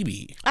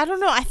baby? I don't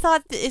know. I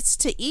thought that it's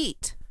to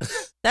eat.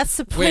 That's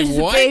the point of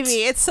the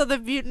baby. It's so the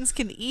mutants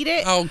can eat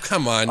it. Oh,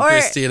 come on,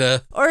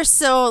 Christina. Or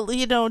so,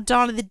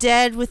 Dawn of the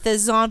Dead with the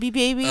zombie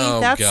baby. Oh,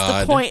 that's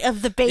God. the point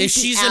of the baby, If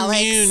she's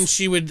Alex.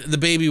 immune, the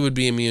baby would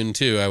be immune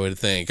too, I would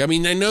think. I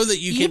mean, I know that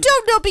you can... You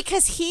don't know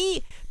because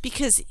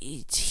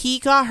he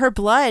got her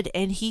blood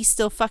and he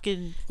still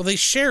fucking... Well, they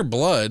share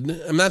blood.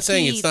 I'm not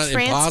saying it's not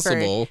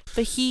impossible.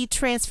 But he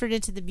transferred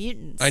into the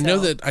mutants. I know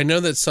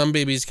that some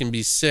babies can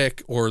be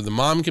sick or the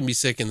mom can be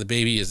sick and the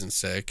baby isn't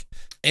sick.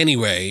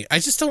 Anyway, I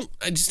just don't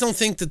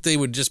think that they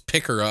would just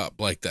pick her up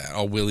like that,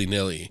 all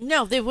willy-nilly.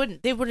 No, they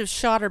wouldn't. They would have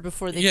shot her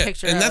before they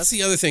picked her up. And that's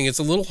the other thing. It's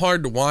a little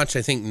hard to watch,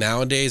 I think,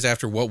 nowadays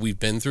after what we've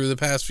been through the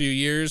past few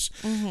years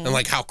and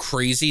like how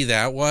crazy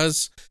that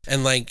was.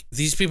 And like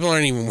these people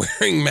aren't even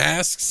wearing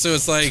masks, so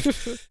it's like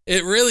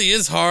it really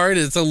is hard.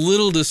 It's a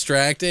little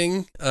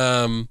distracting.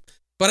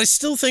 But I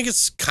still think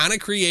it's kind of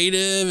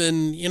creative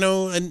and,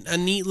 a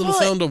neat little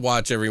film to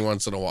watch every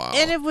once in a while.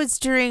 And it was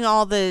during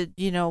all the,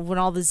 when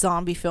all the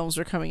zombie films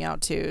were coming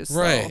out too. So.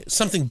 Right.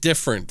 Something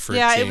different for a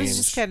change. Yeah, it was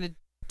just kind of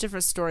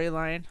different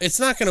storyline. It's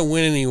not going to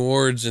win any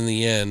awards in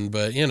the end,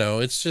 but,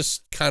 it's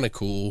just kind of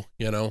cool,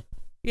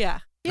 Yeah.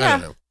 I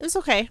don't know. It was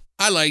okay.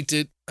 I liked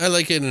it. I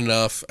like it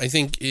enough. I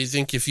think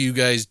if you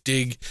guys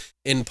dig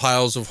in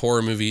piles of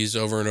horror movies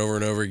over and over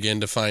and over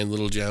again to find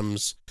little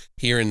gems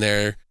here and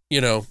there,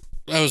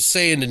 I was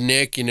saying to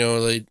Nick,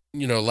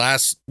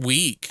 last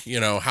week,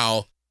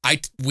 how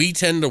we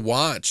tend to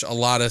watch a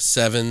lot of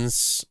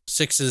 7s,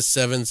 6s,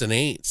 7s, and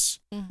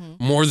 8s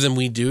more than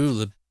we do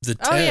the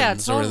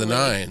 10s or the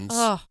 9s.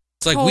 Oh,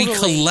 it's like we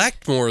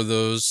collect more of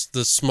those,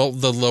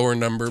 the lower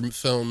number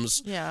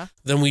films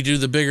than we do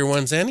the bigger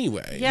ones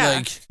anyway. Yeah.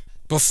 Like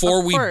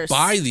before we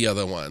buy the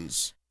other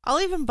ones.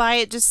 I'll even buy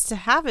it just to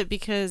have it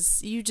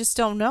because you just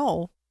don't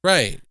know.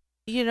 Right.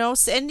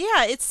 And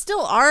it's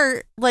still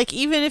art. Like,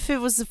 even if it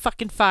was a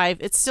fucking 5,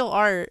 it's still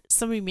art.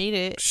 Somebody made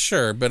it.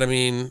 Sure, but I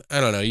mean, I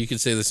don't know. You could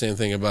say the same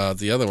thing about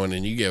the other one,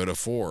 and you gave it a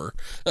 4.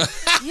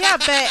 Yeah,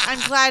 but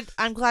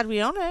I'm glad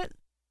we own it.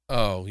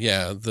 Oh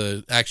yeah,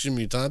 the Action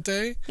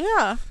Mutante.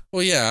 Yeah.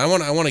 Well, yeah, I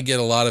want to get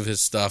a lot of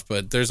his stuff,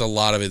 but there's a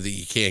lot of it that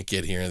you can't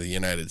get here in the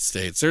United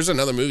States. There's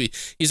another movie.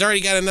 He's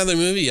already got another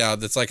movie out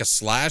that's like a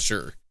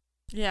slasher.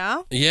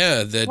 Yeah.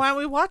 Yeah. Why don't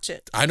we watch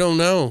it? I don't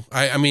know.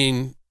 I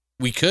mean.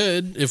 We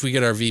could if we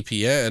get our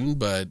VPN,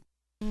 but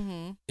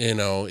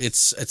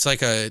it's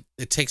like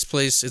it takes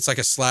place. It's like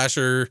a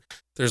slasher.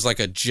 There's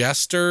like a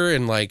jester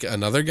and like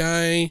another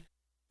guy,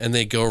 and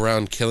they go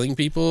around killing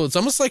people. It's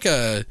almost like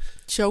a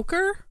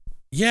Joker.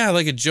 Yeah,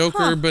 like a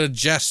Joker, but a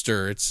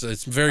jester. It's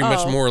very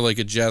much more like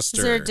a jester.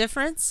 Is there a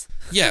difference?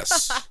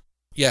 Yes,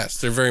 yes,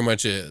 there very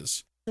much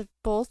is. They're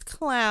both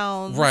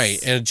clowns,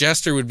 right? And a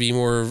jester would be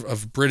more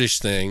of a British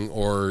thing,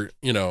 or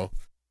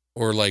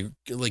or like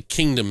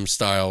kingdom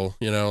style,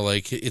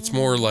 like it's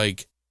more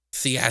like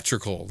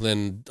theatrical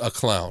than a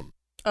clown.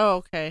 Oh,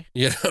 okay.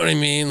 You know what I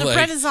mean? The like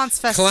Renaissance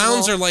Festival.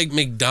 Clowns are like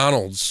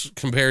McDonald's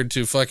compared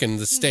to fucking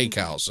the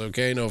steakhouse,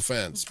 okay? No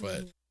offense,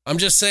 but I'm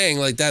just saying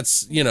like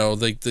that's,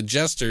 like the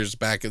jesters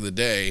back in the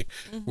day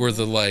were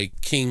the like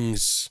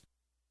kings,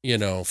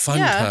 fun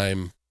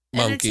time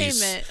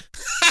monkeys. Entertainment.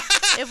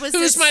 It was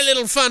Who's my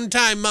little fun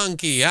time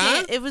monkey,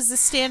 huh? It was the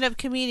stand-up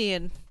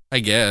comedian. I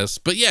guess.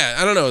 But yeah,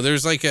 I don't know.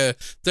 There's like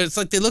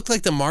they look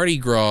like the Mardi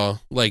Gras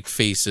like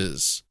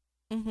faces.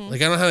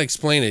 Like I don't know how to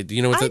explain it.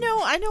 You know what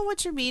I know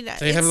what you mean.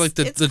 They have like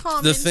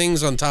the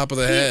things on top of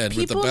the head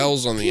with the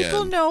bells on the end.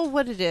 People know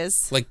what it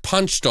is. Like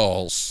punch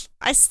dolls.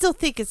 I still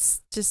think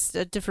it's just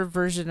a different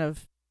version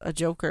of a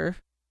Joker.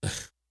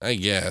 I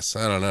guess.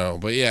 I don't know.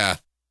 But yeah.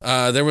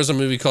 There was a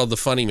movie called The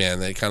Funny Man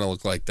that kind of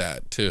looked like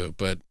that too.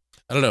 But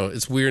I don't know.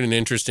 It's weird and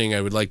interesting. I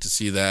would like to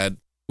see that.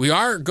 We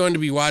are going to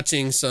be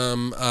watching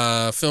some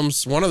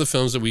films, one of the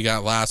films that we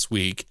got last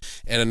week,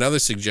 and another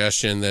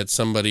suggestion that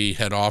somebody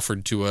had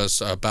offered to us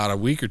about a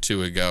week or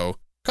two ago,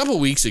 a couple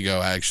weeks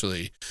ago,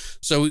 actually.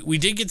 So we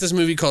did get this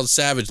movie called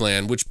Savage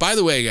Land, which, by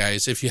the way,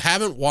 guys, if you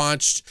haven't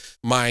watched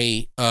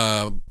my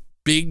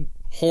big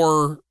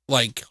horror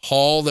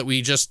haul that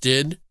we just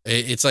did,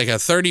 it's like a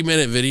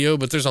 30-minute video,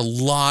 but there's a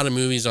lot of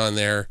movies on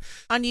there.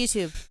 On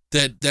YouTube.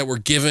 That were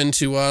given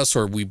to us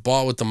or we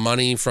bought with the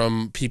money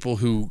from people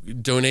who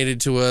donated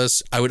to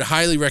us. I would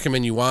highly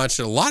recommend you watch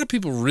it. A lot of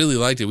people really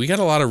liked it. We got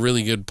a lot of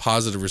really good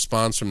positive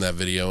response from that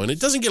video, and it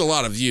doesn't get a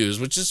lot of views,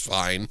 which is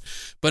fine.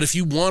 But if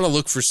you want to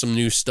look for some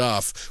new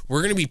stuff,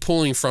 we're going to be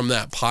pulling from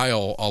that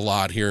pile a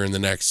lot here in the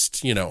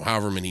next,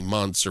 however many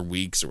months or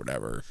weeks or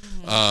whatever.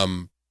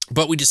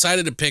 But we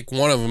decided to pick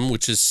one of them,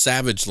 which is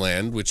Savage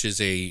Land, which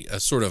is a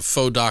sort of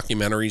faux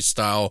documentary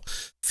style,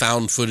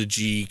 found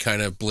footagey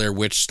kind of Blair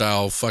Witch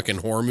style fucking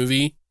horror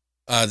movie.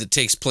 that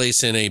takes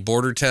place in a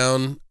border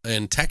town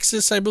in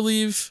Texas, I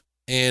believe.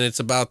 And it's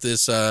about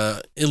this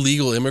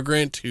illegal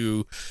immigrant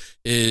who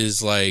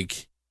is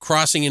like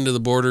crossing into the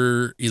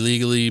border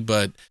illegally,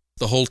 but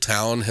the whole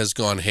town has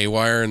gone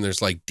haywire and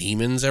there's like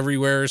demons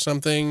everywhere or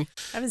something.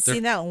 I haven't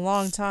seen that in a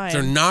long time.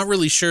 They're not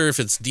really sure if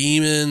it's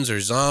demons or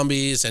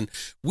zombies. And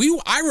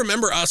I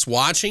remember us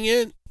watching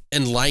it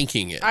and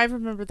liking it. I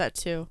remember that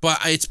too. But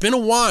it's been a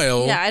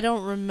while. Yeah, I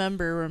don't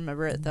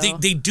remember it though.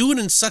 They do it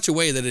in such a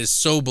way that it is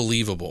so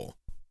believable.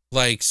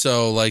 Like,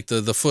 so like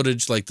the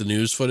footage, like the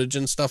news footage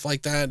and stuff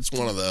like that, it's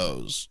one of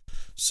those.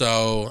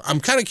 So I'm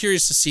kind of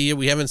curious to see it.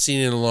 We haven't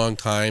seen it in a long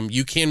time.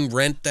 You can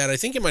rent that. I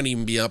think it might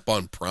even be up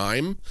on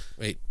Prime.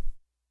 Wait,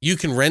 you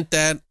can rent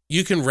that.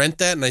 You can rent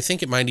that, and I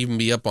think it might even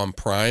be up on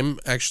Prime,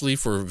 actually,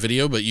 for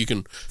video, but you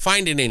can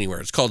find it anywhere.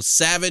 It's called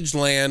Savage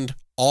Land,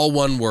 all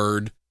one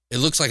word. It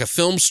looks like a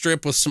film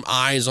strip with some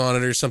eyes on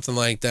it or something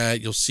like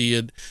that. You'll see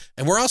it.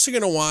 And we're also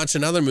going to watch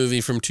another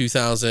movie from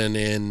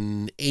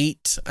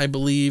 2008, I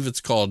believe.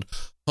 It's called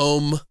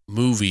Home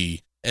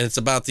Movie. And it's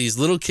about these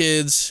little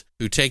kids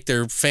who take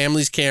their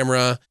family's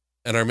camera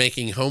and are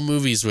making home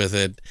movies with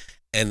it.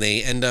 And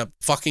they end up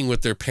fucking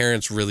with their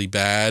parents really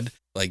bad,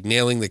 like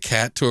nailing the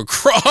cat to a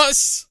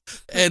cross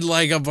and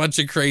like a bunch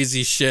of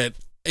crazy shit.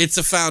 It's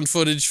a found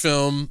footage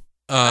film.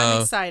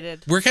 I'm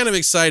excited. We're kind of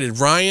excited.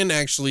 Ryan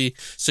actually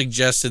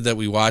suggested that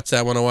we watch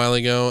that one a while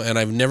ago, and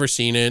I've never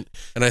seen it.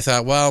 And I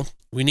thought, well,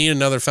 we need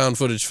another found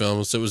footage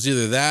film. So it was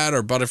either that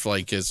or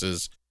Butterfly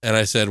Kisses. And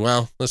I said,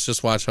 well, let's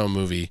just watch Home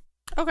Movie.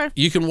 Okay.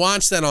 You can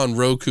watch that on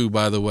Roku,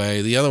 by the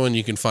way. The other one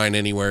you can find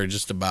anywhere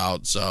just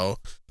about. So,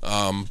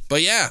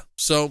 but yeah.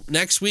 So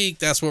next week,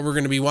 that's what we're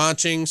going to be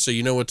watching. So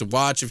you know what to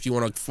watch if you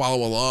want to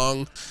follow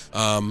along.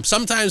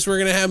 Sometimes we're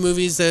going to have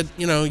movies that,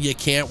 you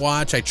can't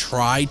watch. I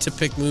try to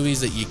pick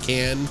movies that you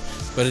can,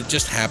 but it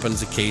just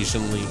happens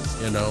occasionally,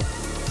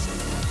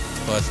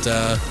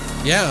 But,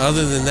 yeah,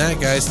 other than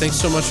that, guys, thanks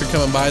so much for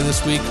coming by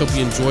this week. Hope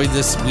you enjoyed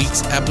this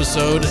week's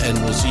episode,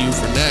 and we'll see you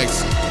for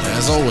next.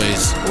 As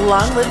always,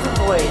 long live the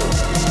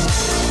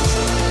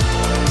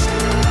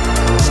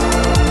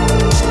void.